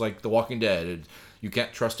like this is like The Walking Dead. You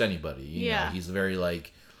can't trust anybody. You know, he's very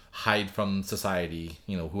like hide from society.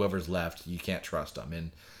 You know, whoever's left, you can't trust them.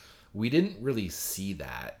 And we didn't really see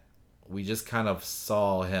that. We just kind of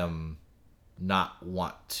saw him not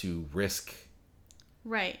want to risk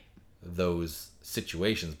those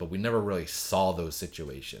situations, but we never really saw those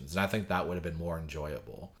situations. And I think that would have been more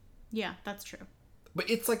enjoyable. Yeah, that's true. But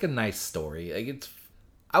it's like a nice story. Like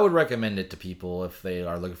I would recommend it to people if they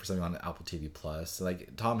are looking for something on Apple TV Plus.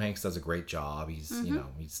 Like Tom Hanks does a great job. He's you know,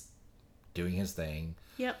 he's doing his thing.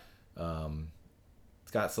 Yep.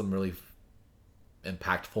 It's got some really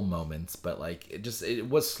impactful moments, but like it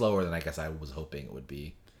was slower than I guess I was hoping it would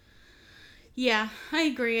be. Yeah, I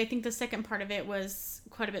agree. I think the second part of it was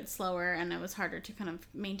quite a bit slower and it was harder to kind of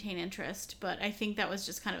maintain interest, but I think that was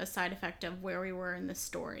just kind of a side effect of where we were in the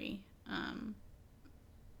story.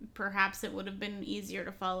 Perhaps it would have been easier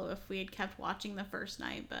to follow if we had kept watching the first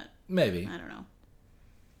night, but maybe. I don't know.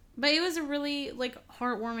 But it was a really like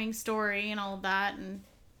heartwarming story and all of that, and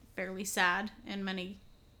fairly sad in many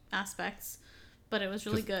aspects, but it was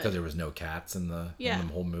really good. Because there was no cats in the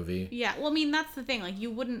whole movie. Yeah, well, I mean, that's the thing. Like,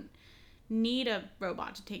 you wouldn't need a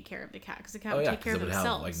robot to take care of the cat, because the cat would take care of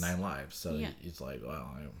itself. Have like 9 lives, so it's like, well.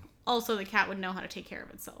 Also, the cat would know how to take care of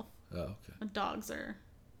itself. Oh, okay. But dogs are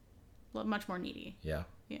much more needy. Yeah.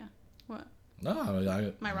 Yeah. What? No, am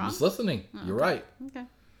I wrong? I'm just listening. Oh, You're right. Okay.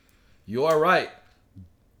 You are right.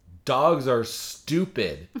 Dogs are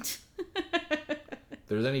stupid. If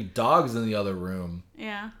there's any dogs in the other room,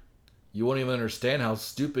 you won't even understand how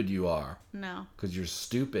stupid you are. No. Because you're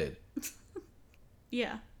stupid.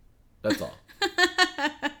 Yeah. That's all.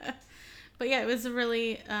 But yeah, it was a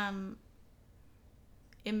really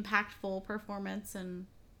impactful performance, and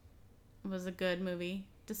it was a good movie,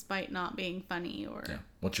 despite not being funny or... Yeah.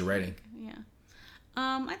 What's your rating? Yeah.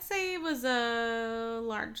 I'd say it was a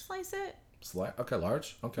large slice it. Okay,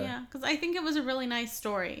 large? Okay. Yeah, because I think it was a really nice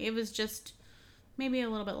story. It was just maybe a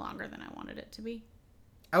little bit longer than I wanted it to be.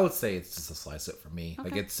 I would say it's just a slice it for me. Okay.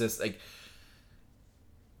 Like, it's just, like...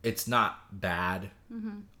 It's not bad.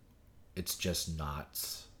 Mm-hmm. It's just not,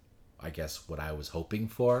 I guess, what I was hoping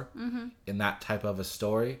for in that type of a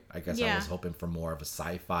story. I guess I was hoping for more of a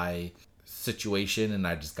sci-fi situation, and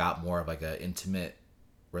I just got more of like an intimate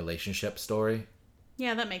relationship story.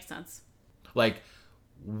 Yeah, that makes sense. Like,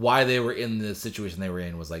 why they were in the situation they were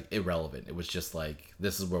in was like irrelevant. It was just like,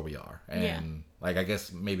 this is where we are. And like, I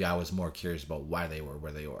guess maybe I was more curious about why they were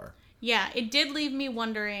where they were. Yeah, it did leave me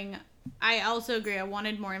wondering. I also agree. I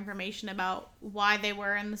wanted more information about why they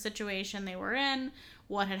were in the situation they were in,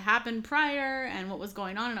 what had happened prior, and what was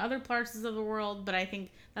going on in other parts of the world. But I think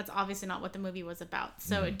that's obviously not what the movie was about.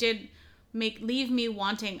 So it did leave me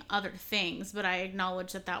wanting other things, but I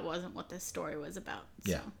acknowledge that wasn't what this story was about.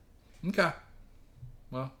 So. Yeah. Okay.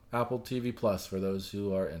 Well, Apple TV Plus for those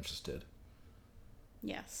who are interested.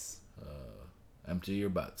 Yes. Empty your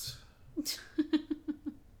butts.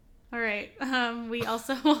 All right. We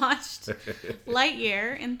also watched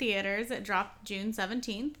Lightyear in theaters. It dropped June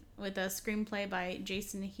 17th with a screenplay by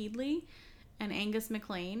Jason Headley and Angus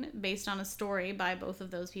MacLane, based on a story by both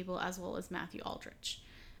of those people as well as Matthew Aldrich.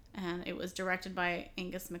 And it was directed by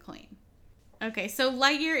Angus MacLane. Okay, so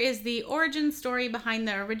Lightyear is the origin story behind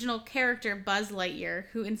the original character Buzz Lightyear,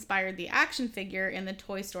 who inspired the action figure in the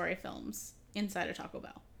Toy Story films inside a Taco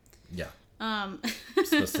Bell. Yeah.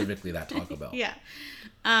 Specifically that Taco Bell. Yeah.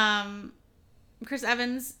 Chris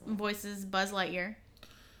Evans voices Buzz Lightyear.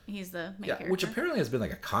 He's the main character. Which apparently has been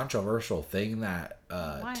like a controversial thing that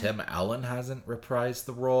Tim Allen hasn't reprised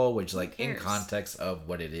the role, which like in context of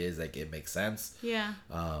what it is, like it makes sense. Yeah.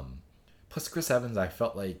 Plus Chris Evans, I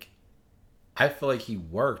feel like he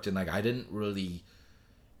worked, and like I didn't really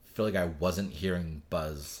feel like I wasn't hearing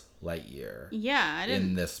Buzz Lightyear. Yeah, I didn't.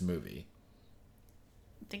 In this movie.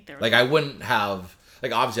 Think there was like I wouldn't have,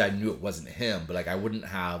 like, obviously I knew it wasn't him, but like I wouldn't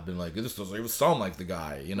have been like, this doesn't even sound like the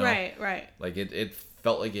guy, you know? Right. Like it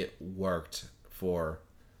felt like it worked for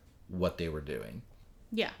what they were doing.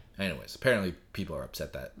 Yeah. Anyways, apparently people are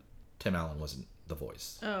upset that Tim Allen wasn't the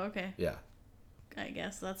voice. Oh, okay. Yeah. I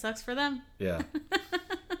guess that sucks for them. Yeah.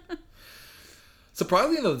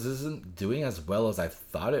 Surprisingly, though, this isn't doing as well as I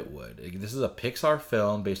thought it would. This is a Pixar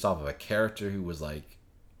film based off of a character who was like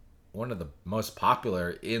one of the most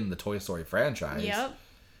popular in the Toy Story franchise. Yep.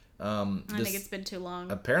 I think it's been too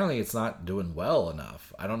long. Apparently it's not doing well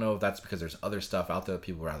enough. I don't know if that's because there's other stuff out there that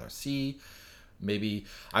people would rather see. Maybe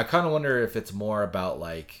I kind of wonder if it's more about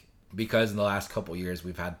like, because in the last couple years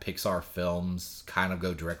we've had Pixar films kind of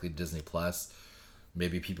go directly to Disney Plus.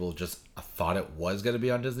 maybe people just thought it was going to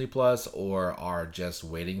be on Disney Plus, or are just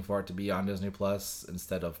waiting for it to be on Disney Plus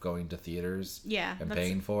instead of going to theaters Yeah, and that's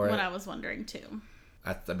paying for it. what I was wondering too.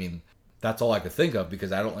 I mean, that's all I could think of,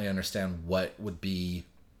 because I don't really understand what would be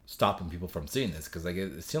stopping people from seeing this, because like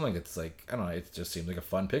it seemed like it's like, I don't know, it just seems like a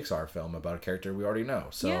fun Pixar film about a character we already know.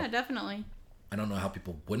 So Yeah, definitely. I don't know how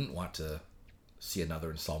people wouldn't want to see another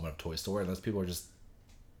installment of Toy Story unless people are just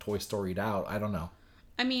Toy Storied out. I don't know.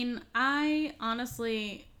 I mean, I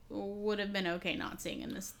honestly would have been okay not seeing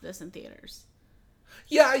this in theaters.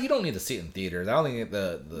 Yeah, you don't need to see it in theaters. I don't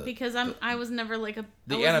think Because I was never like a...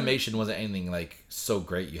 the animation wasn't anything like so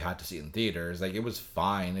great you had to see it in theaters. Like, it was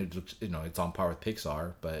fine. It was, it's on par with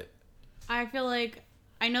Pixar, but I feel like...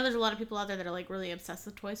 I know there's a lot of people out there that are like really obsessed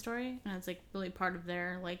with Toy Story, and it's like really part of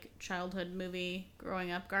their like childhood movie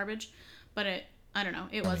growing up garbage. But I don't know,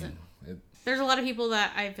 it wasn't. There's a lot of people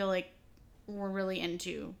that I feel like were really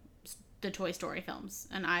into the Toy Story films,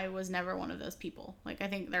 and I was never one of those people. Like, I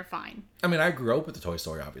think they're fine. I mean, I grew up with the Toy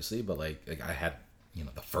Story, obviously, but like I had,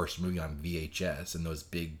 the first movie on VHS in those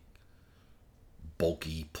big,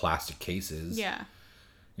 bulky plastic cases. Yeah.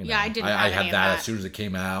 Yeah, I didn't. I have had any that of as soon as it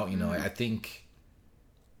came out. Mm-hmm. I think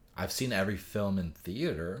I've seen every film in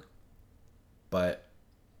theater, but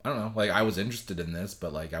I don't know. Like, I was interested in this,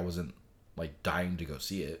 but like I wasn't like dying to go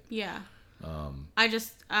see it. Yeah. I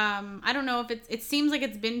just I don't know if it seems like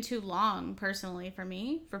it's been too long personally for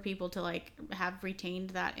me, for people to like have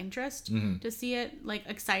retained that interest to see it like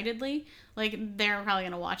excitedly. Like, they're probably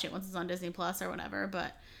gonna watch it once it's on Disney Plus or whatever,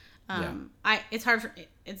 but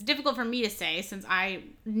it's difficult for me to say, since I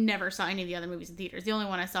never saw any of the other movies in theaters. The only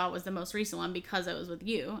one I saw was the most recent one, because I was with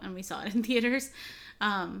you and we saw it in theaters.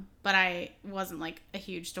 But I wasn't like a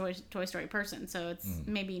huge Toy Story person, so it's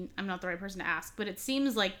maybe I'm not the right person to ask. But it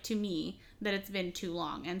seems like to me that it's been too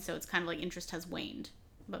long, and so it's kind of like interest has waned.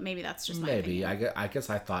 But maybe that's just my opinion. I guess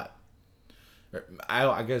I thought,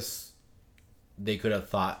 I guess they could have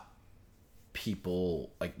thought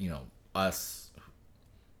people like us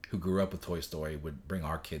who grew up with Toy Story would bring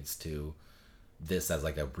our kids to this as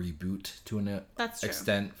like a reboot to an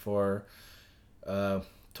extent for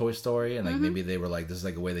Toy Story, and like maybe they were like, this is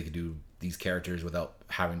like a way they could do these characters without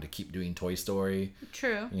having to keep doing Toy Story.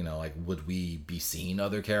 True. Like, would we be seeing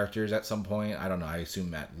other characters at some point? I don't know. I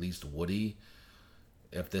assume at least Woody,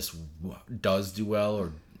 if this does do well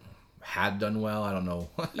or had done well. I don't know.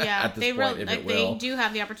 Yeah, at this point, they do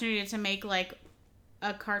have the opportunity to make like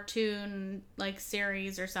a cartoon like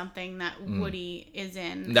series or something that Woody is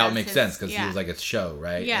in. That would make sense, because he was like a show,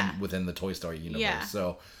 right? Yeah. And within the Toy Story universe. Yeah.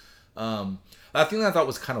 So, the thing that I thought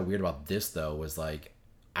was kind of weird about this, though, was like,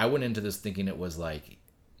 I went into this thinking it was like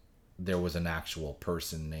there was an actual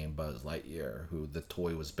person named Buzz Lightyear who the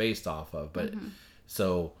toy was based off of. But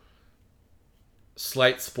so,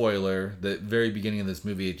 slight spoiler, the very beginning of this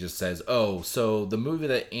movie, it just says, oh, so the movie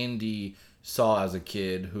that Andy saw as a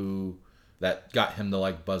kid that got him to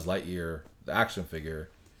like Buzz Lightyear, the action figure,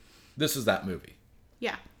 this is that movie.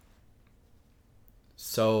 Yeah.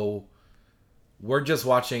 So we're just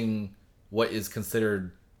watching what is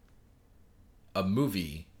considered a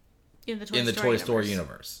movie in the Toy Story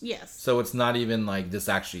universe. Yes. So it's not even like this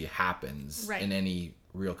actually happens Right. in any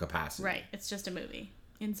real capacity. Right. It's just a movie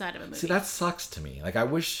inside of a movie. See, that sucks to me. Like, I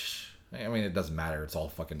wish. I mean, it doesn't matter. It's all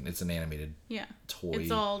fucking. It's an animated toy.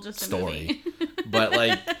 It's all just a story. movie. But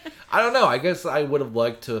like, I don't know. I guess I would have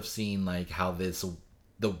liked to have seen like how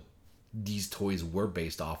these toys were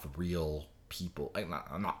based off of real people. Like,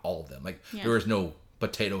 not all of them. Like, there was no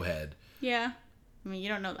Potato Head. Yeah. I mean, you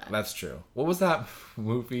don't know that. That's true. What was that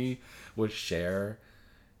movie with Cher?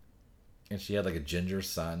 And she had like a ginger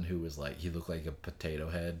son who was like, he looked like a potato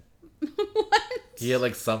head. What? He had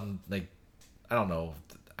like some, like, I don't know.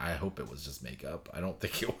 I hope it was just makeup. I don't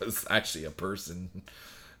think it was actually a person.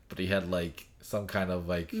 But he had like some kind of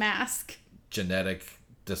like mask genetic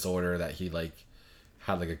disorder that he like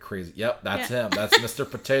had like a crazy. Yep, that's him. That's Mr.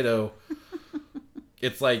 Potato.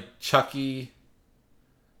 It's like Chucky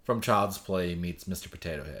from Child's Play meets Mr.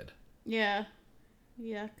 Potato Head. Yeah.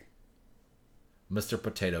 Yuck. Mr.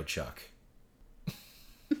 Potato Chuck.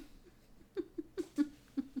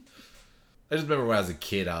 I just remember when I was a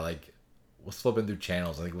kid, I like was flipping through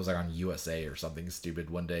channels. I think it was like on USA or something stupid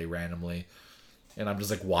one day randomly. And I'm just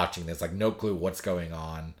like watching this, like no clue what's going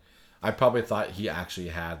on. I probably thought he actually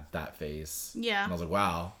had that face. Yeah. And I was like,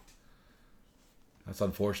 wow. That's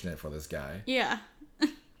unfortunate for this guy. Yeah.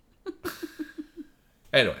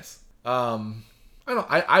 Anyways, I don't know.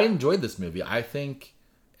 I enjoyed this movie. I think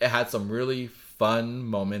it had some really fun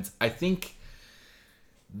moments. I think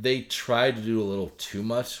they tried to do a little too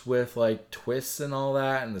much with like twists and all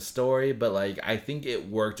that and the story, but like I think it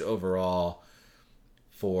worked overall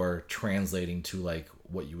for translating to like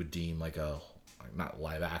what you would deem like a not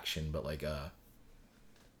live action, but like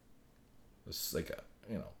it's like a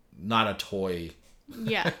not a toy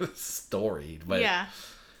story, but yeah.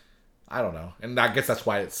 I don't know, and I guess that's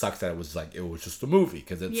why it sucks that it was just a movie,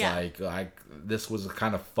 because it's like this was a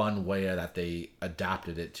kind of fun way that they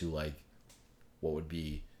adapted it to like what would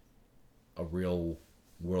be a real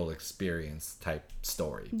world experience type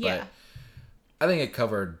story. Yeah. But I think it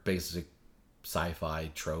covered basic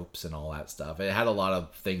sci-fi tropes and all that stuff. It had a lot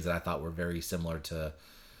of things that I thought were very similar to,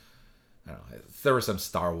 I don't know, there was some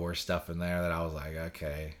Star Wars stuff in there that I was like,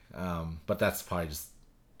 okay, but that's probably just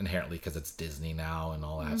inherently because it's Disney now and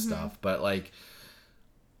all that stuff. But like,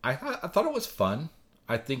 I thought it was fun.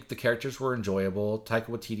 I think the characters were enjoyable. Taika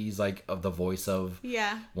Waititi's like of the voice of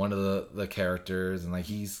one of the characters, and like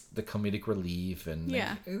he's the comedic relief, and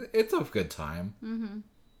like, it's a good time.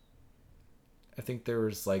 I think there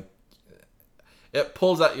was like, it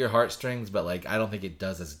pulls at your heartstrings, but like I don't think it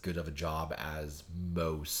does as good of a job as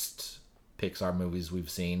most Pixar movies we've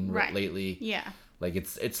seen lately. Yeah. Like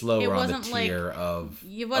it's lower on the tier of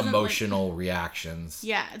emotional reactions.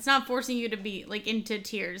 Yeah, it's not forcing you to be like into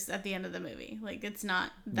tears at the end of the movie. Like it's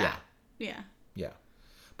not that. Yeah.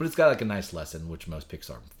 But it's got like a nice lesson, which most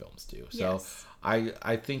Pixar films do. So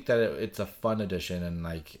I think that it's a fun addition, and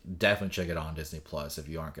like definitely check it on Disney Plus if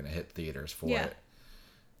you aren't going to hit theaters for it.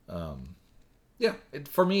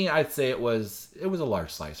 For me, I'd say it was a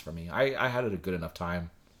large slice for me. I had a good enough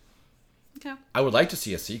time. Okay. I would like to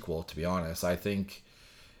see a sequel, to be honest. I think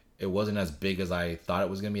it wasn't as big as I thought it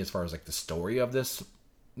was going to be as far as like the story of this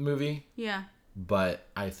movie. Yeah. But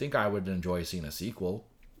I think I would enjoy seeing a sequel.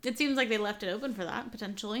 It seems like they left it open for that,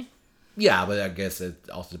 potentially. Yeah, but I guess it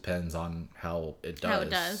also depends on how it does. How it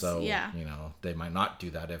does, so, they might not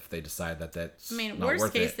do that if they decide that that's not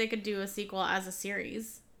worst case, it. they could do a sequel as a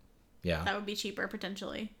series. Yeah. That would be cheaper,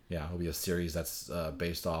 potentially. Yeah, it'll be a series that's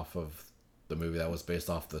based off of the movie that was based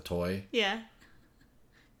off the toy. Yeah.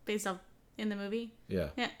 Based off in the movie. Yeah.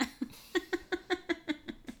 Yeah.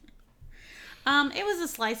 It was a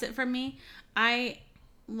slice it for me. I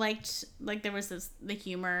liked there was the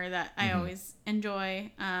humor that I always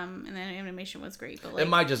enjoy. And the animation was great. But it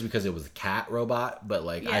might just because it was a cat robot, but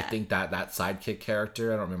like I think that sidekick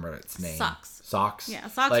character, I don't remember its name. Socks. Yeah,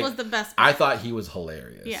 Socks was the best part. I thought he was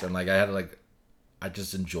hilarious. Yeah. And like I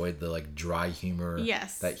just enjoyed the like dry humor.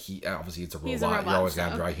 Yes. That he obviously it's a robot. He's a robot, You're always gonna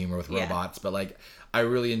have dry humor with robots, but like I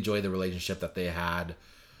really enjoyed the relationship that they had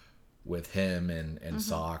with him and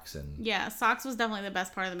Socks and Socks was definitely the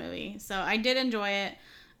best part of the movie. So I did enjoy it,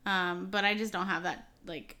 but I just don't have that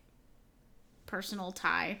like personal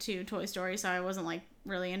tie to Toy Story, so I wasn't like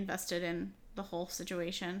really invested in the whole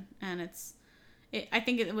situation. And I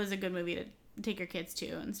think it was a good movie to take your kids to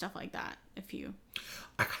and stuff like that.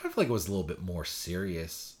 I kind of feel like it was a little bit more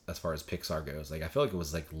serious as far as Pixar goes. Like I feel like it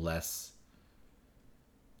was like less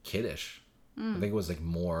kiddish. I think it was like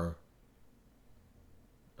more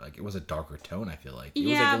like it was a darker tone. I feel like it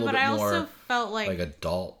was like a little bit more. I also felt like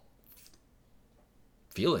adult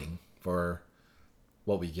feeling for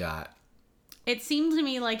what we got. It seemed to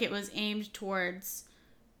me like it was aimed towards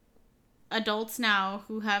adults now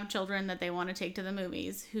who have children that they want to take to the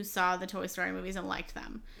movies, who saw the Toy Story movies and liked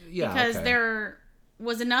them. Yeah, because there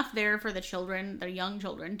was enough there for the children, the young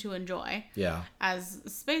children, to enjoy. Yeah. As a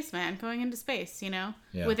spaceman going into space,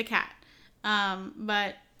 with a cat.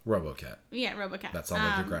 But RoboCat. Yeah, RoboCat. That sounds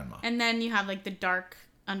like your grandma. And then you have like the dark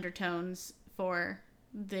undertones for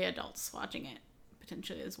the adults watching it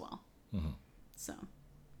potentially as well. Mm-hmm. So,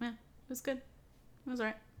 yeah, it was good. It was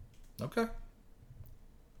alright. Okay.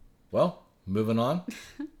 Well, moving on.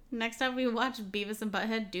 Next up, we watched Beavis and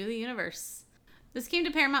Butthead Do the Universe. This came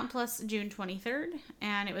to Paramount Plus June 23rd,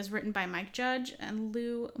 and it was written by Mike Judge and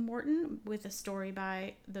Lou Morton, with a story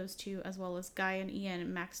by those two, as well as Guy and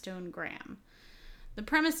Ian Maxtone Graham. The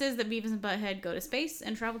premise is that Beavis and Butthead go to space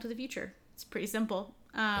and travel to the future. It's pretty simple.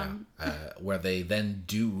 Where they then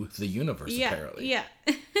do the universe, apparently. Yeah.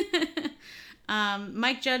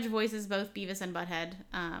 Mike Judge voices both Beavis and Butthead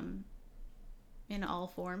in all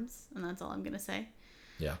forms, and that's all I'm going to say.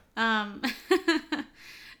 Yeah.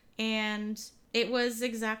 And it was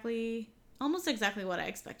almost exactly what I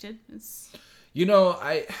expected.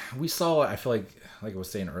 We saw, I feel like I was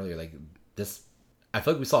saying earlier, like this, I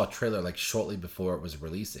feel like we saw a trailer like shortly before it was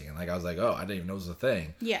releasing, and like I was like, oh, I didn't even know it was a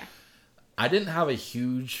thing. Yeah. I didn't have a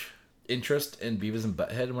huge interest in Beavis and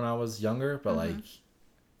Butthead when I was younger, but like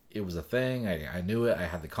it was a thing. I knew it. I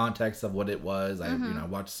had the context of what it was. I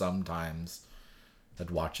watched sometimes. I'd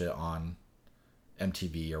watch it on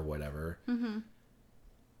MTV or whatever. Mm-hmm.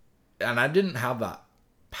 And I didn't have that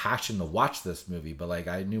passion to watch this movie, but like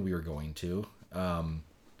I knew we were going to.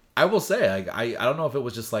 I will say, like, I don't know if it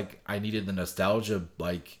was just like I needed the nostalgia,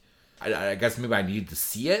 like I guess maybe I needed to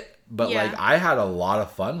see it, but Yeah. like I had a lot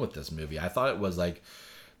of fun with this movie. I thought it was like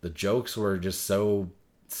the jokes were just so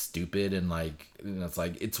stupid and like, you know, it's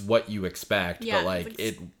like it's what you expect, Yeah, but like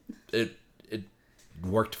it's it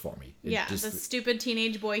worked for me. It Yeah, just, the stupid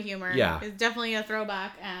teenage boy humor. Yeah. Is definitely a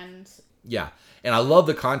throwback, and yeah, and I love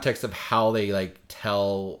the context of how they like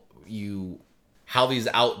tell you how these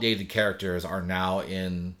outdated characters are now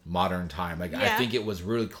in modern time. Like I Yeah. think it was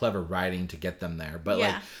really clever writing to get them there. But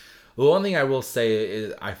Yeah. like the one thing I will say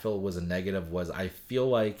is I feel was a negative was I feel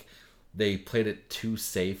like they played it too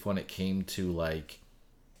safe when it came to like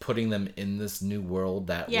putting them in this new world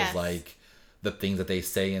that Yes. was like the things that they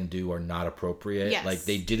say and do are not appropriate. Yes. Like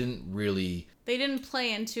they didn't really they didn't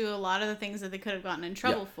play into a lot of the things that they could have gotten in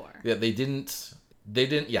trouble for. Yeah, they didn't.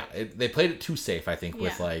 Yeah, they played it too safe. I think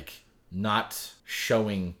with Yeah. like not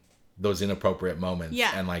showing those inappropriate moments.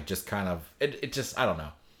 Yeah. and like just kind of it just I don't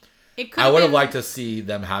know. It could. I would have been, liked to see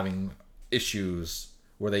them having issues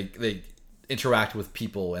where they interact with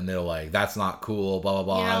people and they're like that's not cool, blah blah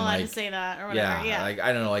blah. You're not and allowed like to say that or whatever. Yeah. like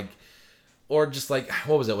I don't know, like or just like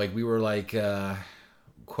what was it like we were like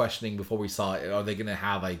questioning before we saw it. Are they gonna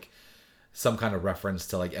have like some kind of reference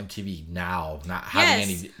to like MTV Now not having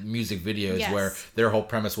Yes. any music videos Yes. where their whole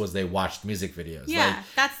premise was they watched music videos. Yeah, Like,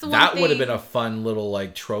 that's the one that would have thing- been a fun little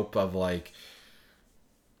like trope of like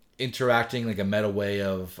interacting like a meta way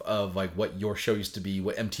of like what your show used to be,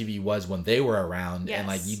 what MTV was when they were around, Yes. and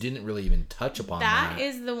like you didn't really even touch upon that. That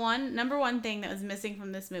is the number one thing that was missing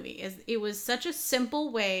from this movie is it was such a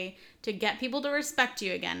simple way to get people to respect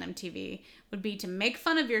you again. MTV would be to make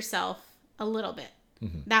fun of yourself a little bit.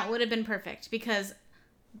 Mm-hmm. That would have been perfect because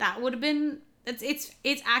that would have been it's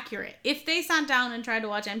accurate. If they sat down and tried to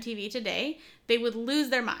watch MTV today, they would lose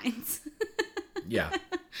their minds. Yeah.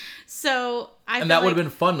 So I And feel that would like- have been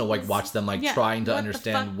fun to like watch them like yeah, trying to what the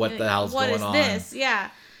understand fuck- what the hell's what going is on. this? Yeah.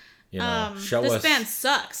 You know, show this us band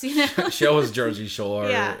sucks, you know. show us Jersey Shore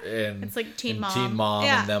Yeah. and It's like Teen and Mom. Teen Mom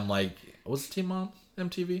Yeah. and them like was it Teen Mom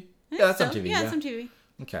MTV? I Yeah, think that's so. MTV. Yeah, Yeah, it's MTV.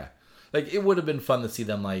 Okay. Like it would have been fun to see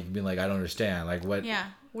them like being like I don't understand like what. Yeah,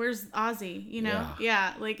 where's Ozzy? You know,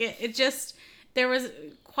 Yeah. like it just there was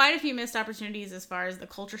quite a few missed opportunities as far as the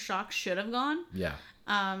culture shock should have gone. Yeah.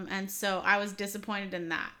 And so I was disappointed in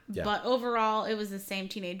that. Yeah. But overall, it was the same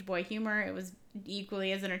teenage boy humor. It was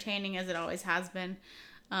equally as entertaining as it always has been.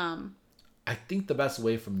 I think the best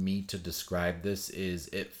way for me to describe this is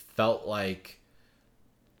it felt like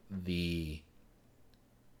the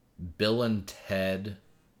Bill and Ted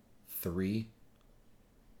 3.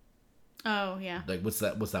 Oh yeah, Like what's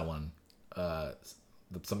that one?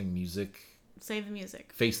 Something music. Save the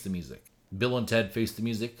Music. Face the Music. Bill and Ted Face the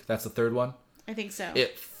Music. That's the third one. I think so.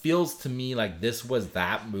 It feels to me like this was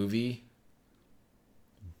that movie,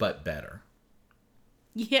 but better.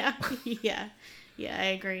 Yeah, yeah, I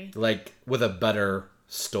agree. Like with a better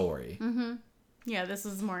story. Yeah, this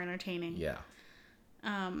was more entertaining. Yeah.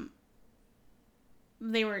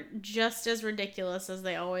 They were just as ridiculous as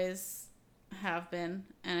they always have been,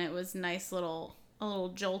 and it was a little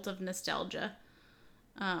jolt of nostalgia.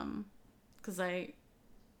 Because I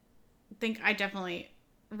think I definitely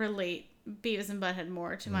relate Beavis and Butthead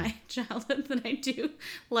more to my childhood than I do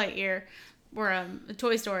Lightyear or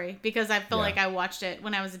Toy Story, because I feel Yeah. like I watched it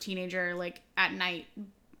when I was a teenager, like at night.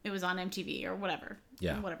 It was on MTV or whatever.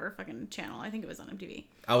 Yeah. Whatever fucking channel. I think it was on MTV.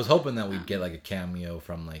 I was hoping that we'd get like a cameo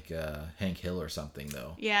from like Hank Hill or something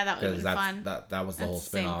though. Yeah, that would have Because been that's fun. that was the whole That's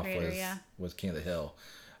the same spinoff creator, yeah. was King of the Hill.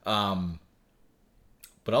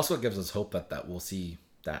 But also it gives us hope that we'll see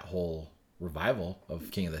that whole revival of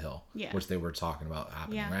King of the Hill, Yeah. which they were talking about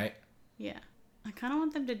happening, Yeah. right? Yeah. I kind of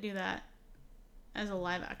want them to do that as a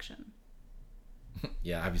live action.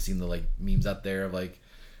 Yeah, have you seen the like memes out there of like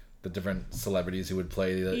the different celebrities who would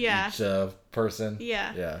play Yeah. each person?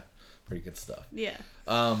 Yeah. Yeah. Pretty good stuff. Yeah.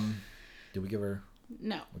 Did we give her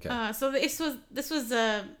No. Okay. So this is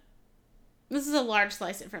a large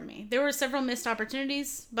slice from me. There were several missed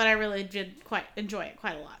opportunities, but I really did quite enjoy it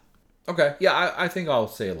quite a lot. Okay. Yeah, I think I'll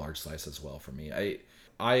say a large slice as well for me.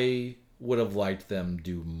 I would have liked them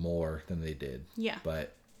do more than they did. Yeah.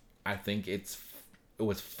 But I think it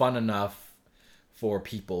was fun enough for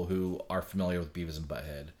people who are familiar with Beavis and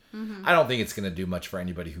Butthead. Mm-hmm. I don't think it's going to do much for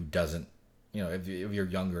anybody who doesn't, if you're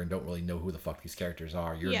younger and don't really know who the fuck these characters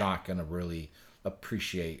are, you're not going to really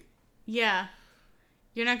appreciate. Yeah.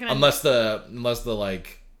 You're not gonna Unless the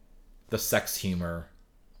like the sex humor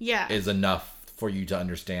Yeah. is enough for you to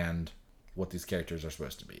understand what these characters are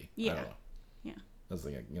supposed to be. Yeah. I don't know. Yeah. That's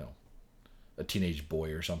like a teenage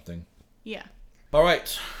boy or something. Yeah. All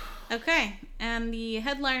right. Okay. And the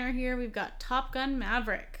headliner here, we've got Top Gun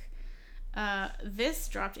Maverick. This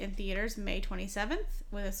dropped in theaters May 27th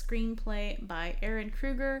with a screenplay by Aaron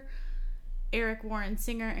Kruger, Eric Warren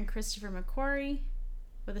Singer, and Christopher McQuarrie,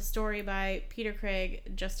 with a story by Peter Craig,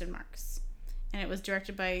 Justin Marks. And it was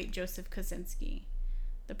directed by Joseph Kosinski.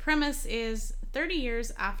 The premise is 30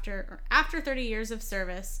 years after 30 years of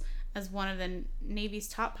service as one of the Navy's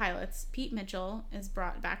top pilots, Pete Mitchell is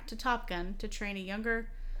brought back to Top Gun to train a younger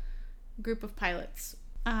group of pilots.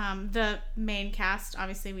 The main cast,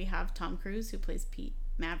 obviously, we have Tom Cruise, who plays Pete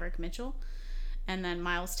Maverick Mitchell, and then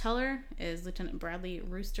Miles Teller is Lieutenant Bradley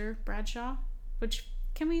Rooster Bradshaw. Which,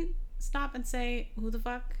 can we stop and say, who the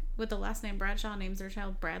fuck with the last name Bradshaw names their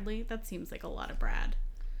child Bradley? That seems like a lot of Brad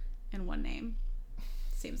in one name.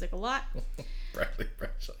 Seems like a lot. Bradley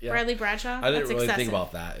Bradshaw. Yeah. Bradley Bradshaw. I didn't That's really excessive. think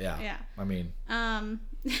about that. Yeah. Yeah. I mean.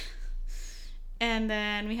 And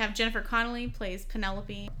then we have Jennifer Connelly plays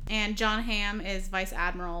Penelope, and John Hamm is Vice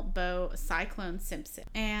Admiral Bo Cyclone Simpson.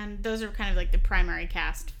 And those are kind of like the primary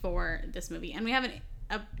cast for this movie. And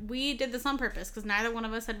we did this on purpose because neither one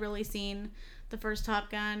of us had really seen the first Top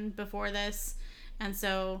Gun before this, and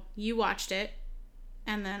so you watched it,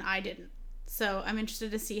 and then I didn't. So I'm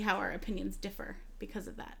interested to see how our opinions differ because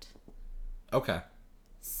of that. Okay.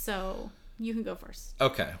 So you can go first.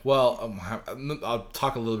 Okay. Well, I'll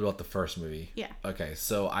talk a little bit about the first movie. Yeah. Okay.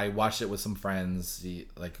 So I watched it with some friends,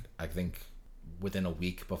 I think within a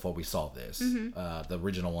week before we saw this. The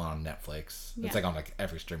original one on Netflix. Yeah. It's like on like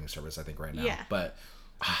every streaming service, I think, right now. Yeah. But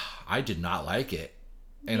I did not like it.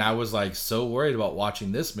 And I was like so worried about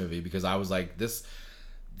watching this movie because I was like,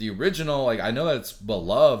 the original, like, I know that it's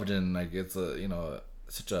beloved and like it's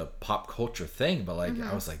such a pop culture thing, but like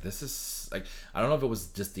I was like, this is like, I don't know if it was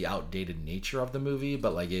just the outdated nature of the movie,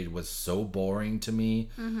 but like it was so boring to me.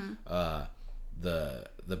 The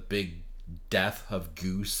big death of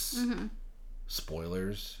Goose,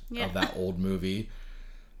 spoilers of that old movie,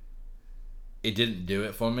 it didn't do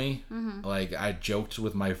it for me. Like, I joked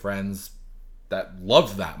with my friends that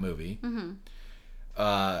loved that movie,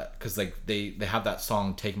 because like they have that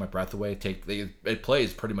song "Take My Breath Away." It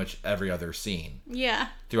plays pretty much every other scene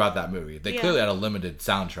throughout that movie. They clearly had a limited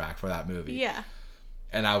soundtrack for that movie.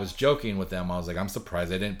 And I was joking with them. I was like, I'm surprised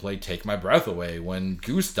they didn't play "Take My Breath Away" when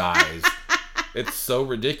Goose dies. It's so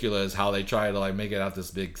ridiculous how they try to like make it out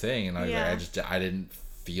this big thing, and I didn't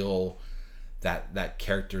feel that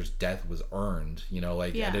character's death was earned. I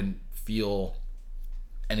didn't feel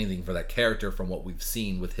anything for that character from what we've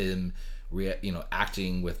seen with him,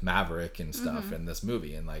 acting with Maverick and stuff in this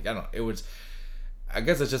movie. And like, I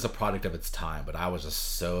guess it's just a product of its time, but I was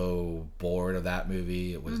just so bored of that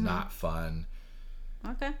movie. It was not fun.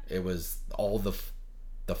 Okay. It was all the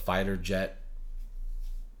fighter jet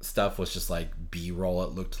stuff was just like B-roll,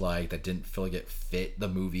 it looked like, that didn't feel like it fit the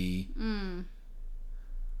movie. And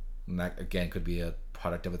that again could be a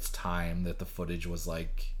product of its time, that the footage was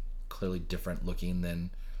like clearly different looking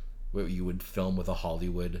than what you would film with a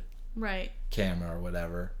Hollywood camera or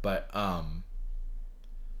whatever. But I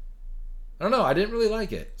don't know, I didn't really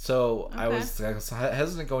like it, so I was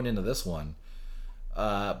hesitant going into this one.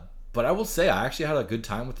 But I will say I actually had a good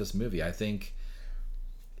time with this movie. I think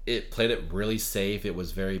it played it really safe. It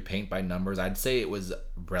was very paint by numbers. I'd say it was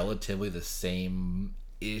relatively the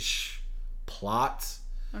same-ish plot.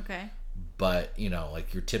 Okay. But,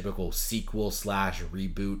 like your typical sequel /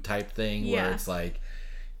 reboot type thing where it's like,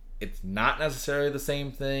 it's not necessarily the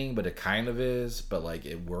same thing, but it kind of is, but like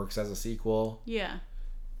it works as a sequel. Yeah.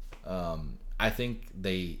 I think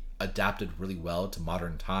they adapted really well to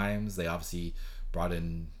modern times. They obviously brought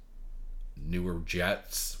in newer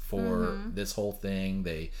jets for this whole thing.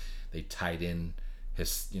 They tied in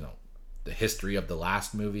the history of the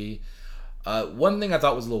last movie. One thing I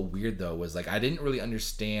thought was a little weird though was like I didn't really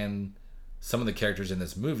understand some of the characters in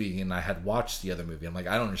this movie, and I had watched the other movie. I'm like,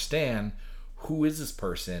 I don't understand, who is this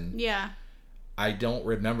person? Yeah. I don't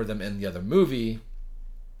remember them in the other movie.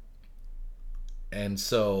 And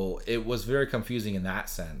so it was very confusing in that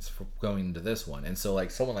sense for going into this one. And so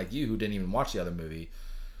like someone like you who didn't even watch the other movie,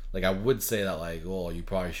 like I would say that like, well, you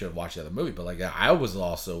probably should have watched the other movie, but like I was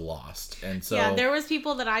also lost. And so there was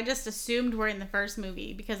people that I just assumed were in the first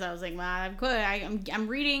movie because I was like, well, I'm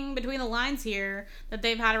reading between the lines here that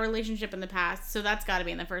they've had a relationship in the past, so that's got to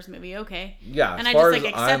be in the first movie. Okay. Yeah. And I just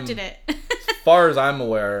like accepted it. As far as I'm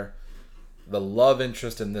aware, the love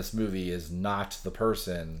interest in this movie is not the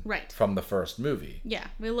person from the first movie. Yeah,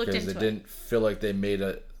 we looked into it. Because it didn't feel like they made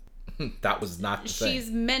that was not the thing.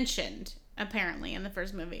 She's mentioned, apparently, in the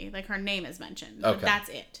first movie. Like, her name is mentioned. Okay. But that's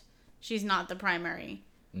it. She's not the primary.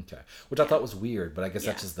 Okay. Which I thought was weird, but I guess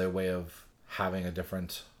that's just their way of having a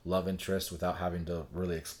different love interest without having to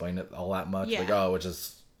really explain it all that much. Yeah. Like, oh, it's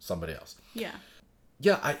just somebody else. Yeah.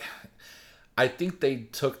 Yeah, I think they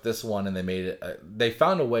took this one and they made it. They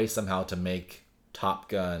found a way somehow to make Top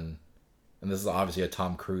Gun, and this is obviously a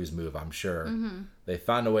Tom Cruise move, I'm sure. Mm-hmm. They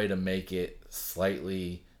found a way to make it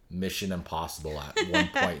slightly Mission Impossible at one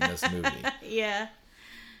point in this movie. Yeah.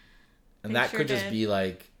 And that could just be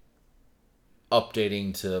like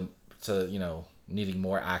updating to needing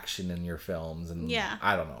more action in your films, and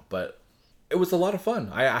I don't know, but it was a lot of fun.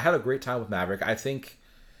 I had a great time with Maverick. I think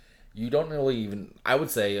you don't really even. I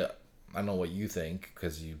would say, I don't know what you think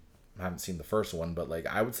because you haven't seen the first one, but like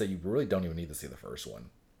I would say you really don't even need to see the first one.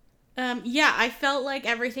 Yeah, I felt like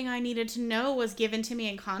everything I needed to know was given to me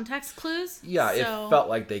in context clues. Yeah, so... it felt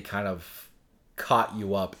like they kind of caught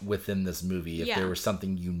you up within this movie if there was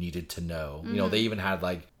something you needed to know. Mm-hmm. They even had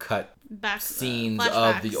like cut scenes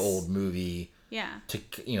of the old movie. Yeah.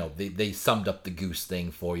 They summed up the goose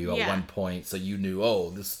thing for you at one point, so you knew,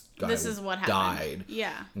 this guy is what died.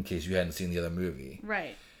 Yeah. In case you hadn't seen the other movie.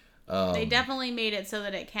 Right. They definitely made it so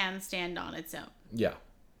that it can stand on its own. Yeah.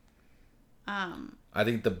 I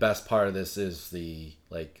think the best part of this is the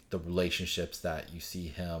relationships that you see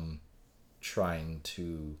him trying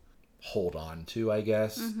to hold on to, I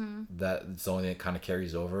guess. Mm-hmm. That's the only thing that kind of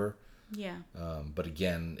carries over. Yeah. But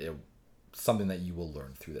again, it's something that you will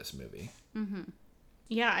learn through this movie. Mm-hmm.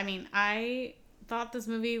 Yeah, I mean, I thought this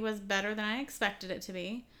movie was better than I expected it to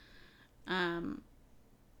be.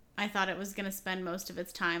 I thought it was going to spend most of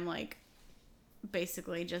its time,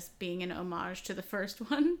 basically just being an homage to the first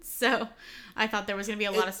one. So I thought there was going to be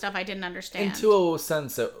a lot of stuff I didn't understand. And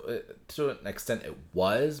to an extent, it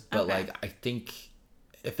was. But, I think,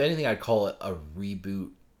 if anything, I'd call it a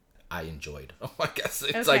reboot I enjoyed. I guess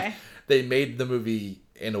it's like they made the movie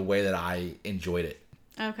in a way that I enjoyed it.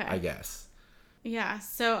 Okay. I guess. Yeah.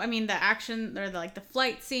 So, I mean, the action, or the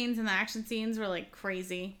flight scenes and the action scenes were,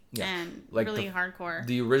 crazy and really hardcore.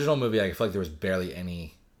 The original movie, I feel like there was barely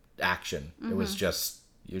any action. Mm-hmm. It was just,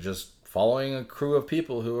 you're just following a crew of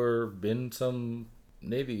people who are in some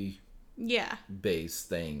Navy base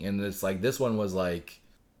thing. And it's this one was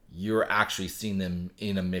you're actually seeing them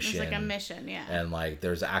in a mission. It's a mission, yeah. And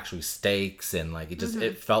there's actually stakes, and it just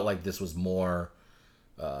it felt like this was more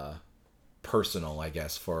personal, I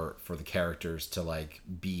guess, for the characters to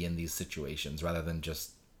be in these situations rather than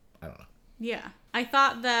just, I don't know. Yeah. I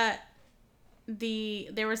thought that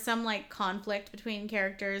there was some conflict between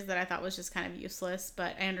characters that I thought was just kind of useless,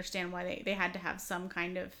 but I understand why they had to have some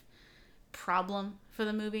kind of problem for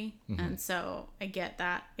the movie. Mm-hmm. And so I get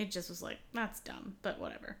that. It just was that's dumb, but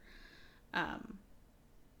whatever.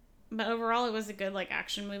 But overall it was a good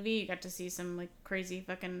action movie. You got to see some crazy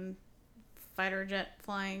fucking fighter jet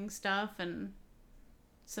flying stuff and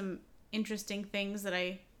some interesting things that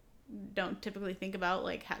I don't typically think about,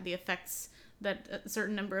 the effects that a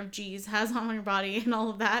certain number of G's has on your body and all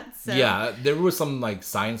of that. So yeah, there was some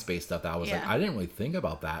science-based stuff that I was I didn't really think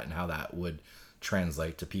about that and how that would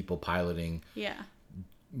translate to people piloting,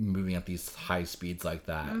 moving at these high speeds like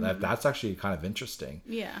that. Mm-hmm. That's actually kind of interesting.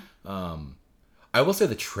 Yeah. I will say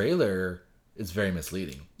the trailer is very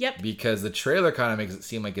misleading. Yep. Because the trailer kind of makes it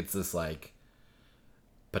seem like it's this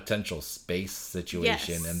potential space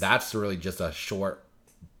situation, and that's really just a short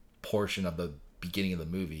portion of the beginning of the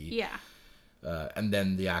movie. Yeah. And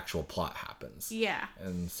then the actual plot happens. Yeah.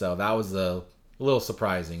 And so that was a little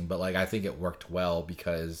surprising, but I think it worked well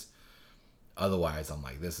because otherwise I'm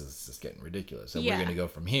this is just getting ridiculous. And we're going to go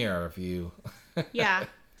from here if you... Yeah.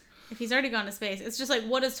 If he's already gone to space, it's just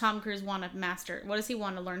what does Tom Cruise want to master? What does he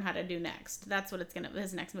want to learn how to do next? That's what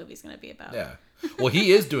his next movie's going to be about. Yeah. Well,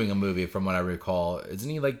 he is doing a movie from what I recall. Isn't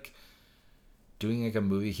he doing a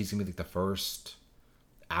movie? He's going to be the first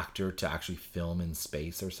actor to actually film in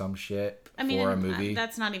space or some shit for a movie.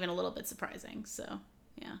 That's not even a little bit surprising. So,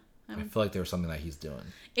 yeah. I feel like there was something that he's doing.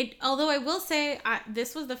 Although I will say,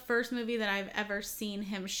 this was the first movie that I've ever seen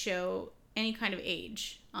him show any kind of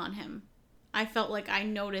age on him. I felt like I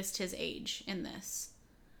noticed his age in this.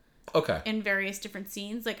 Okay. In various different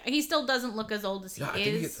scenes. He still doesn't look as old as he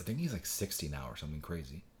is. I think he's 60 now or something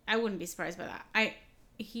crazy. I wouldn't be surprised by that. I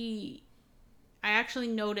actually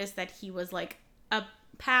noticed that he was a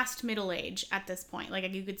past middle age at this point.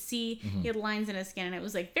 You could see he had lines in his skin, and it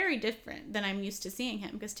was very different than I'm used to seeing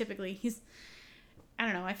him, because typically he's, I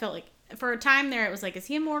don't know, I felt for a time there it was is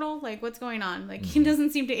he immortal? What's going on? He doesn't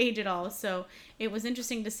seem to age at all. So it was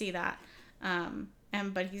interesting to see that.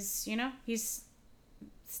 But he's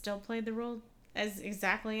still played the role as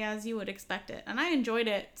exactly as you would expect it, and I enjoyed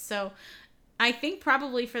it. So I think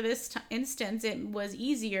probably for this instance it was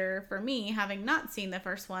easier for me having not seen the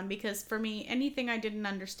first one, because for me anything I didn't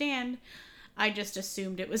understand I just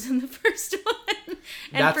assumed it was in the first one.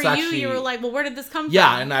 And That's for you, actually- you were like, well, where did this come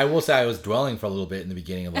Yeah, from? and I will say I was dwelling for a little bit in the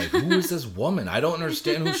beginning of like, who is this woman? I don't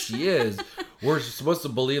understand who she is. We're supposed to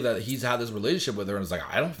believe that he's had this relationship with her, and it's like,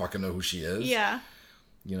 I don't fucking know who she is. Yeah.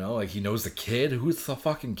 You know, like he knows the kid. Who's the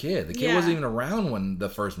fucking kid? The kid Yeah. wasn't even around when the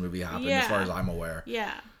first movie happened, as far Yeah. as I'm aware.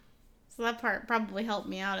 Yeah. So that part probably helped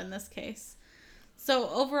me out in this case. So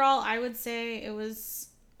overall, I would say it was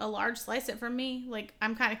a large slice it from me. Like,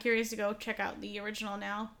 I'm kind of curious to go check out the original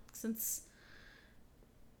now, since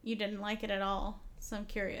you didn't like it at all. So I'm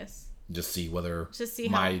curious. Just see whether Just see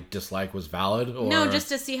my dislike was valid, or No, just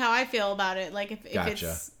to see how I feel about it. Like, if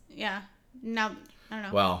Gotcha. it's... Yeah. Now, I don't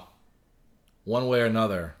know. well, one way or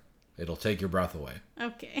another, it'll take your breath away.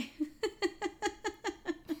 Okay.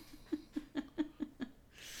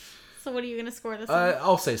 So what are you going to score this one?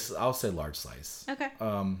 I'll say large slice. Okay.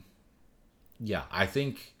 Yeah, I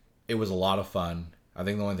think it was a lot of fun. I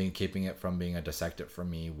think the only thing keeping it from being a dissected for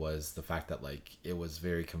me was the fact that like it was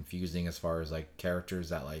very confusing as far as like characters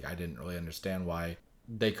that like I didn't really understand why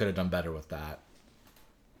they could have done better with that.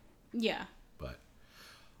 Yeah. But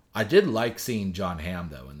I did like seeing John Hamm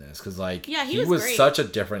though in this because like Yeah, he he was was great. such a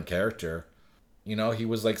different character. You know, he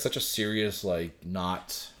was like such a serious like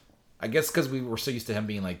not. I guess because we were so used to him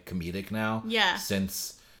being like comedic now. Yeah.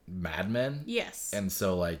 Since Mad Men. Yes. And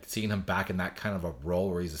so, like, seeing him back in that kind of a role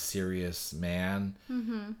where he's a serious man,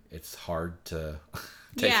 it's hard to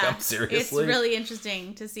take him seriously. It's really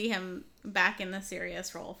interesting to see him back in the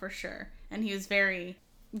serious role for sure. And he was very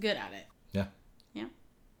good at it. Yeah. Yeah.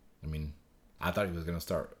 I mean, I thought he was going to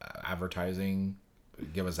start advertising,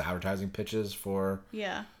 give us advertising pitches for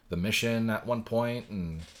Yeah. the mission at one point,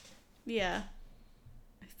 and Yeah.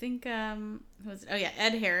 I think,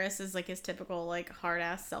 Ed Harris is like his typical, like, hard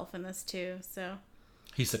ass self in this too, so.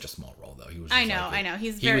 he's such a small role, though. He was. I just know, like I know. He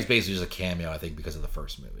was basically just a cameo, I think, because of the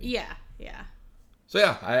first movie. Yeah, yeah. So,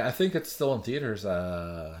 yeah, I think it's still in theaters.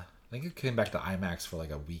 I think it came back to IMAX for, like,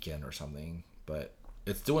 a weekend or something, but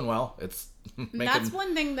it's doing well. It's making That's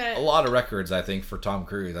one thing that... a lot of records, I think, for Tom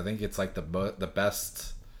Cruise. I think it's like the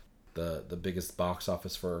best, the biggest box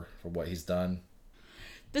office for what he's done.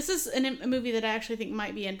 This is a movie that I actually think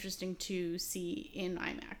might be interesting to see in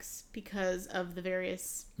IMAX because of the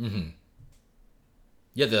various...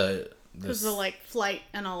 Yeah, Because of the, like, flight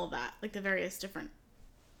and all of that. Like, the various different,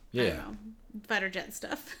 I yeah, don't know, fighter jet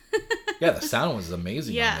stuff. yeah. The sound was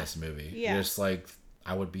amazing Yeah. on this movie. Yeah. Just like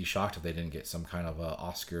I would be shocked if they didn't get some kind of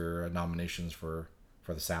Oscar nominations for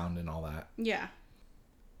the sound and all that. Yeah.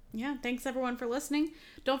 Yeah, thanks everyone for listening.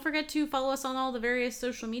 Don't forget to follow us on all the various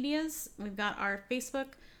social medias. We've got our Facebook,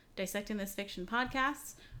 Dissecting This Fiction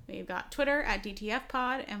Podcasts. We've got Twitter at DTF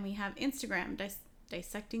Pod, and we have Instagram,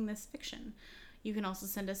 Dissecting This Fiction. You can also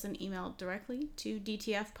send us an email directly to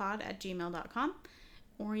dtfpod@gmail.com,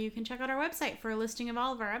 or you can check out our website for a listing of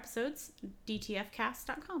all of our episodes,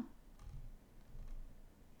 dtfcast.com.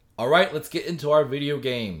 All right, let's get into our video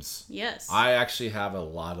games. Yes. I actually have a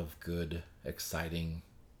lot of good, exciting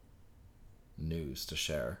news to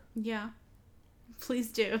share. Yeah.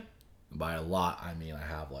 Please do. By a lot, I mean I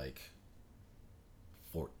have like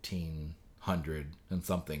 1,400 and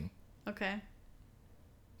something Okay.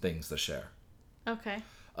 things to share. Okay.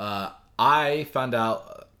 I found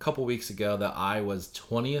out a couple weeks ago that I was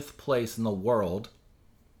 20th place in the world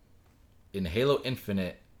in Halo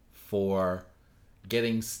Infinite for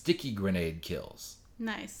getting sticky grenade kills,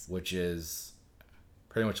 Nice. which is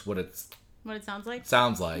pretty much what it What it sounds like?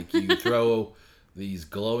 sounds like. You throw these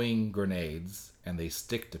glowing grenades and they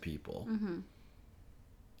stick to people, and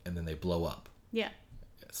then they blow up. Yeah.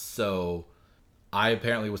 So I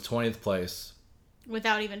apparently was 20th place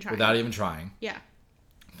Without even trying. without even trying. Yeah.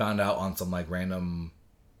 Found out on some like random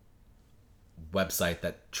website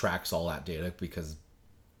that tracks all that data because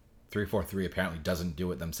 343 apparently doesn't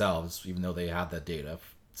do it themselves, even though they have that data.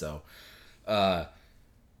 So,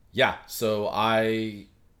 yeah. So I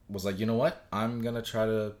was like, you know what? I'm gonna try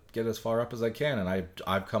to get as far up as I can, and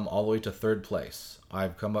I've come all the way to 3rd place.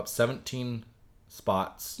 I've come up 17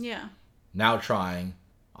 spots. Yeah. Now trying.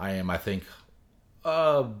 I am, I think,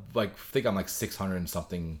 I'm like 600 and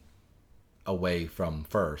something away from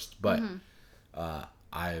first, but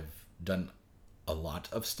I've done a lot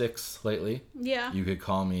of sticks lately. Yeah. You could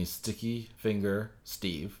call me Sticky Finger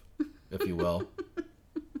Steve, if you will.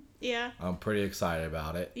 Yeah. I'm pretty excited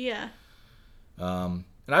about it. Yeah. And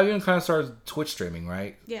I've even kind of started Twitch streaming,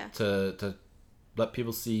 right? Yeah. To let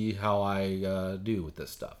people see how I do with this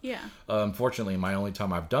stuff. Yeah. Unfortunately, my only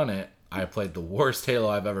time I've done it, I played the worst Halo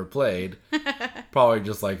I've ever played. Probably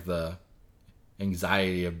just like the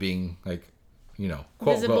anxiety of being like, you know,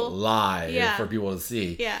 quote Visible. unquote live Yeah. for people to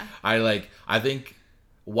see. Yeah. I think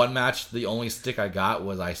One match, the only stick I got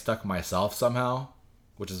was I stuck myself somehow,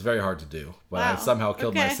 which is very hard to do. But I Wow. somehow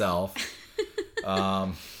killed Okay. myself.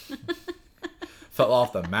 Fell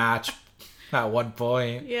off the match at one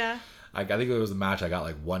point. Yeah. I think it was a match I got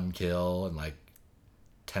like 1 kill and like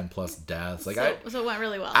 10 plus deaths. Like So it went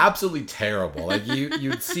really well. absolutely terrible. Like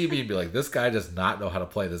you'd see me and be like, this guy does not know how to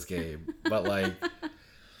play this game. But like,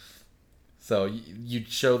 so you'd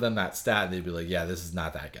show them that stat and they'd be like, yeah, this is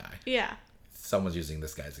not that guy. Yeah. Someone's using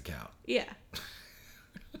this guy's account. Yeah.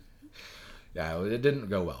 Yeah, it didn't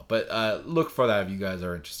go well. But look for that if you guys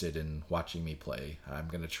are interested in watching me play. I'm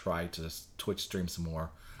going to try to Twitch stream some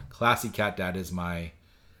more. Classy Cat Dad is my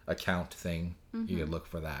account thing. You can look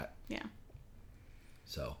for that. Yeah.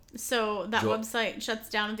 So that website shuts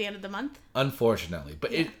down at the end of the month? unfortunately.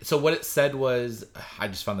 But so what it said was, I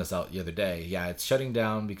just found this out the other day. Yeah, it's shutting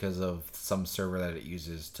down because of some server that it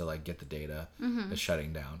uses to like get the data. Is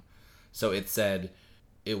shutting down. So it said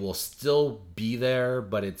it will still be there,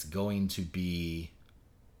 but it's going to be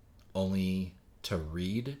only to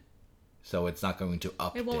read. So it's not going to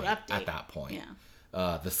update, It won't update. at that point.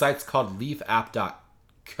 Yeah. The site's called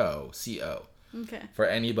leafapp.co, C-O, Okay. for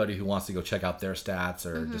anybody who wants to go check out their stats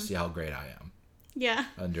or to see how great I am Yeah.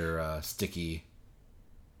 under sticky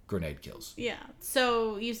grenade kills. Yeah.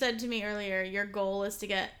 So you said to me earlier your goal is to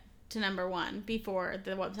get to number 1 before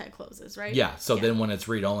the website closes, right? Yeah, so then when it's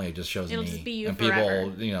read only, it just shows It'll me. just be you and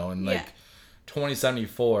forever. people, in Yeah.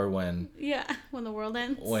 2074 when Yeah. When the world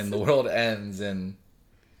ends. the world ends and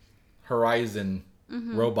Horizon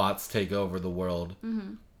robots take over the world,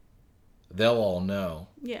 they'll all know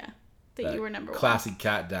Yeah. That you were number 1. Classic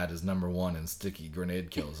Cat Dad is number 1 in sticky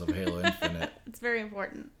grenade kills of Halo Infinite. It's very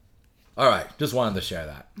important. All right, just wanted to share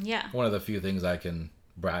that. Yeah. One of the few things I can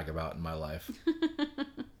brag about in my life.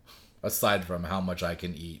 Aside from how much I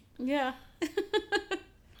can eat. Yeah.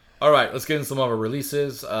 All right, let's get into some other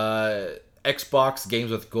releases. Xbox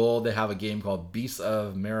Games with Gold, they have a game called Beasts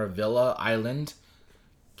of Maravilla Island.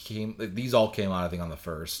 These all came out, I think, on the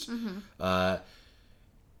 1st.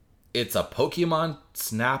 It's a Pokemon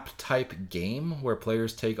Snap type game where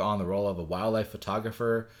players take on the role of a wildlife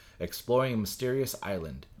photographer exploring a mysterious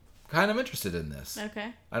island. Kind of interested in this.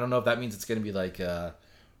 Okay. I don't know if that means it's going to be like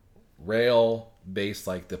rail based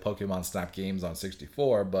like the Pokemon Snap games on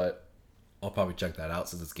 64, but I'll probably check that out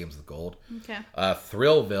since it's Games with Gold. Okay.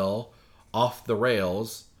 Thrillville, Off the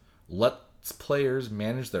Rails, lets players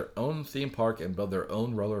manage their own theme park and build their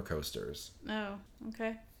own roller coasters. Oh,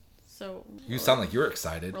 okay. So You sound like you're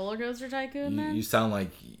excited. Roller Coaster Tycoon then? You sound like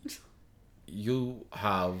you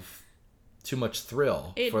have too much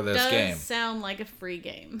thrill It for this does game. sound like a free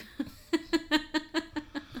game.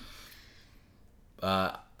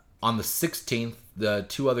 On the 16th, the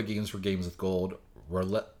 2 other games for Games with Gold,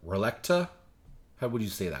 Relicta? How would you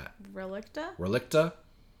say that? Relicta? Relicta?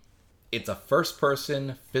 It's a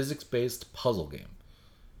first-person, physics-based puzzle game.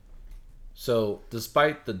 So,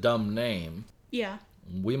 despite the dumb name, Yeah.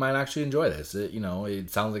 we might actually enjoy this. It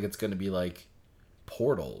sounds like it's going to be like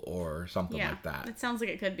Portal or something Yeah. like that. It sounds like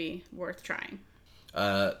it could be worth trying.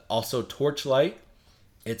 Also, Torchlight.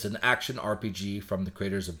 It's an action RPG from the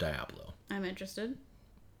creators of Diablo. I'm interested.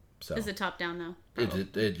 So Is it top down though?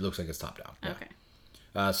 it looks like it's top down. Yeah.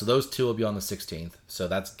 Okay. So those 2 will be on the 16th. So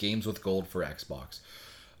that's Games with Gold for Xbox.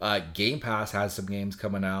 Game Pass has some games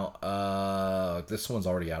coming out. This one's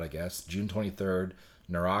already out, I guess. June 23rd,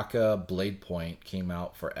 Naraka Blade Point came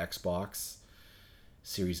out for Xbox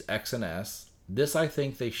Series X and S. This, I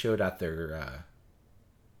think, they showed at their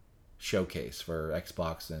showcase for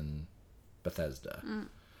Xbox and Bethesda.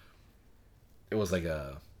 It was like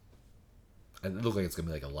it looked like it's going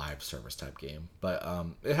to be like a live service type game. But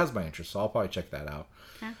it has my interest, so I'll probably check that out.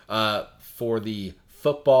 Okay. For the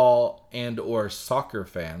football and or soccer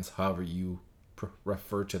fans, however you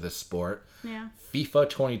refer to this sport, Yeah. FIFA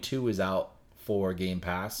 22 is out for Game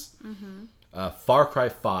Pass. Far Cry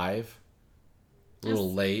 5, a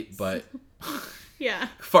little late, but Yeah.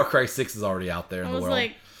 Far Cry 6 is already out there in I the was world.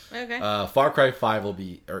 like, okay. Far Cry 5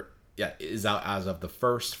 is out as of the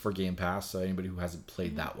 1st for Game Pass, so anybody who hasn't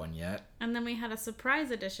played that one yet. And then we had a surprise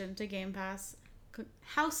addition to Game Pass,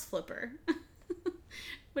 House Flipper,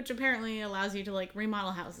 which apparently allows you to like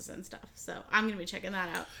remodel houses and stuff. So I'm gonna be checking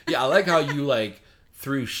that out. Yeah, I like how you like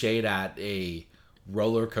threw shade at a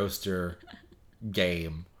roller coaster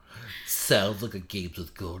game. Sounds like a Games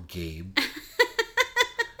with Gold game.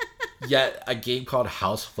 Yet a game called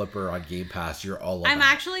House Flipper on Game Pass, you're all about. I'm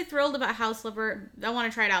actually thrilled about House Flipper. I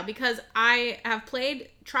want to try it out because I have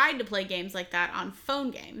tried to play games like that on phone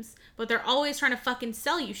games, but they're always trying to fucking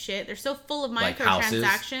sell you shit. They're so full of Like houses?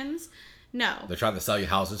 microtransactions. No, They're trying to sell you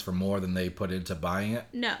houses for more than they put into buying it.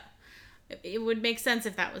 no. It would make sense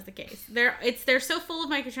if that was the case. They're so full of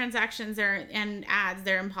microtransactions and ads,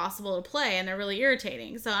 they're impossible to play, and they're really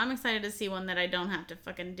irritating. So I'm excited to see one that I don't have to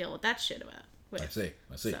fucking deal with that shit with. I see.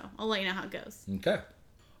 So I'll let you know how it goes. Okay.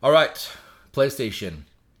 All right. PlayStation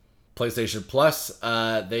Plus,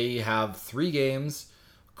 they have 3 games.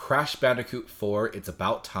 Crash Bandicoot 4, It's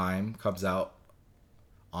About Time, comes out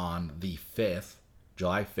on the 5th,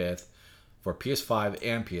 July 5th, for PS5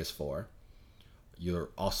 and PS4. You're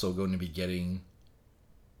also going to be getting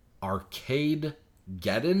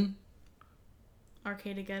Arcade-Geddon for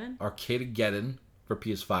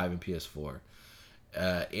PS5 and PS4.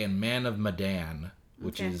 And Man of Medan,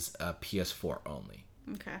 which is PS4 only.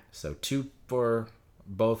 Okay. So 2 for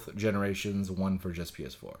both generations, 1 for just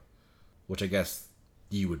PS4. Which I guess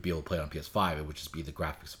you would be able to play on PS5. It would just be the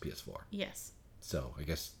graphics of PS4. Yes. So I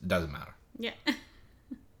guess it doesn't matter. Yeah.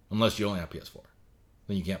 Unless you only have PS4.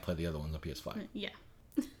 Then you can't play the other ones on PS5. Yeah.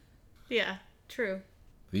 Yeah, true.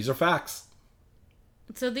 These are facts.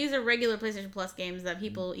 So these are regular PlayStation Plus games that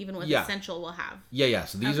people, even with Essential, will have. Yeah.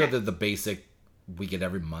 So these are the basic we get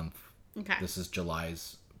every month. Okay. This is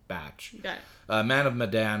July's batch. Got it. Man of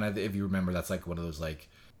Medan, if you remember, that's like one of those like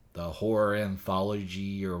the horror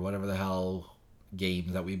anthology or whatever the hell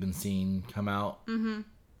games that we've been seeing come out. Mm-hmm.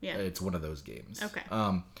 Yeah. It's one of those games. Okay.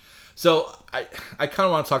 So I kind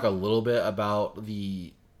of want to talk a little bit about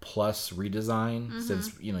the Plus redesign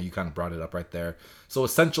since you kind of brought it up right there. So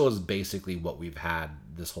Essential is basically what we've had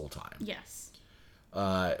this whole time. Yes.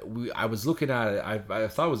 I was looking at it. I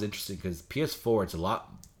thought it was interesting because PS4 it's a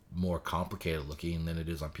lot more complicated looking than it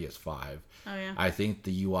is on PS5. Oh yeah. I think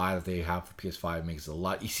the UI that they have for PS5 makes it a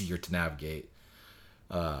lot easier to navigate.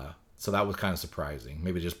 So that was kind of surprising.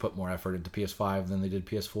 Maybe just put more effort into PS5 than they did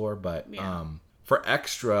PS4. But for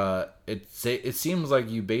Extra, it seems like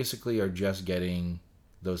you basically are just getting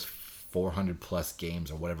those 400 plus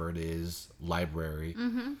games or whatever it is library.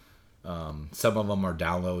 Some of them are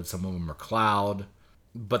download, some of them are cloud.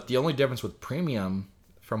 But the only difference with Premium,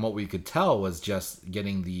 from what we could tell, was just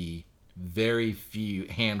getting the very few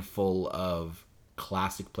handful of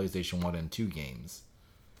classic PlayStation 1 and 2 games.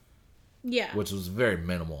 Yeah. Which was a very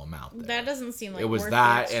minimal amount there. That doesn't seem like it was worth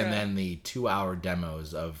that the extra. And then the 2-hour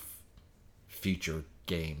demos of future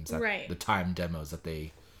games. Right. The time demos that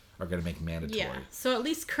they are going to make mandatory. Yeah. So at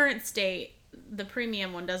least current state, the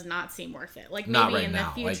premium one does not seem worth it. Like maybe not right in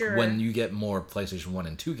now. the future, Like when you get more PlayStation 1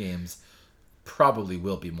 and 2 games, probably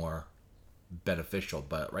will be more beneficial.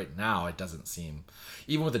 But right now, it doesn't seem.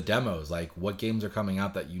 Even with the demos, like what games are coming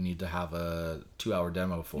out that you need to have a 2-hour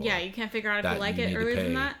demo for? Yeah, you can't figure out if you like it earlier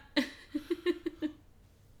than that.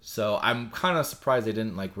 So I'm kind of surprised they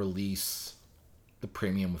didn't like release the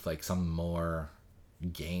premium with like some more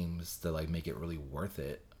games to like make it really worth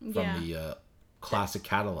it from the classic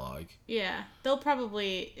catalog. Yeah, they'll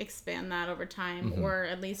probably expand that over time, or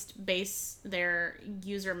at least base their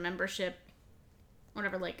user membership,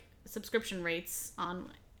 whatever, like subscription rates on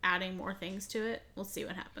adding more things to it. We'll see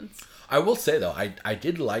what happens. I will say though, I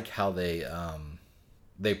did like how they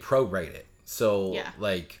prorate it. So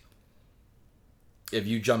like if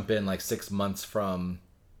you jump in like 6 months from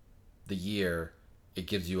the year, it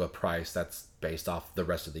gives you a price that's based off the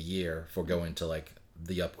rest of the year for going to like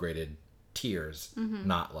the upgraded tiers,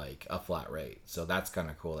 not like a flat rate. So that's kind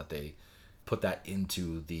of cool that they put that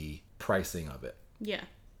into the pricing of it. Yeah,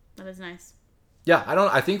 that is nice. Yeah,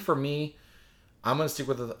 I think for me, I'm going to stick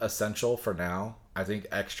with Essential for now. I think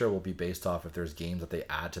Extra will be based off if there's games that they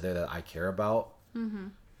add to there that I care about.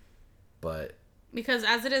 But because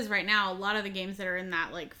as it is right now, a lot of the games that are in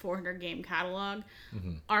that like 400 game catalog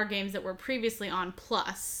are games that were previously on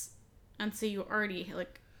Plus, and so you already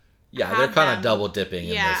like they're kind of double dipping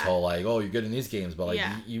in Yeah. this whole like, oh, you're getting these games, but like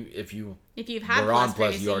Yeah. if you've had were Plus on Plus,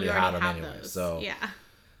 previously, you already had them have anyway. those. So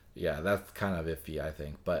yeah, that's kind of iffy, I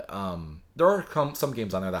think. But there are some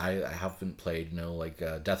games on there that I haven't played. Like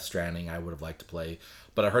Death Stranding, I would have liked to play,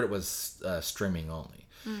 but I heard it was streaming only.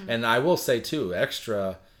 And I will say too,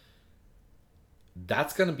 Extra,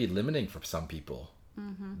 that's going to be limiting for some people.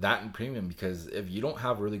 That and Premium, because if you don't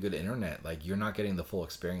have really good internet, like you're not getting the full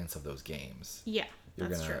experience of those games. Yeah,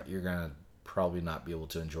 that's true. You're gonna probably not be able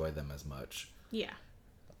to enjoy them as much. Yeah.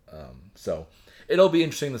 So it'll be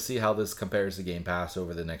interesting to see how this compares to Game Pass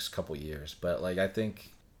over the next couple years. But like I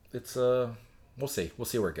think it's we'll see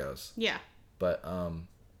where it goes. Yeah. But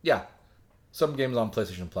yeah, some games on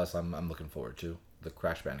PlayStation Plus I'm looking forward to. The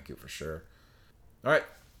Crash Bandicoot for sure. All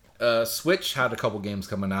right, Switch had a couple games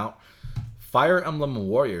coming out. Fire Emblem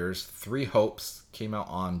Warriors 3 Hopes came out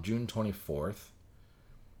on June 24th.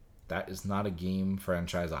 That is not a game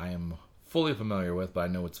franchise I am fully familiar with, but I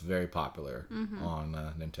know it's very popular on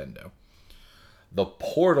Nintendo. The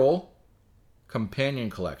Portal Companion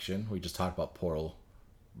Collection. We just talked about Portal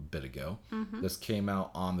a bit ago. This came out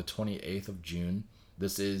on the 28th of June.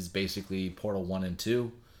 This is basically Portal 1 and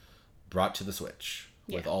 2 brought to the Switch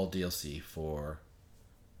with all DLC for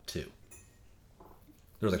 2.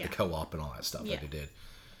 There was like the co-op and all that stuff that they did.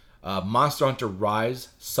 Monster Hunter Rise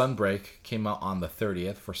Sunbreak came out on the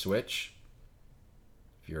 30th for Switch.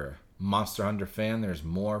 If you're a Monster Hunter fan, there's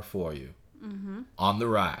more for you. On the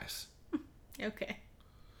Rise. Okay.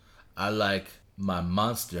 I like my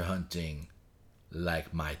monster hunting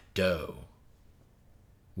like my dough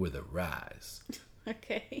with a rise.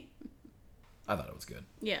 Okay. I thought it was good.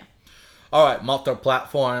 Yeah. All right,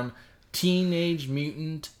 multi-platform Teenage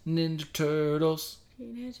Mutant Ninja Turtles.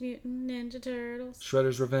 Teenage Mutant Ninja Turtles.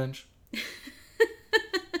 Shredder's Revenge.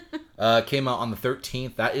 Came out on the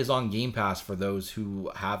 13th. That is on Game Pass for those who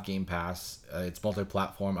have Game Pass. It's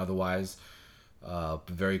multi-platform otherwise.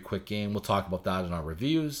 Very quick game. We'll talk about that in our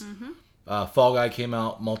reviews. Fall Guy came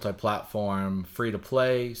out multi-platform, free to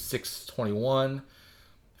play, $6.21.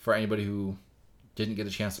 For anybody who didn't get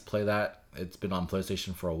a chance to play that, it's been on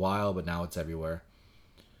PlayStation for a while, but now it's everywhere.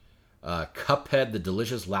 Cuphead: The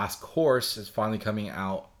Delicious Last Course is finally coming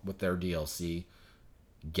out with their DLC.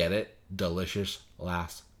 Get it? Delicious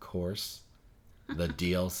Last Course. The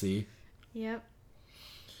DLC. Yep.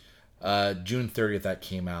 June 30th that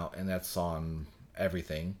came out, and that's on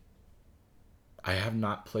everything. I have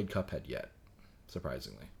not played Cuphead yet,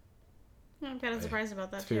 surprisingly. I'm kind of surprised about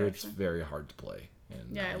that, I figure too. it's very hard to play.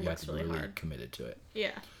 And Yeah, it you have looks to be really really hard. committed to it.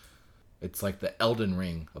 Yeah. It's like the Elden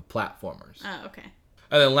Ring of platformers. Oh, okay.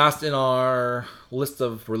 And then last in our list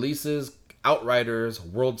of releases, Outriders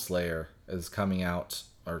World Slayer is coming out,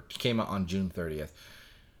 or came out on June 30th.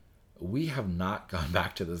 We have not gone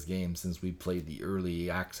back to this game since we played the early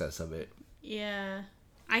access of it. Yeah.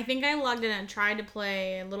 I think I logged in and tried to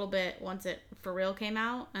play a little bit once it for real came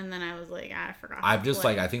out, and then I was like, I forgot. I'm just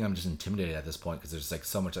like, I think I'm just intimidated at this point because there's like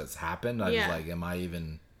so much that's happened. I was like, am I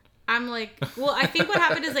even... I'm like, well, I think what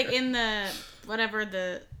happened is like in the, what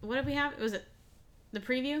did we have? Was it the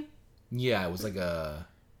preview? Yeah, it was like a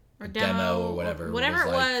demo or whatever. Whatever it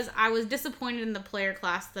like... was, I was disappointed in the player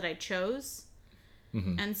class that I chose.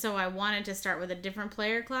 And so I wanted to start with a different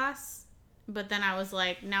player class. But then I was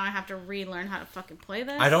like, now I have to relearn how to fucking play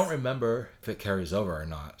this. I don't remember if it carries over or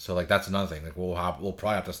not. So like that's another thing. Like we'll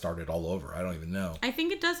probably have to start it all over. I don't even know. I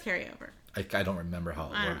think it does carry over. I don't remember how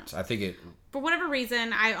it works. I think it... For whatever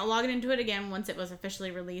reason, I logged into it again once it was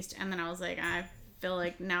officially released. And then I was like, I feel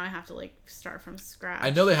like now I have to like start from scratch.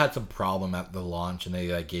 I know they had some problem at the launch and they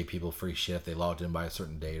like gave people free shit if they logged in by a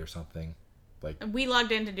certain date or something. Like we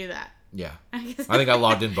logged in to do that. Yeah. I think I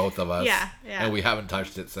logged in both of us. Yeah. And we haven't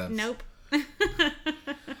touched it since. Nope.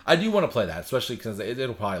 I do want to play that, especially because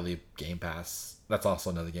it'll probably leave Game Pass. That's also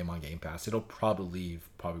another game on Game Pass. It'll probably leave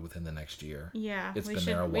within the next year. Yeah. It's been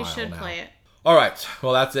there a while now. We should play it. All right.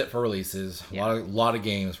 Well, that's it for releases. Yeah. A lot of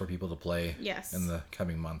games for people to play in the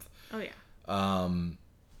coming month. Oh, yeah. All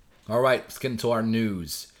right. Let's get into our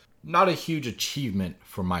news. Not a huge achievement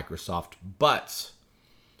for Microsoft, but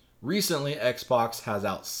recently Xbox has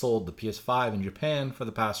outsold the PS5 in Japan for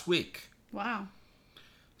the past week. Wow.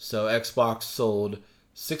 So Xbox sold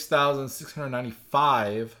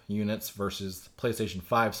 6,695 units versus PlayStation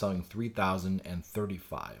 5 selling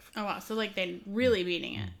 3,035. Oh, wow. So, like, they're really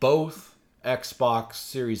beating it. Both Xbox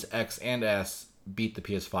Series X and S beat the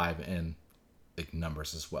PS5 in like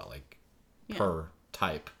numbers as well, like per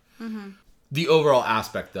type. The overall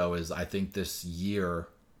aspect, though, is I think this year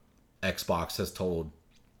Xbox has totaled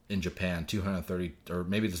in Japan 230, or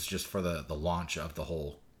maybe this is just for the launch of the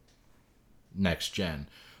whole next gen.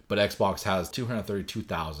 But Xbox has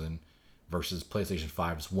 232,000 versus PlayStation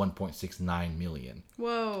 5's 1.69 million.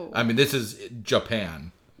 Whoa. I mean, this is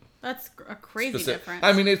Japan. That's a crazy difference.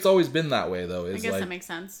 I mean, it's always been that way, though. I guess that makes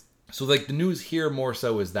sense. So, like, the news here more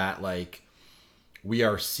so is that, like, we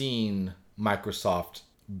are seeing Microsoft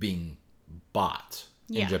being bought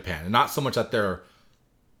in Japan. And not so much that they're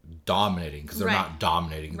dominating, because they're not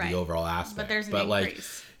dominating the overall aspect. But there's an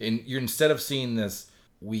increase. Like, you're instead of seeing this,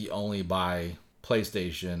 we only buy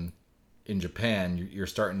PlayStation in Japan, you're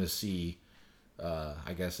starting to see,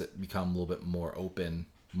 I guess, it become a little bit more open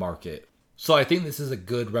market. So I think this is a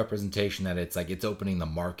good representation that it's like it's opening the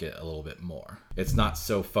market a little bit more. It's not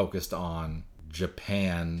so focused on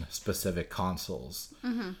Japan specific consoles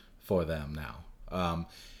for them now.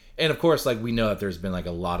 And of course, like we know that there's been like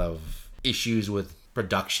a lot of issues with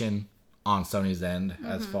production on Sony's end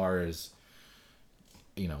as far as,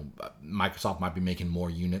 you know, Microsoft might be making more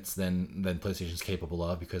units than PlayStation's capable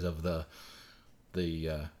of because of the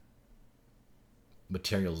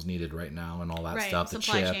materials needed right now and all that stuff, the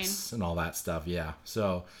chips and all that stuff. Yeah.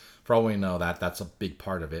 So For all we know, that's a big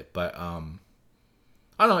part of it. But I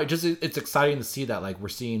don't know. It's exciting to see that like we're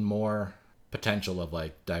seeing more potential of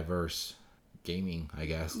like diverse gaming, I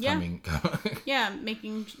guess. Yeah. Coming, Yeah,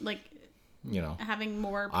 making like having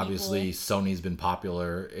more people. Obviously, Sony's been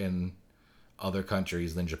popular in other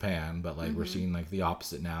countries than Japan, but like we're seeing like the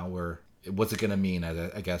opposite now. Where what's it gonna mean?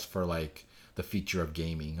 I guess for like the future of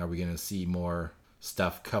gaming, are we gonna see more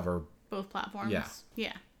stuff cover both platforms?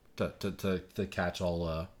 Yeah. To catch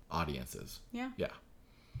all audiences. Yeah.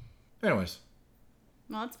 Anyways.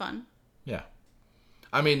 Well, it's fun. Yeah.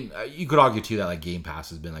 I mean, you could argue too that like Game Pass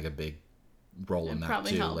has been like a big role in that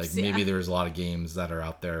too. Helps, like maybe there's a lot of games that are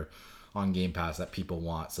out there on Game Pass that people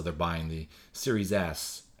want, so they're buying the Series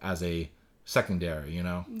S as a secondary,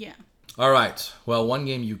 Yeah. All right. Well, one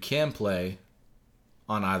game you can play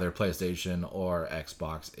on either PlayStation or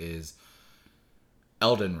Xbox is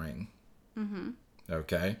Elden Ring.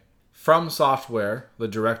 Okay. From Software, the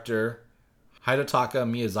director Hidetaka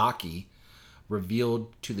Miyazaki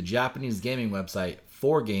revealed to the Japanese gaming website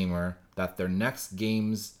 4Gamer that their next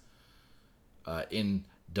games in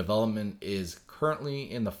development is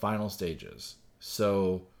currently in the final stages.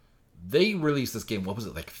 So they released this game, what was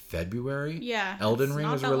it, like February? Yeah. Elden Ring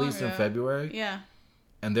was released in February? Yeah.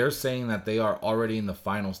 And they're saying that they are already in the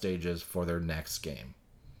final stages for their next game.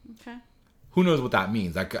 Okay. Who knows what that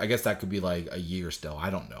means? I guess that could be like a year still. I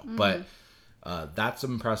don't know. But that's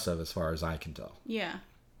impressive as far as I can tell. Yeah.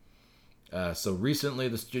 So recently,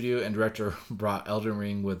 the studio and director brought Elden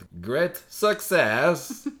Ring with great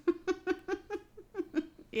success.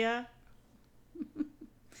 Yeah.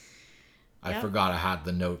 I forgot I had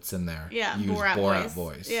the notes in there. Yeah, Use Borat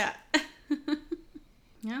voice. Yeah.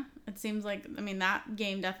 Yeah, it seems like, that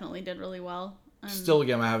game definitely did really well. Still a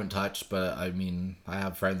game I haven't touched, but I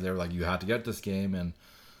have friends that are like, you had to get this game, and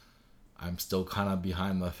I'm still kind of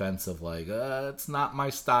behind the fence of like, it's not my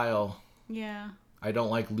style. Yeah. I don't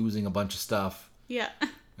like losing a bunch of stuff. Yeah.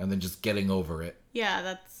 And then just getting over it. Yeah,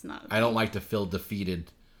 that's not... I don't like to feel defeated.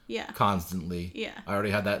 Yeah. Constantly. Yeah. I already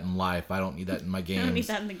had that in life. I don't need that in my games. I don't need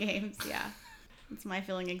that in the games, yeah. That's my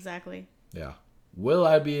feeling exactly. Yeah. Will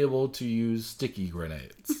I be able to use sticky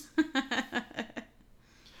grenades?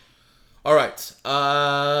 All right.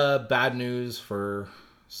 Bad news for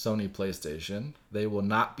Sony PlayStation. They will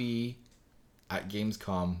not be at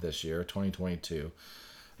Gamescom this year, 2022.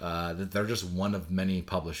 They're just one of many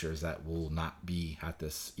publishers that will not be at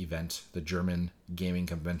this event, the German gaming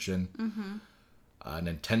convention.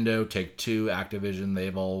 Nintendo, Take-Two, Activision,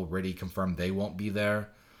 they've already confirmed they won't be there.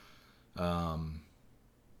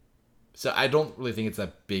 So I don't really think it's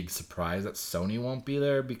a big surprise that Sony won't be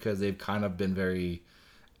there because they've kind of been very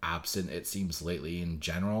absent, it seems, lately in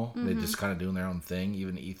general. They're just kind of doing their own thing.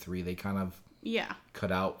 Even E3, they kind of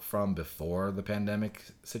cut out from before the pandemic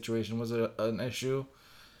situation was an issue.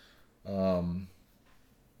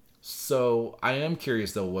 So I am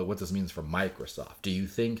curious, though, what this means for Microsoft. Do you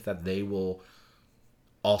think that they will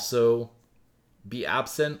also be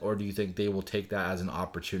absent, or do you think they will take that as an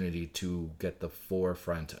opportunity to get the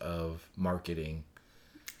forefront of marketing?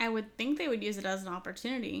 I would think they would use it as an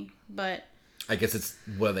opportunity, but I guess it's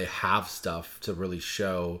where they have stuff to really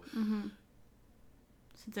show. Since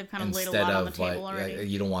they've kind of laid a lot on the table already.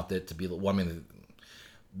 You don't want it to be... Well,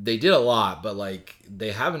 they did a lot, but like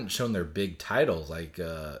they haven't shown their big titles like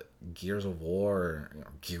Gears of War,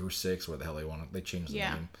 Gear 6, where the hell they changed the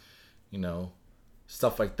name.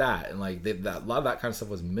 Stuff like that. And like a lot of that kind of stuff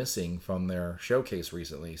was missing from their showcase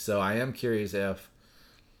recently. So I am curious if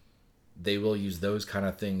they will use those kind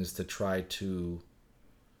of things to try to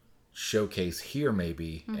showcase here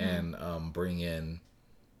maybe and bring in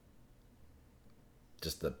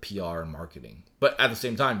just the PR and marketing. But at the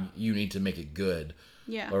same time, you need to make it good.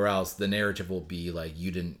 Yeah. Or else the narrative will be like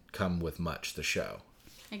you didn't come with much to show.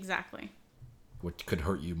 Exactly. Which could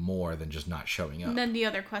hurt you more than just not showing up. And then the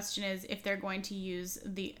other question is if they're going to use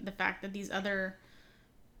the fact that these other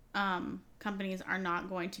companies are not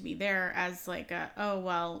going to be there as like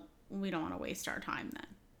we don't want to waste our time then.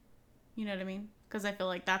 You know what I mean? Because I feel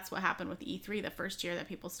like that's what happened with E3 the first year that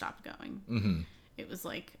people stopped going. It was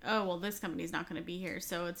like, this company's not going to be here,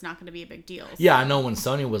 so it's not going to be a big deal. So. Yeah, I know when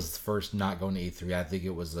Sony was first not going to E3, I think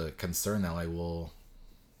it was a concern that like,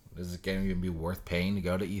 is it going to even be worth paying to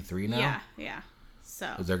go to E3 now? Yeah.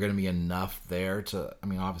 So is there going to be enough there to... I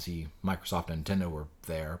mean, obviously, Microsoft and Nintendo were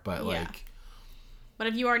there, but like... But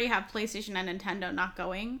if you already have PlayStation and Nintendo not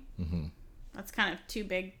going, that's kind of two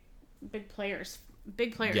big players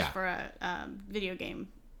for a video game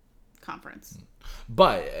conference.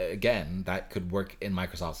 But, again, that could work in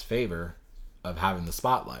Microsoft's favor of having the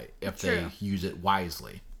spotlight if they use it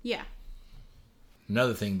wisely. Yeah.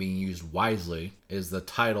 Another thing being used wisely is the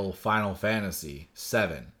title Final Fantasy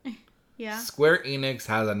VII. Yeah. Square Enix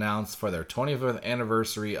has announced for their 25th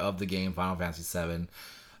anniversary of the game Final Fantasy VII,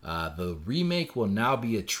 the remake will now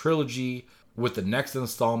be a trilogy, with the next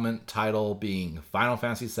installment title being Final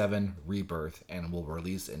Fantasy VII Rebirth, and will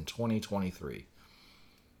release in 2023.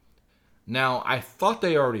 Now, I thought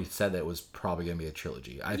they already said that it was probably going to be a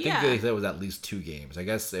trilogy. I think they said it was at least 2 games. I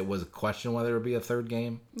guess it was a question whether it would be a third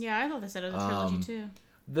game. Yeah, I thought they said it was a trilogy too.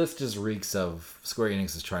 This just reeks of Square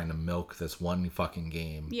Enix is trying to milk this one fucking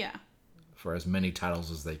game. Yeah. For as many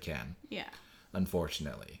titles as they can. Yeah.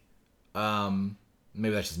 Unfortunately.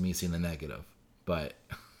 Maybe that's just me seeing the negative, but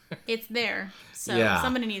it's there, so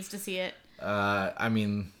somebody needs to see it. I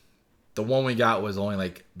mean, the one we got was only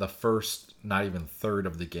like the first, not even third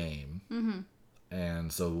of the game,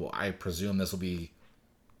 and so I presume this will be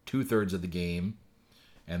 2/3 of the game,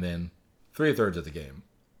 and then 3/3 of the game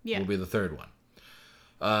will be the third one.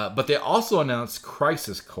 But they also announced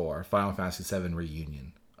Crisis Core Final Fantasy VII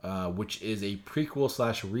Reunion, which is a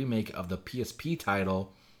prequel/remake of the PSP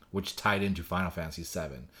title, which tied into Final Fantasy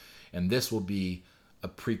VII. And this will be a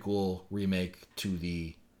prequel remake to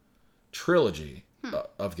the trilogy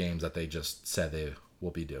of games that they just said they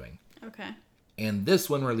will be doing. Okay. And this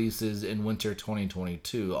one releases in winter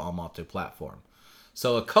 2022 on multi-platform.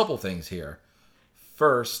 So a couple things here.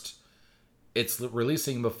 First, it's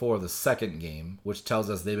releasing before the second game, which tells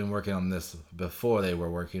us they've been working on this before they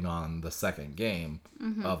were working on the second game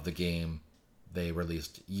of the game they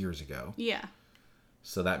released years ago. Yeah.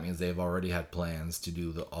 So that means they've already had plans to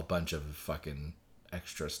do a bunch of fucking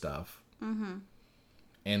extra stuff.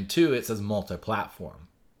 And 2, it says multi-platform,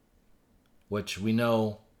 which we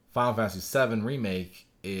know Final Fantasy VII Remake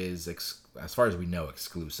is, as far as we know,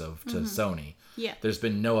 exclusive to Sony. Yeah. There's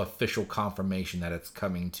been no official confirmation that it's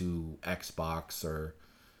coming to Xbox or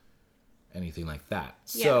anything like that.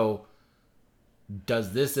 Yeah. So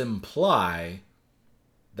does this imply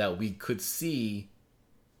that we could see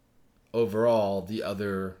overall the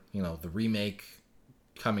other, the remake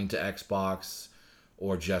coming to Xbox,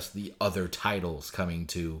 or just the other titles coming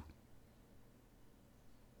to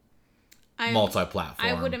multi-platform?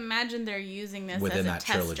 I would imagine they're using this within as a that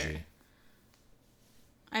tester. Trilogy.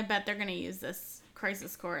 I bet they're going to use this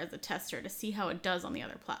Crisis Core as a tester to see how it does on the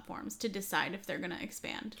other platforms to decide if they're going to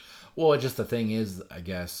expand. Well, just the thing is, I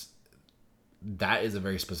guess, that is a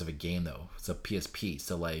very specific game, though. It's a PSP,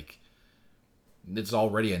 so, it's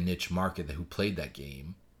already a niche market who played that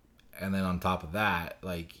game. And then on top of that,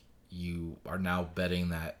 you are now betting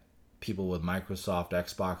that people with Microsoft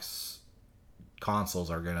Xbox consoles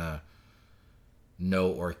are going to know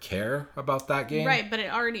or care about that game. Right, but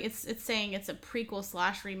it's saying it's a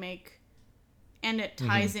prequel/remake, and it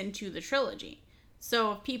ties into the trilogy.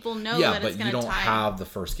 So if people know that it's going to tie... Yeah, but you don't have the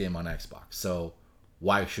first game on Xbox, so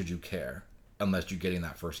why should you care unless you're getting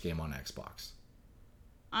that first game on Xbox?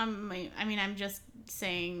 I mean, I'm just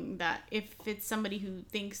saying that if it's somebody who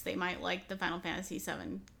thinks they might like the Final Fantasy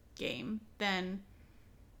VII game, then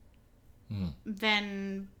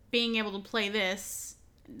being able to play this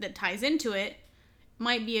that ties into it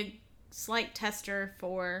might be a slight tester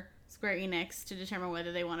for Square Enix to determine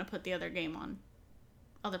whether they want to put the other game on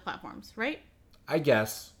other platforms, right? I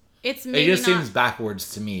guess. It just seems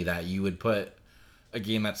backwards to me that you would put a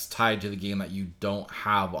game that's tied to the game that you don't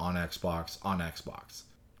have on Xbox.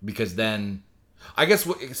 Because then, I guess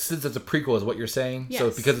since it's a prequel is what you're saying? Yes. So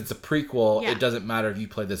because it's a prequel, it doesn't matter if you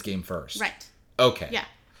play this game first. Right. Okay. Yeah.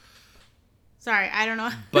 Sorry, I don't know.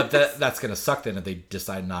 But that's going to suck then if they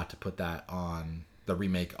decide not to put that on the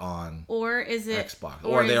remake on Xbox.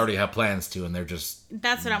 Or they already have plans to and they're just...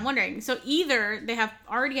 That's what I'm wondering. So either they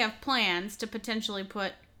already have plans to potentially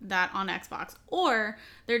put that on Xbox, or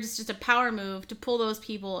they're just a power move to pull those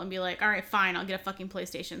people and be like, all right, fine, I'll get a fucking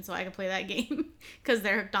PlayStation so I can play that game because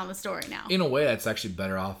they're hooked on the story now. In a way, that's actually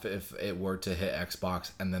better off if it were to hit Xbox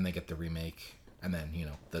and then they get the remake and then,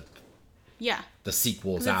 the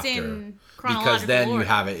sequels after. Because then you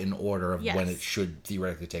have it in order of when it should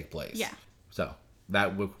theoretically take place. Yeah. So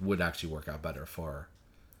that would actually work out better for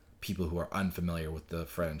people who are unfamiliar with the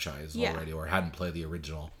franchise already or hadn't played the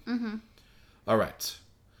original. All right.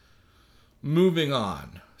 Moving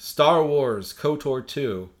on. Star Wars KOTOR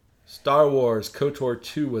 2. Star Wars KOTOR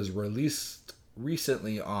 2 was released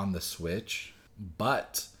recently on the Switch,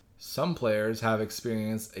 but some players have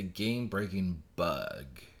experienced a game-breaking bug.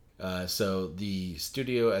 So the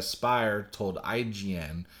studio Aspyr told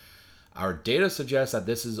IGN, "Our data suggests that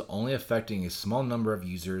this is only affecting a small number of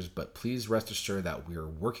users, but please rest assured that we are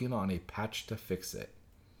working on a patch to fix it.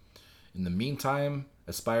 In the meantime,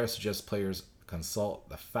 Aspyr suggests players consult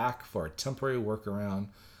the FAQ for a temporary workaround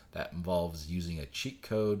that involves using a cheat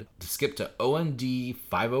code to skip to OND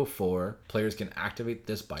 504. Players can activate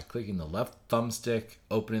this by clicking the left thumbstick,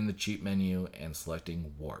 opening the cheat menu, and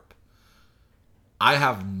selecting warp. I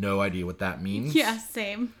have no idea what that means. Yeah,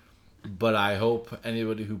 same. But I hope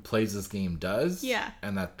anybody who plays this game does. Yeah.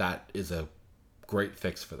 And that is a great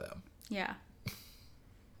fix for them. Yeah.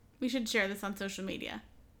 We should share this on social media.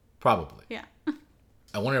 Probably. Yeah.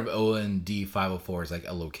 I wonder if OND 504 is like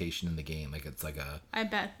a location in the game. Like it's like I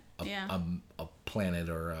bet. Yeah. A planet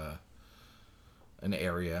or an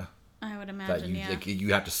area. I would imagine, Like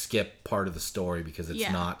you have to skip part of the story because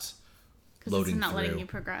it's not loading it's not through. letting you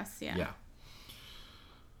progress. Yeah. Yeah.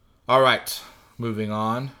 All right. Moving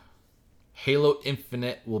on. Halo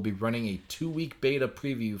Infinite will be running a 2-week beta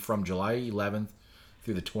preview from July 11th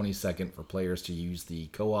through the 22nd for players to use the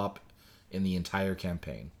co-op in the entire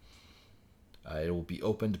campaign. It will be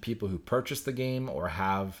open to people who purchase the game or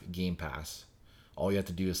have Game Pass. All you have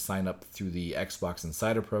to do is sign up through the Xbox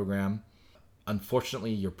Insider program.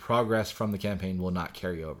 Unfortunately, your progress from the campaign will not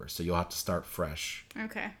carry over, so you'll have to start fresh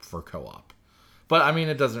Okay. for co-op. But, I mean,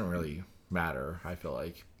 it doesn't really matter, I feel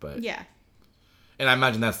like. But Yeah. And I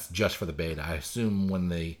imagine that's just for the beta. I assume when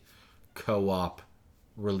the co-op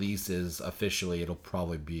releases officially, it'll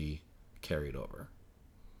probably be carried over.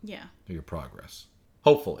 Yeah. Your progress.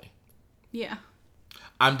 Hopefully. Yeah.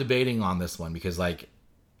 I'm debating on this one because, like,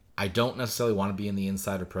 I don't necessarily want to be in the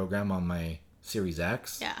Insider program on my Series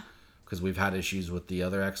X. Yeah. Because we've had issues with the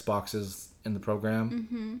other Xboxes in the program.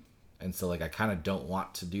 Mm-hmm. And so, like, I kind of don't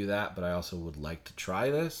want to do that, but I also would like to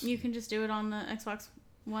try this. You can just do it on the Xbox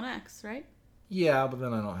One X, right? Yeah, but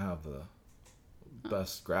then I don't have the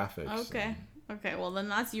best graphics. Okay. Okay, well, then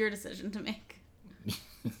that's your decision to make.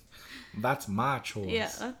 That's my choice. Yeah,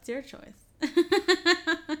 that's your choice.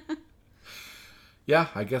 Yeah,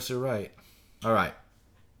 I guess you're right. All right.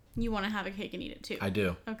 You want to have a cake and eat it too. I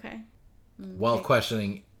do. Okay. While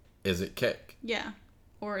questioning, is it cake? Yeah.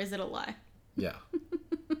 Or is it a lie? Yeah.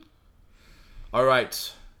 All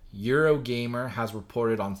right. Eurogamer has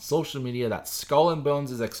reported on social media that Skull and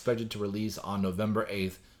Bones is expected to release on November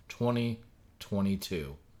 8th,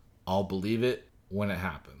 2022. I'll believe it when it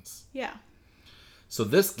happens. Yeah. So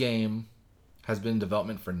this game has been in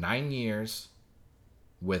development for 9 years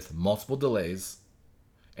with multiple delays,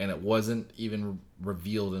 and it wasn't even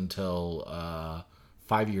revealed until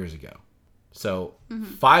 5 years ago. So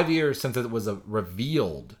 5 years since it was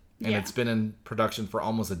revealed, and it's been in production for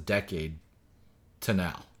almost a decade to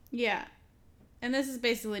now. Yeah. And this is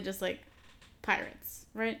basically just like Pirates,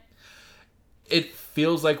 right? It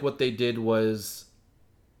feels like what they did was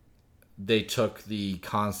they took the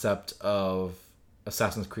concept of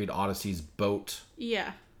Assassin's Creed Odyssey's boat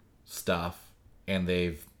stuff and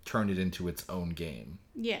they've turned it into its own game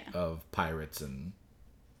of pirates and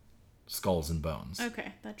skulls and bones.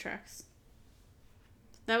 Okay, that tracks.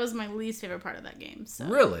 That was my least favorite part of that game. So.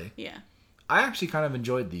 Really? Yeah. I actually kind of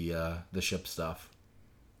enjoyed the ship stuff.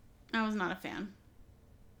 I was not a fan.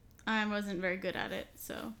 I wasn't very good at it,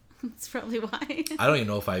 so that's probably why. I don't even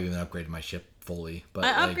know if I even upgraded my ship fully. But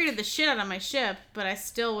I upgraded the shit out of my ship, but I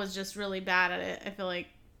still was just really bad at it. I feel like,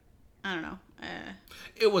 I don't know.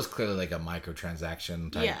 It was clearly like a microtransaction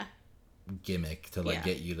type Yeah. gimmick to like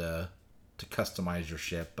get you to customize your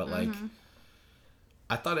ship. But like,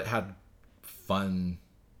 I thought it had fun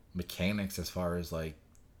mechanics as far as like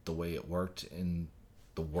the way it worked in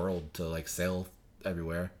the world to like sail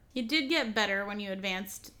everywhere. It did get better when you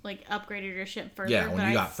advanced, like upgraded your ship further. Yeah, when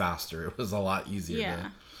you got faster, it was a lot easier. Yeah,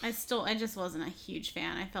 I just wasn't a huge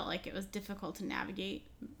fan. I felt like it was difficult to navigate,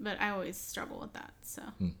 but I always struggle with that. So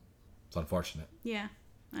It's unfortunate. Yeah,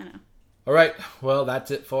 I know. All right, well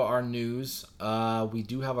that's it for our news. We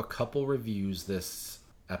do have a couple reviews this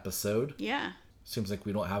episode. Yeah. Seems like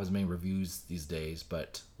we don't have as many reviews these days,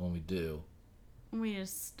 but when we do, we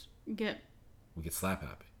just get slap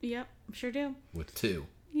happy. Yep, sure do. With 2.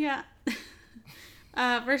 Yeah.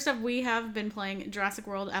 First up, we have been playing Jurassic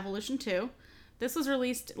World Evolution 2. This was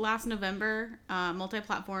released last November,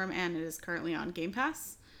 multi-platform, and it is currently on Game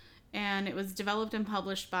Pass. And it was developed and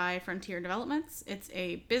published by Frontier Developments. It's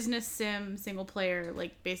a business sim, single player,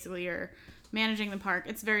 like basically you're managing the park.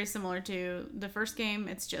 It's very similar to the first game.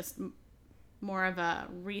 It's just more of a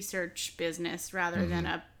research business rather than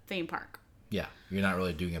a theme park. Yeah, you're not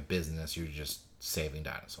really doing a business. You're just saving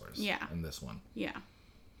dinosaurs. Yeah. In this one. Yeah.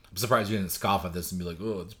 I'm surprised you didn't scoff at this and be like,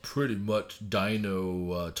 "Oh, it's pretty much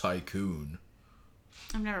Dino Tycoon."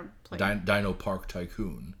 I've never played Dino Park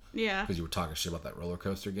Tycoon. Yeah. Because you were talking shit about that roller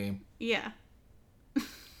coaster game. Yeah.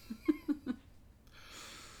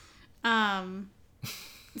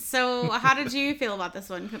 So, how did you feel about this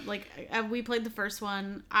one? Like, we played the first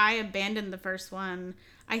one. I abandoned the first one.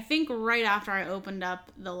 I think right after I opened up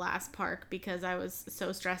the last park because I was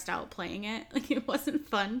so stressed out playing it. Like, it wasn't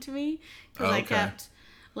fun to me because I kept,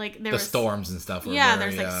 like, there was storms and stuff.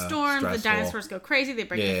 There's like storms. Stressful. The dinosaurs go crazy. They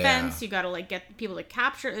break the fence. You got to like get people to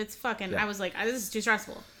capture. It's fucking. I was like, this is too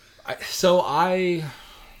stressful. I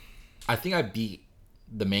think I beat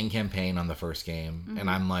the main campaign on the first game, and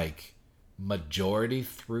I'm like majority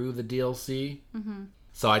through the DLC.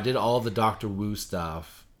 So I did all the Doctor Wu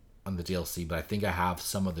stuff on the DLC, but I think I have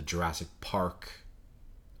some of the Jurassic Park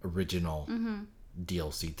original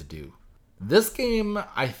DLC to do. This game,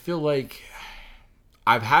 I feel like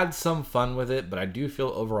I've had some fun with it, but I do feel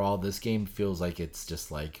overall this game feels like it's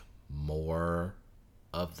just like more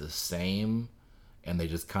of the same, and they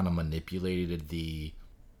just kind of manipulated the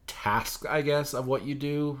task, I guess, of what you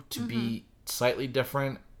do to be slightly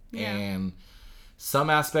different. And some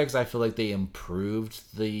aspects I feel like they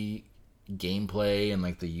improved the gameplay and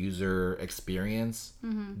like the user experience,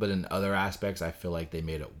 but in other aspects I feel like they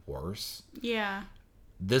made it worse.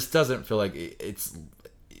 This doesn't feel like it's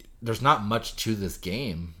there's not much to this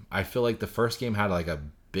game. I feel like the first game had like a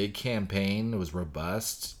big campaign, it was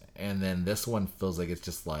robust, and then this one feels like it's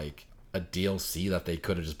just like a DLC that they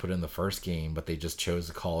could have just put in the first game, but they just chose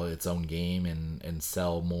to call it its own game and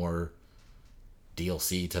sell more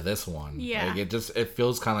DLC to this one. Like it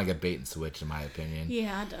feels kind of like a bait and switch in my opinion.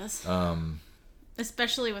 Yeah, it does.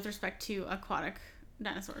 Especially with respect to aquatic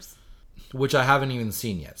dinosaurs, which I haven't even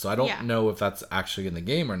seen yet, so I don't know if that's actually in the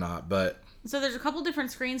game or not. But so there's a couple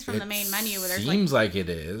different screens from the main menu where there's seems like it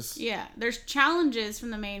is. Yeah, there's challenges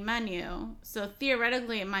from the main menu, so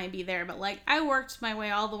theoretically it might be there. But like I worked my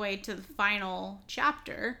way all the way to the final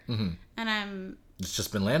chapter, and it's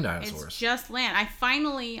just been land dinosaurs. It's just land. I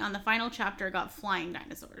finally, on the final chapter, got flying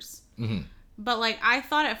dinosaurs. But, like, I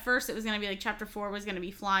thought at first it was going to be, like, Chapter 4 was going to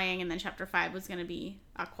be flying, and then Chapter 5 was going to be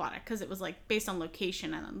aquatic, because it was, like, based on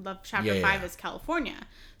location, and Chapter 5 is California.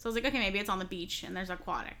 So I was like, okay, maybe it's on the beach, and there's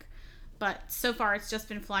aquatic. But so far, it's just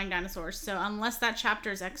been flying dinosaurs. So unless that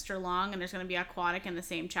chapter is extra long, and there's going to be aquatic in the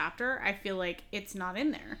same chapter, I feel like it's not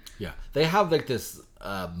in there. Yeah. They have, like, this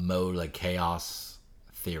mode, like, chaos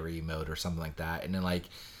theory mode or something like that, and then, like,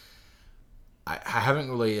 I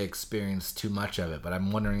haven't really experienced too much of it, but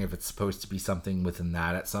I'm wondering if it's supposed to be something within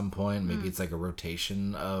that at some point. Maybe it's like a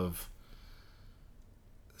rotation of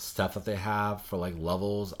stuff that they have for like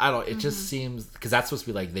levels. I don't. It just seems because that's supposed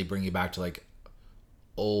to be like they bring you back to like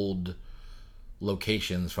old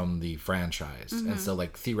locations from the franchise, and so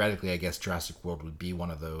like theoretically, I guess Jurassic World would be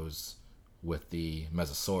one of those with the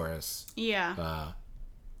Mesosaurus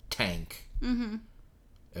tank.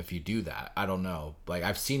 If you do that, I don't know. Like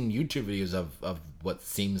I've seen YouTube videos of what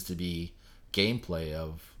seems to be gameplay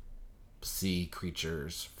of sea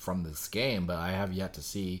creatures from this game, but I have yet to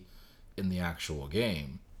see in the actual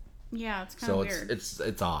game. Yeah, it's kind of weird.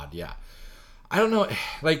 It's odd. Yeah, I don't know.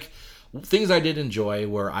 Like things I did enjoy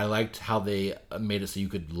were I liked how they made it so you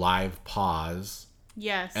could live pause.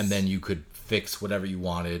 Yes. And then you could fix whatever you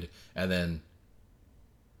wanted, and then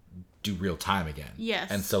do real time again. Yes.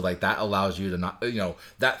 And so like that allows you to not,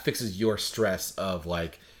 that fixes your stress of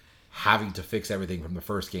like having to fix everything from the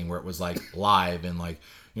first game where it was like live and like,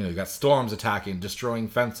 you got storms attacking, destroying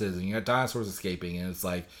fences, and you got dinosaurs escaping, and it's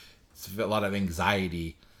like it's a lot of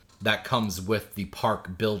anxiety that comes with the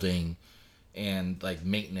park building and like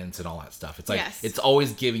maintenance and all that stuff. It's like it's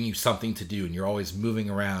always giving you something to do and you're always moving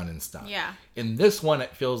around and stuff. Yeah. In this one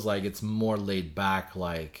it feels like it's more laid back,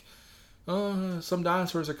 like some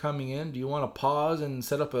dinosaurs are coming in. Do you want to pause and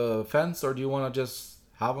set up a fence, or do you want to just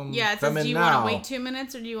have them it come says, in do you now? want to wait 2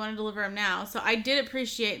 minutes, or do you want to deliver them now? So I did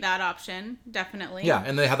appreciate that option, definitely. Yeah,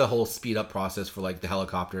 and they have the whole speed up process for like the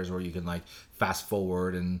helicopters where you can like fast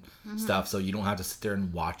forward and stuff, so you don't have to sit there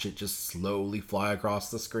and watch it just slowly fly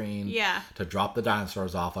across the screen. Yeah. To drop the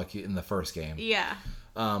dinosaurs off like in the first game. Yeah.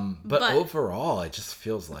 But overall, it just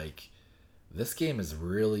feels like this game is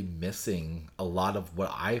really missing a lot of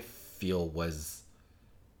what I feel was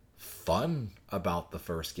fun about the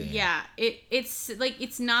first game. Yeah, it's like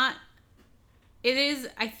it's not. It is.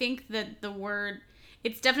 I think that the word.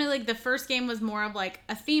 It's definitely like the first game was more of like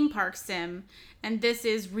a theme park sim, and this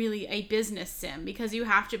is really a business sim because you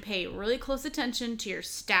have to pay really close attention to your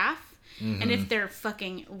staff, and if they're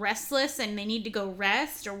fucking restless and they need to go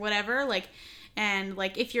rest or whatever, like. And,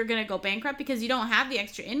 like, if you're going to go bankrupt because you don't have the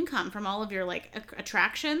extra income from all of your, like,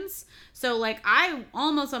 attractions. So, like, I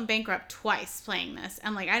almost went bankrupt twice playing this.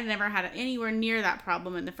 And, like, I never had anywhere near that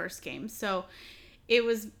problem in the first game. So, it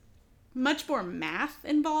was much more math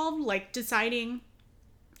involved, like, deciding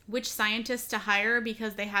which scientists to hire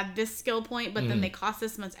because they had this skill point, but then they cost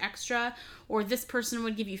this much extra, or this person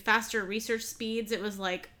would give you faster research speeds. It was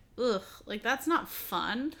like, ugh, like that's not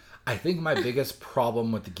fun. I think my biggest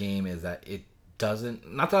problem with the game is that it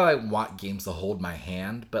doesn't, not that I want games to hold my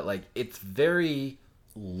hand, but like it's very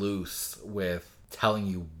loose with telling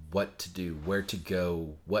you what to do, where to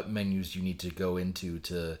go, what menus you need to go into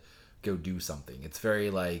to go do something. It's very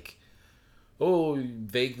like, oh,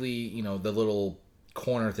 vaguely, you know, the little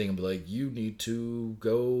corner thing will be like, you need to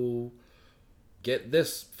go get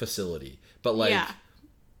this facility. But like,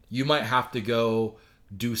 you might have to go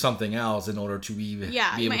do something else in order to even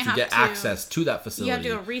be able to get access to that facility. You have to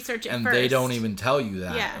go research it and first. They don't even tell you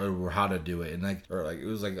that or how to do it. And like, or like, it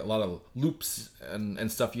was like a lot of loops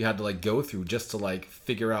and stuff you had to like go through just to like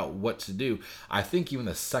figure out what to do. I think even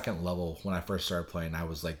the second level when I first started playing, I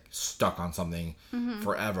was like stuck on something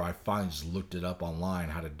forever. I finally just looked it up online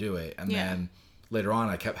how to do it. And then later on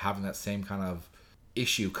I kept having that same kind of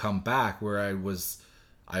issue come back where I was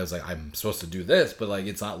like, I'm supposed to do this, but like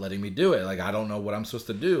it's not letting me do it. Like I don't know what I'm supposed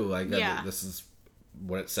to do. Like this is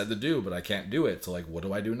what it said to do, but I can't do it. So like, what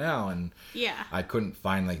do I do now? And I couldn't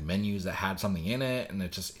find like menus that had something in it, and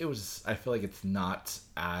it was. I feel like it's not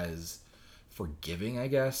as forgiving, I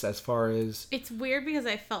guess, as far as it's weird because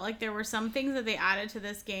I felt like there were some things that they added to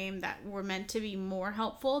this game that were meant to be more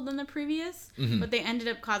helpful than the previous, but they ended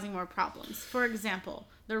up causing more problems. For example,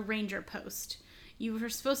 the ranger post. You were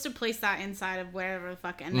supposed to place that inside of wherever the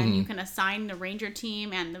fuck, and then you can assign the ranger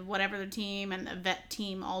team and the whatever the team and the vet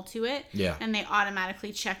team all to it. Yeah. And they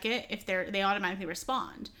automatically check it if they automatically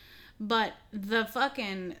respond. But the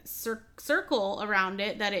fucking circle around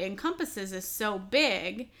it that it encompasses is so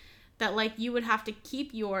big that like you would have to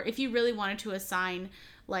keep if you really wanted to assign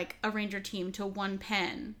like a ranger team to one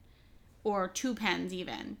pen or 2 pens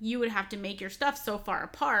even, you would have to make your stuff so far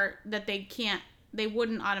apart that they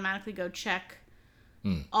wouldn't automatically go check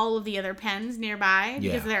all of the other pens nearby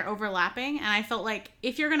because they're overlapping. And I felt like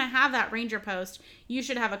if you're going to have that ranger post, you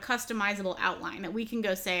should have a customizable outline that we can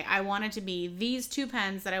go say, I want it to be these 2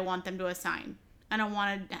 pens that I want them to assign. I don't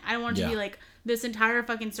want it to be like this entire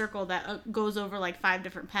fucking circle that goes over like 5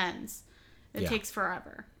 different pens. It takes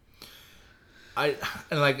forever.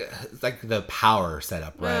 And like the power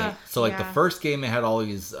setup, right? So like the first game, they had all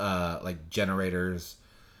these like generators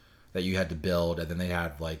that you had to build, and then they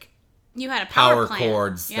had like you had a power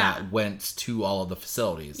cords that went to all of the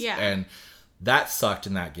facilities. Yeah. And that sucked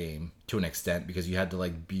in that game to an extent because you had to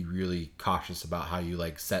like be really cautious about how you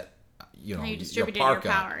like set, you know, how you distributed your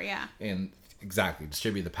power, and exactly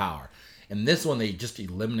distribute the power. In this one, they just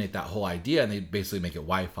eliminate that whole idea and they basically make it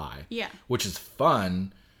Wi-Fi. Yeah. Which is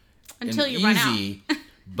fun until you run out.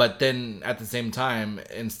 But then at the same time,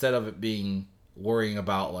 instead of it being worrying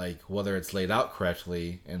about like whether it's laid out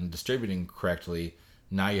correctly and distributing correctly,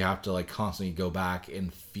 now you have to like constantly go back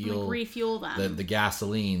and refuel them. The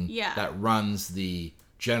gasoline that runs the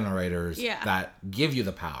generators that give you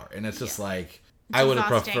the power. And it's just like it's I would have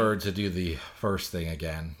preferred to do the first thing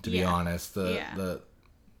again, to be honest. The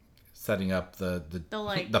setting up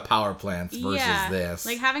the power plants versus this.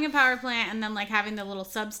 Like having a power plant and then like having the little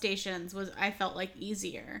substations I felt like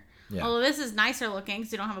easier. Yeah. Although this is nicer looking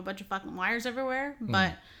because you don't have a bunch of fucking wires everywhere,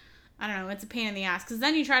 but I don't know, it's a pain in the ass. Because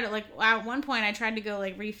then you try to, like, at one point I tried to go,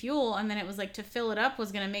 like, refuel, and then it was, like, to fill it up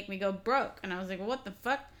was going to make me go broke. And I was like, well, what the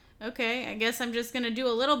fuck? Okay, I guess I'm just going to do a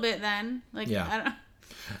little bit then. Like, I don't know.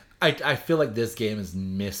 I feel like this game is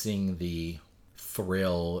missing the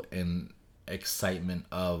thrill and excitement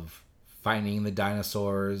of finding the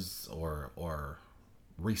dinosaurs or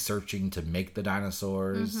researching to make the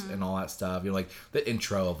dinosaurs and all that stuff. You know, like, the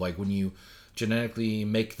intro of, like, when you genetically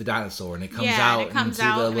make the dinosaur and it comes out into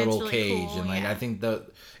the little really cage cool, and like I think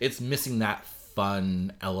it's missing that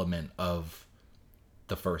fun element of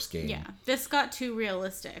the first game. Yeah, this got too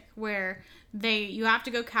realistic where you have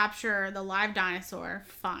to go capture the live dinosaur.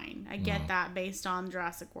 Fine, I get that based on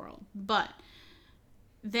Jurassic World, but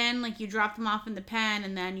then like you drop them off in the pen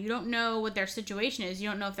and then you don't know what their situation is. You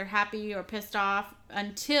don't know if they're happy or pissed off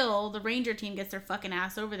until the ranger team gets their fucking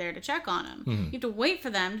ass over there to check on them. You have to wait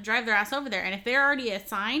for them to drive their ass over there. And if they're already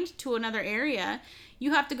assigned to another area,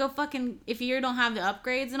 you have to go fucking, if you don't have the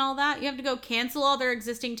upgrades and all that, you have to go cancel all their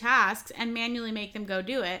existing tasks and manually make them go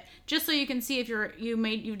do it just so you can see if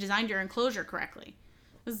you've designed your enclosure correctly.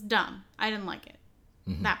 It was dumb. I didn't like it.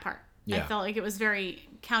 That part. Yeah. I felt like it was very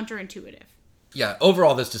counterintuitive. Yeah,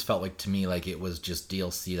 overall, this just felt like, to me, like it was just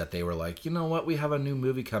DLC that they were like, you know what, we have a new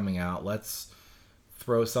movie coming out. Let's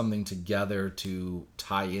throw something together to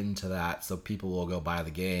tie into that so people will go buy the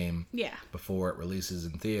game before it releases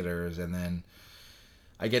in theaters. And then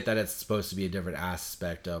I get that it's supposed to be a different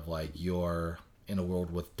aspect of, like, your in a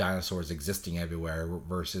world with dinosaurs existing everywhere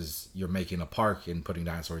versus you're making a park and putting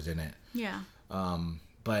dinosaurs in it. Yeah.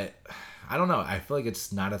 But I don't know. I feel like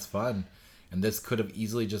it's not as fun. And this could have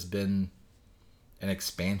easily just been an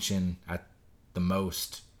expansion at the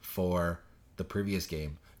most for the previous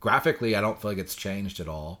game. Graphically, I don't feel like it's changed at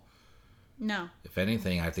all. No. If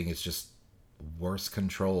anything, I think it's just worse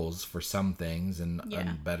controls for some things and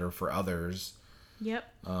better for others. Yep.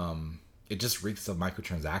 It just reeks of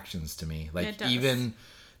microtransactions to me. It Like, does. even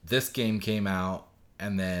this game came out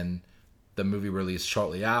and then the movie released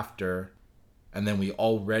shortly after, and then we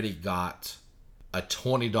already got a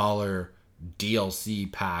 $20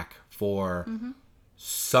 DLC pack for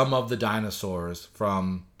some of the dinosaurs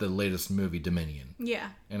from the latest movie, Dominion. Yeah.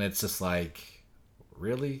 And it's just like,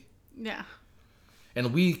 really? Yeah.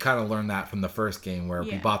 And we kind of learned that from the first game where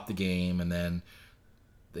we Yeah. bought the game and then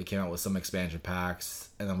they came out with some expansion packs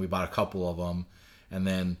and then we bought a couple of them. And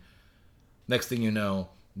then next thing you know,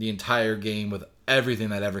 the entire game with everything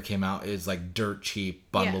that ever came out is like dirt cheap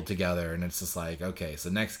bundled together. And it's just like, okay, so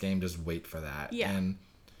next game, just wait for that. Yeah. And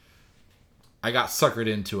I got suckered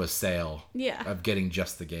into a sale Yeah. of getting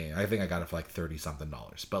just the game. I think I got it for like $30 something.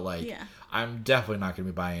 But like, Yeah. I'm definitely not going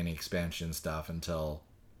to be buying any expansion stuff until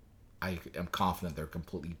I am confident they're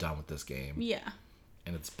completely done with this game Yeah.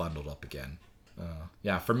 and it's bundled up again.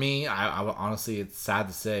 Yeah, for me, I honestly, it's sad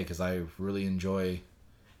to say because I really enjoy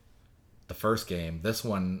the first game. This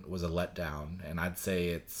one was a letdown, and I'd say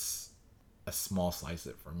it's a small slice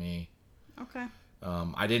it for me. Okay.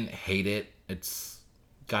 I didn't hate it. It's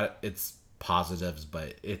got its positives,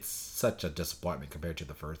 but it's such a disappointment compared to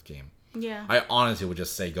the first game. Yeah. I honestly would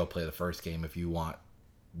just say go play the first game if you want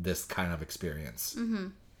this kind of experience.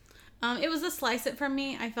 It was a slice it for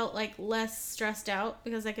me. I felt like less stressed out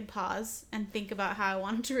because I could pause and think about how I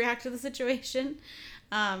wanted to react to the situation.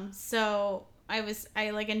 So I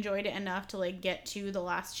like enjoyed it enough to like get to the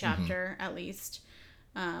last chapter at least.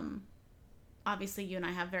 Obviously you and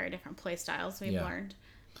I have very different play styles, we've learned.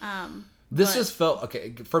 This just felt,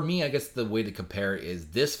 okay, for me, I guess the way to compare it is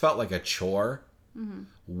this felt like a chore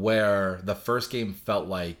where the first game felt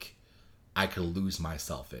like I could lose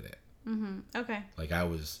myself in it. Okay. Like I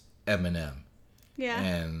was Eminem Yeah.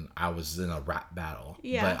 and I was in a rap battle.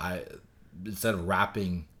 Yeah. But instead of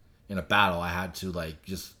rapping in a battle, I had to like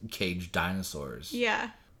just cage dinosaurs.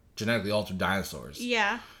 Yeah. Genetically altered dinosaurs.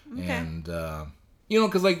 Yeah. Okay. And,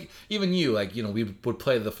 because like even you, like, we would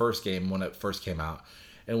play the first game when it first came out.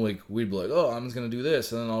 And like we'd be like, oh, I'm just gonna do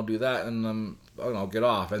this, and then I'll do that, and then I'll get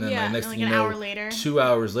off, and then like, next like thing you an know, hour later. 2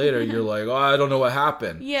 hours later, you're like, oh, I don't know what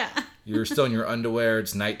happened. Yeah. You're still in your underwear.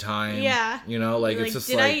 It's nighttime. Yeah. Like You're it's just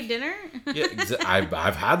did like, I eat dinner? yeah,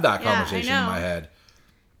 I've had that Yeah, I conversation in know. my head.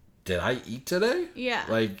 Did I eat today? Yeah.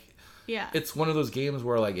 Like, Yeah. it's one of those games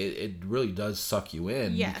where like it really does suck you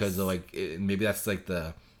in Yes. because of, like maybe that's like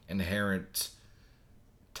the inherent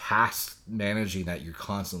task managing that you're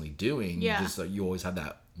constantly doing. Yeah. You always have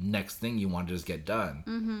that next thing you want to just get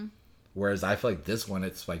done. Whereas I feel like this one,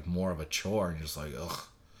 it's like more of a chore and you're just like, ugh,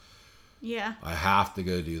 Yeah. I have to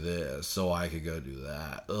go do this so I could go do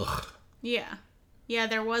that. Ugh. Yeah. Yeah,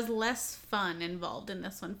 there was less fun involved in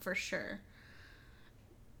this one for sure.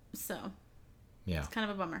 So, Yeah. it's kind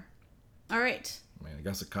of a bummer. All right. I mean, I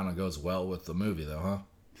guess it kind of goes well with the movie though,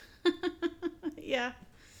 huh? Yeah.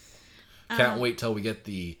 Can't wait till we get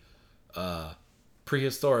the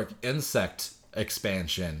prehistoric insect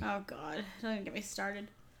expansion. Oh, God. Don't even get me started.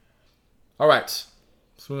 All right.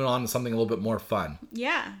 Let's move on to something a little bit more fun.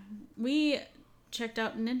 Yeah. We checked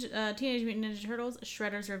out Teenage Mutant Ninja Turtles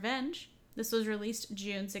Shredder's Revenge. This was released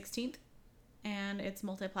June 16th, and it's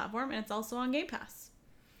multi-platform, and it's also on Game Pass.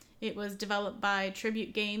 It was developed by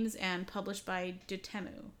Tribute Games and published by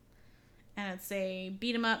Dotemu. And it's a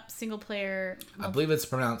beat-em-up, single-player... I believe it's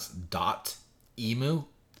pronounced dot emu.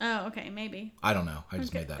 Oh, okay, maybe. I don't know. I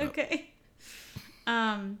just made that up. Okay.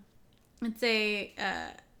 It's a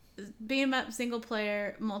beat-em-up,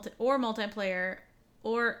 single-player, multiplayer,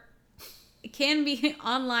 or it can be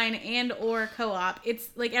online and or co-op. It's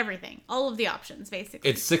like everything. All of the options, basically.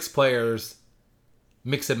 It's 6 players,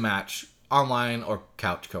 mix and match, online or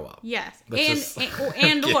couch co-op. Yes. Let's And just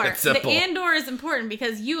and keep or. it The simple. and or is important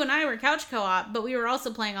because you and I were couch co-op, but we were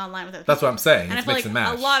also playing online with other That's people. what I'm saying. And I It's feel mix like and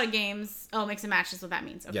match. a lot of games... Oh, mix and match is what that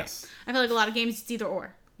means. Okay. Yes. I feel like a lot of games, it's either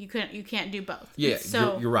or. You can't do both. Yeah,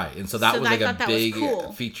 So you're right. And so that was I like a thought that was big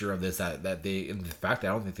cool. feature of this that they, in fact, I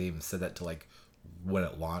don't think they even said that to like when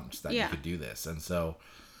it launched that you Yeah. could do this. And so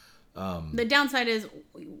The downside is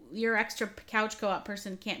your extra couch co-op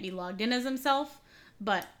person can't be logged in as himself,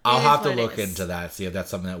 but I'll it is have to what it look is. into that, see if that's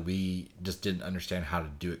something that we just didn't understand how to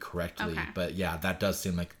do it correctly. Okay. But yeah, that does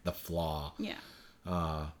seem like the flaw. Yeah.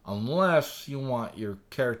 Unless you want your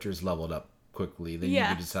characters leveled up quickly, then you Yeah.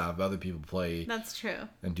 can just have other people play That's true.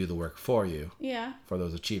 and do the work for you Yeah. for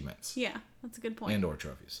those achievements Yeah. That's a good point. and or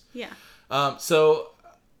trophies. Yeah. So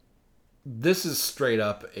this is straight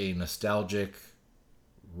up a nostalgic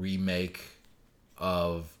remake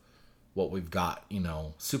of what we've got,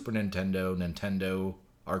 Super Nintendo, Nintendo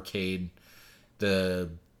Arcade, the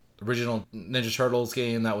original Ninja Turtles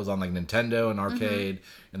game that was on like Nintendo and arcade,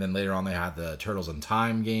 and then later on they had the Turtles in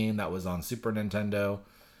Time game that was on Super Nintendo,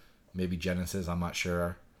 maybe Genesis, I'm not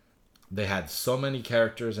sure. They had so many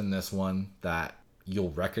characters in this one that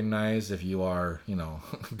you'll recognize if you are,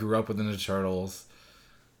 grew up with the Ninja Turtles.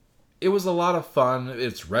 It was a lot of fun.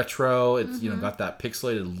 It's retro. It's, got that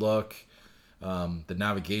pixelated look. The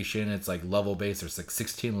navigation, it's like level based. There's like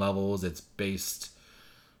 16 levels. It's based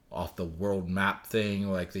off the world map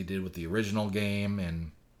thing like they did with the original game.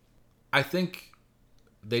 And I think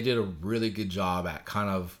they did a really good job at kind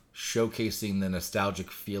of showcasing the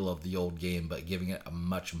nostalgic feel of the old game, but giving it a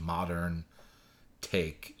much modern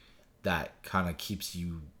take that kind of keeps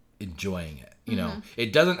you enjoying it.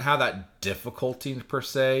 It doesn't have that difficulty per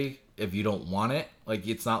se if you don't want it. Like,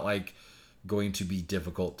 it's not like going to be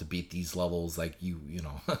difficult to beat these levels like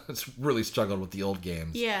it's really struggled with the old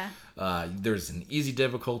games. Yeah. There's an easy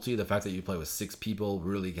difficulty. The fact that you play with 6 people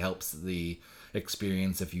really helps the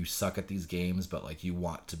experience if you suck at these games, but like you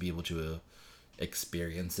want to be able to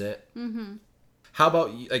experience it. How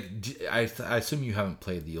about you? Like, I assume you haven't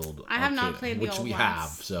played the old I have not arcade, played the which old we ones. have.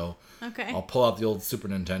 So Okay. I'll pull out the old Super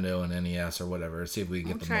Nintendo and NES or whatever, see if we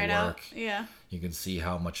can get them Try it to out. work. Yeah. You can see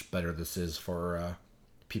how much better this is for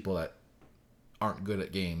people that aren't good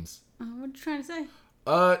at games. What are you trying to say?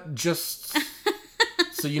 Just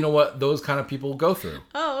so you know what those kind of people go through.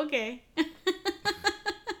 Oh, okay.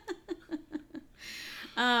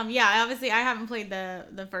 Yeah, obviously I haven't played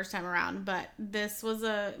the first time around, but this was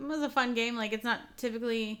a fun game. Like, it's not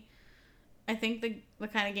typically, I think, the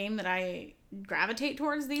kind of game that I gravitate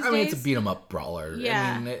towards these days. I mean, it's a beat 'em up brawler.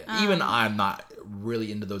 Yeah. I mean, even I'm not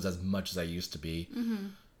really into those as much as I used to be.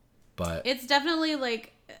 But It's definitely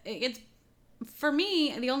like, it's, for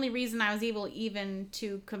me, the only reason I was able even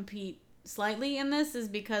to compete slightly in this is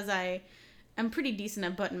because I am pretty decent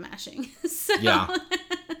at button mashing. So, yeah,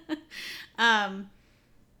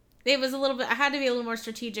 it was a little bit, I had to be a little more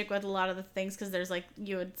strategic with a lot of the things, because there's, like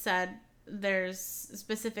you had said, there's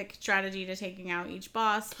specific strategy to taking out each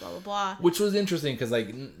boss, blah, blah, blah. which was interesting because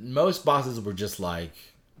like most bosses were just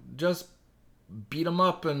beat them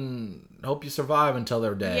up and hope you survive until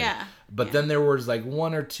they're dead. Yeah. But Yeah. then there was like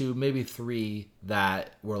 1 or 2, maybe 3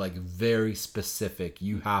 that were like very specific.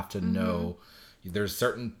 You have to know there's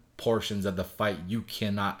certain portions of the fight you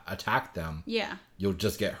cannot attack them. Yeah. You'll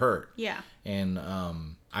just get hurt. Yeah. And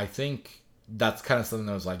I think that's kind of something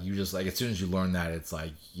that was like, you just like, as soon as you learn that, it's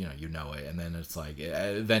like, you know it. And then it's like,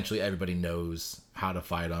 eventually everybody knows how to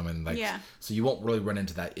fight them. And like, Yeah. so you won't really run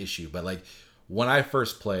into that issue. But like, when I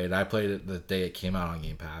first played, I played it the day it came out on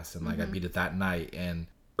Game Pass. And like, I beat it that night. And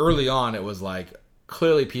early on, it was like,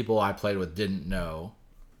 clearly people I played with didn't know.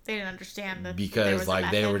 They didn't understand that there Because was a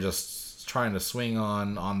like, they method. were just trying to swing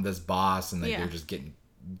on this boss. And like, they Yeah. were just getting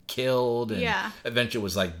killed. And Yeah. eventually it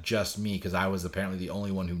was like just me, because I was apparently the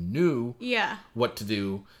only one who knew Yeah. what to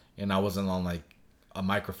do, and I wasn't on like a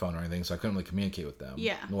microphone or anything, so I couldn't really communicate with them.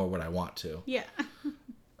 Yeah. Nor would I want to. Yeah.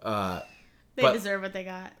 Uh, They but- deserve what they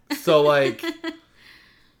got. so like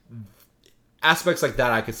aspects like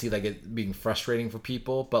that, I could see like it being frustrating for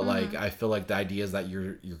people, but like I feel like the idea is that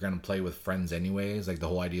you're gonna play with friends anyways. Like the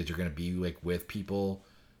whole idea is you're gonna be like with people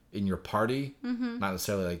in your party, not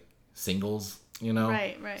necessarily like singles, you know?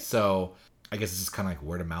 Right. So I guess it's just kind of like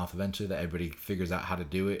word of mouth eventually that everybody figures out how to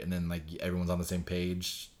do it, and then like everyone's on the same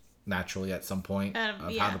page naturally at some point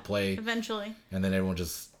of yeah. how to play, Eventually. and then everyone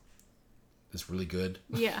just is really good.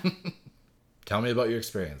 Yeah. Tell me about your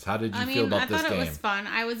experience. How did you feel I about this thought game? it was fun.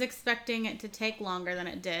 I was expecting it to take longer than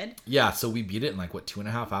it did. Yeah, so we beat it in like what,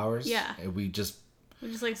 2.5 hours? Yeah. And we just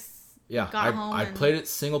We just like got home. I and- played it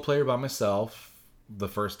single player by myself the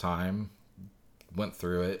first time, went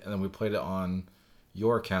through it, and then we played it on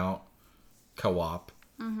your account co-op.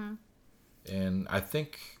 And I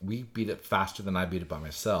think we beat it faster than I beat it by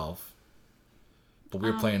myself. But we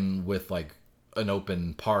were playing with like an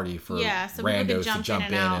open party for Yeah, so people could randos to jump jump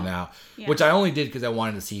in in and and out. out. Yeah. Which I only did because I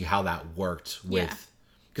wanted to see how that worked with. Yeah.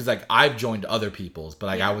 Because like I've joined other people's, but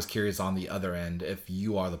like Yeah. I was curious on the other end, if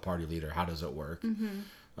you are the party leader, how does it work?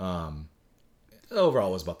 Overall,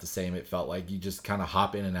 it was about the same. It felt like you just kind of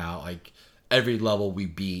hop in and out. Like every level we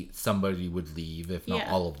beat, somebody would leave, if not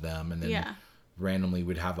Yeah. all of them, and then Yeah. randomly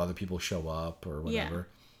we'd have other people show up or whatever.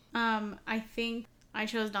 I think I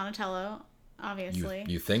chose Donatello. obviously.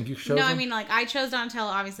 You think you chose No, I him? mean, like, I chose Donatello,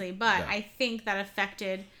 obviously, but Yeah. I think that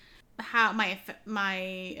affected how my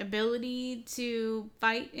ability to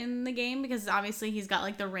fight in the game, because obviously he's got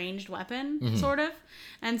like the ranged weapon Mm-hmm. sort of,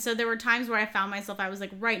 and so there were times where I found myself, I was like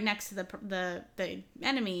right next to the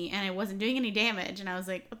enemy and I wasn't doing any damage, and I was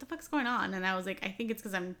like, what the fuck's going on? And I was like, I think it's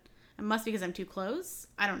because it must be because I'm too close.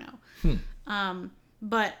 I don't know.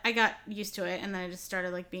 But I got used to it, and then I just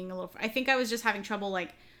started like being a little. I think I was just having trouble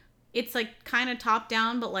like. It's like kind of top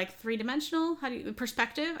down, but like 3-dimensional.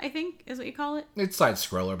 Perspective? I think is what you call it. It's side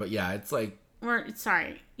scroller, but yeah, it's like Or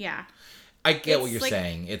sorry, yeah. I get what It's you're like-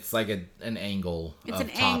 saying. It's like an angle. It's of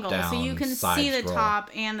an top angle, down, so you can side see the scroll.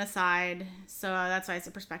 top and the side. So that's why it's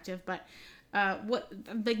a perspective. But what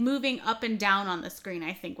like moving up and down on the screen,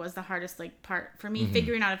 I think was the hardest like part for me,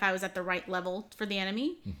 figuring out if I was at the right level for the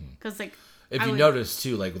enemy, because like. If I you would- notice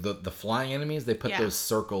too, like the flying enemies, they put Yeah. those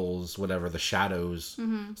circles, whatever, the shadows,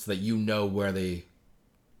 so that you know where they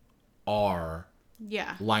are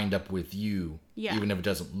Yeah, lined up with you, Yeah. even if it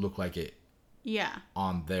doesn't look like it yeah.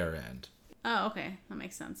 on their end. Oh, okay. That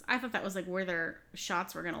makes sense. I thought that was like where their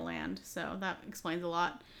shots were gonna land, so that explains a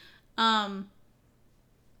lot. And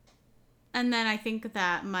then I think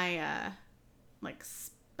that my like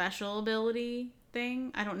special ability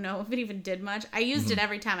thing, I don't know if it even did much. I used it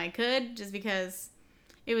every time I could, just because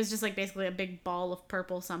it was just like basically a big ball of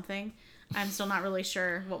purple something. I'm still not really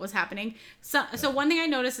sure what was happening. So one thing I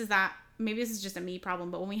noticed is that maybe this is just a me problem,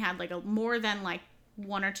 but when we had like more than like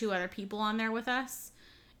one or two other people on there with us,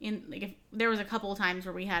 in like if there was a couple of times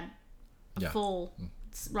where we had a Yeah. full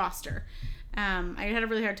roster. I had a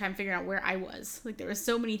really hard time figuring out where I was. Like there was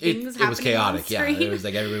so many things happening. It was chaotic. On the Yeah, screen. it was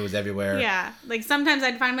like everybody was everywhere. Yeah, like sometimes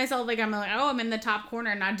I'd find myself like I'm in the top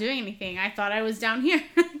corner not doing anything. I thought I was down here.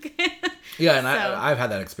 Yeah, and So- I've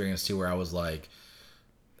had that experience too, where I was like,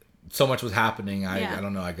 so much was happening. Yeah. I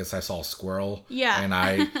don't know. I guess I saw a squirrel. Yeah. And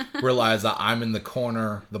I realized that I'm in the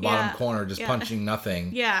corner, the bottom Yeah. corner, just Yeah. punching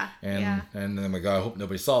nothing. Yeah, And yeah, and then I'm like, oh, I hope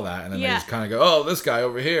nobody saw that. And then Yeah. I just kind of go, oh, this guy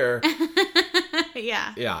over here.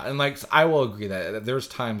 yeah, Yeah, and like I will agree that there's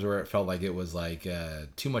times where it felt like it was like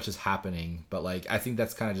too much is happening, but like I think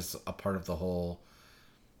that's kind of just a part of the whole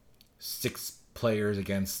 6 players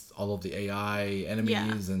against all of the AI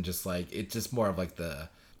enemies, and just like it's just more of like the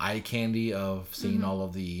eye candy of seeing all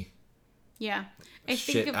of the yeah. I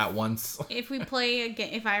shit think at once. if we play again,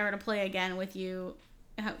 if I were to play again with you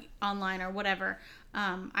online or whatever,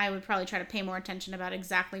 I would probably try to pay more attention about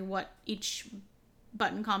exactly what each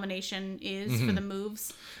button combination is for the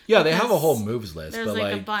moves. Yeah, they have a because whole moves list, There's but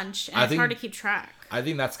like, like a bunch, and I it's think- hard to keep track. I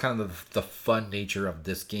think that's kind of the fun nature of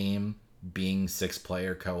this game being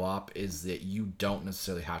 6-player co-op, is that you don't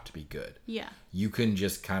necessarily have to be good. Yeah, You can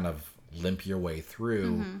just kind of limp your way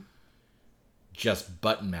through Mm-hmm. just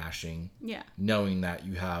button mashing, yeah, knowing that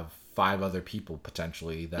you have 5 other people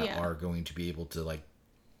potentially that Yeah. are going to be able to like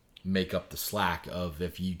make up the slack of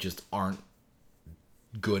if you just aren't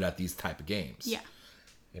good at these type of games. yeah,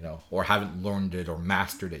 You know, or haven't learned it or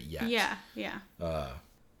mastered it yet. yeah, yeah.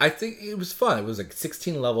 I think it was fun. It was like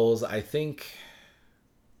 16 levels. I think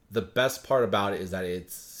the best part about it is that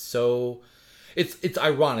it's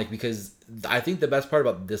ironic, because I think the best part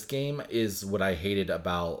about this game is what I hated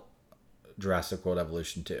about Jurassic World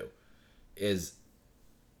Evolution 2 is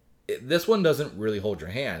this one doesn't really hold your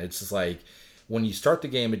hand. It's just like when you start the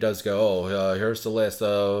game, it does go, oh, here's the list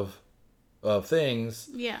of things,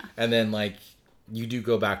 Yeah. and then like you do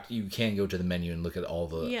go back. You can go to the menu and look at all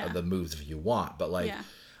the Yeah. the moves if you want, but like Yeah.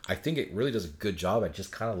 I think it really does a good job at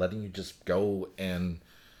just kind of letting you just go and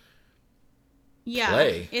Yeah.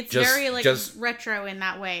 play. It's Just- very like just retro in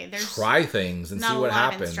that way. There's try things and not see a what lot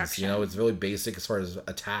of happens. instruction. You know, it's really basic as far as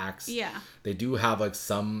attacks. yeah. They do have like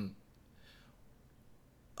some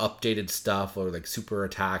updated stuff or like super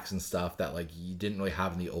attacks and stuff that like you didn't really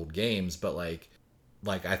have in the old games, but like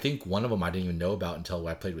I think one of them I didn't even know about until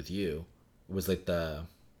I played with you. It was like the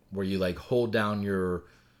where you like hold down your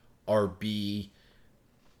RB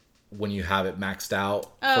when you have it maxed out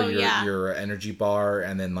Oh, for yeah. your energy bar,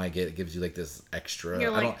 and then like it gives you like this extra.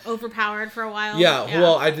 You're I don't, like overpowered for a while. yeah,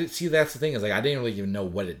 well, I did see that's the thing is like I didn't really even know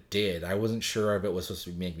what it did. I wasn't sure if it was supposed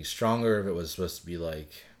to make me stronger, if it was supposed to be like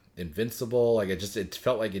invincible. Like it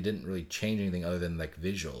felt like it didn't really change anything other than like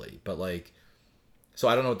visually. But like, so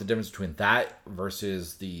I don't know what the difference between that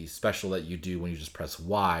versus the special that you do when you just press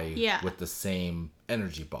Y Yeah. with the same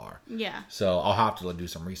energy bar. Yeah. So I'll have to do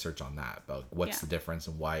some research on that about what's Yeah. the difference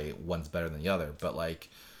and why one's better than the other. But like,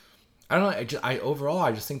 I don't know. I overall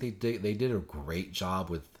I just think they did a great job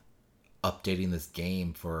with updating this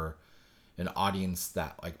game for an audience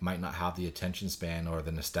that like might not have the attention span or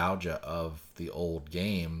the nostalgia of the old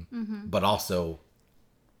game, but also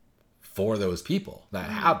for those people that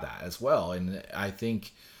have that as well. And I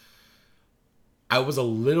think I was a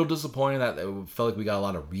little disappointed that it felt like we got a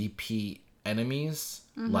lot of repeat enemies,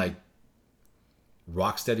 like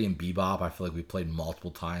Rocksteady and Bebop. I feel like we played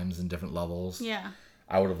multiple times in different levels. Yeah.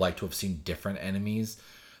 I would have liked to have seen different enemies.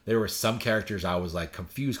 There were some characters I was like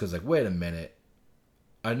confused because like, wait a minute,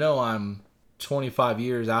 I know I'm 25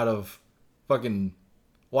 years out of fucking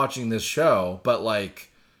watching this show, but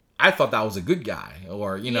like I thought that was a good guy,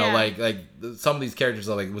 or you know, like some of these characters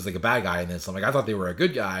are like was like a bad guy in this. I'm like, I thought they were a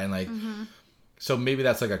good guy, and like so maybe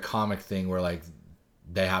that's like a comic thing where like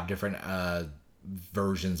they have different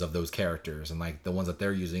versions of those characters, and like the ones that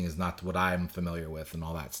they're using is not what I'm familiar with and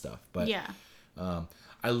all that stuff. But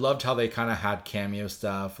I loved how they kind of had cameo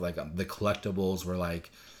stuff, like the collectibles were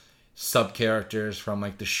like sub characters from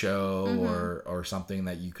like the show or something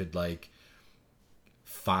that you could like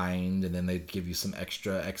find, and then they'd give you some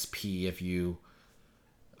extra XP if you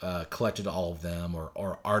collected all of them,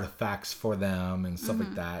 or artifacts for them and stuff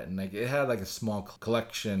like that. And like it had like a small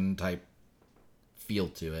collection type feel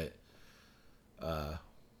to it. It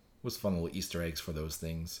was fun little Easter eggs for those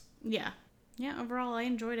things. Yeah, overall I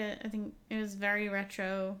enjoyed it. I think it was very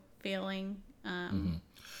retro feeling.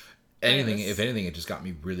 If anything, it just got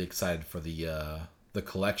me really excited for the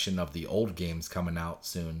collection of the old games coming out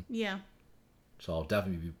soon. Yeah. So I'll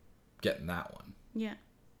definitely be getting that one. Yeah.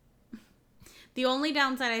 The only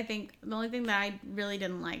downside, I think, the only thing that I really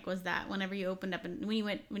didn't like was that whenever you opened up and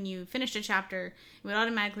when you finished a chapter, it would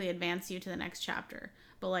automatically advance you to the next chapter.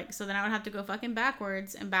 But like, so then I would have to go fucking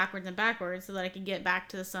backwards and backwards and backwards so that I could get back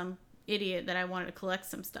to some idiot that I wanted to collect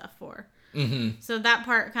some stuff for. So that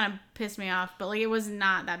part kind of pissed me off, but like it was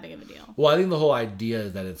not that big of a deal. Well, I think the whole idea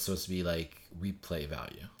is that it's supposed to be like replay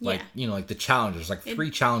value. Like, you know, like the challenges, like 3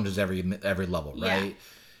 challenges every level, right?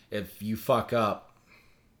 Yeah. If you fuck up,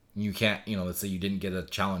 you can't, you know, let's say you didn't get a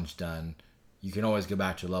challenge done, you can always go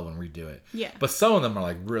back to your level and redo it. Yeah. But some of them are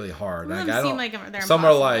like really hard. Like, I don't, like they're some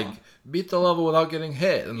impossible. Are like beat the level without getting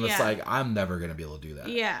hit, and it's like I'm never gonna be able to do that.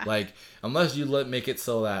 Yeah. Like unless you make it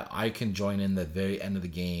so that I can join in the very end of the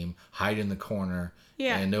game, hide in the corner,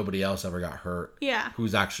 and nobody else ever got hurt. Yeah.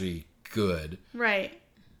 Who's actually good. Right.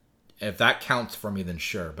 If that counts for me, then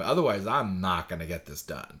sure. But otherwise, I'm not gonna get this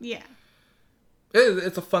done. Yeah.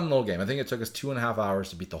 It's a fun little game. I think it took us 2.5 hours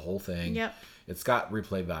to beat the whole thing. Yep. It's got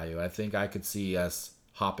replay value. I think I could see us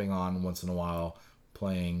hopping on once in a while,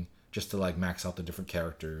 playing just to like max out the different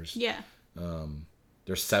characters. Yeah.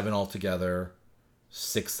 There's 7 altogether,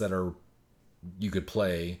 6 that are you could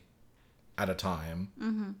play at a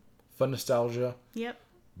time. Fun nostalgia. Yep.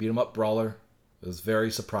 Beat 'em up brawler. I was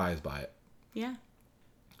very surprised by it. Yeah.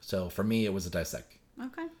 So for me, it was a dissect.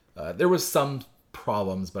 Okay. There was some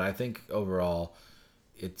problems, but I think overall,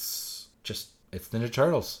 it's Ninja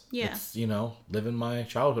Turtles. Yeah. It's, you know, living my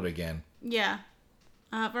childhood again. Yeah.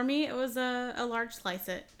 For me, it was a large slice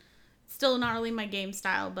it. Still not really my game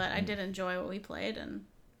style, but I did enjoy what we played, and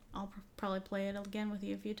I'll probably play it again with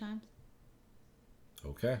you a few times.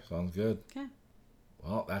 Okay, sounds good. Okay.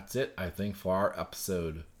 Well, that's it, I think, for our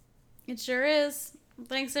episode. It sure is.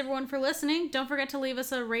 Thanks, everyone, for listening. Don't forget to leave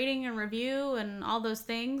us a rating and review and all those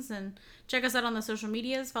things, and check us out on the social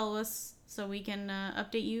medias. Follow us so we can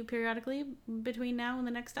update you periodically between now and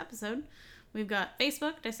the next episode. We've got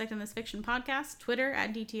Facebook, Dissecting This Fiction Podcast, Twitter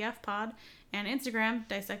 @DTFpod, and Instagram,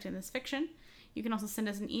 Dissecting This Fiction. You can also send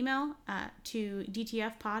us an email to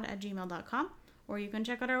dtfpod@gmail.com, or you can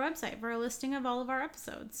check out our website for a listing of all of our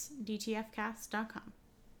episodes, dtfcast.com.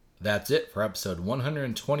 That's it for episode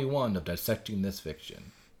 121 of Dissecting This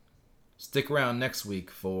Fiction. Stick around next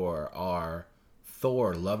week for our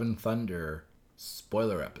Thor Love and Thunder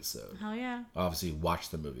spoiler episode. Hell yeah. Obviously, watch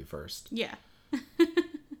the movie first. Yeah.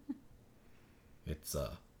 It's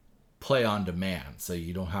a play on demand, so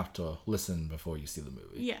you don't have to listen before you see the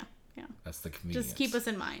movie. Yeah. Yeah. That's the convenience. Just keep us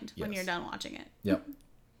in mind when you're done watching it. Yep.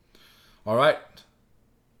 All right.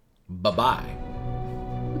 Bye-bye.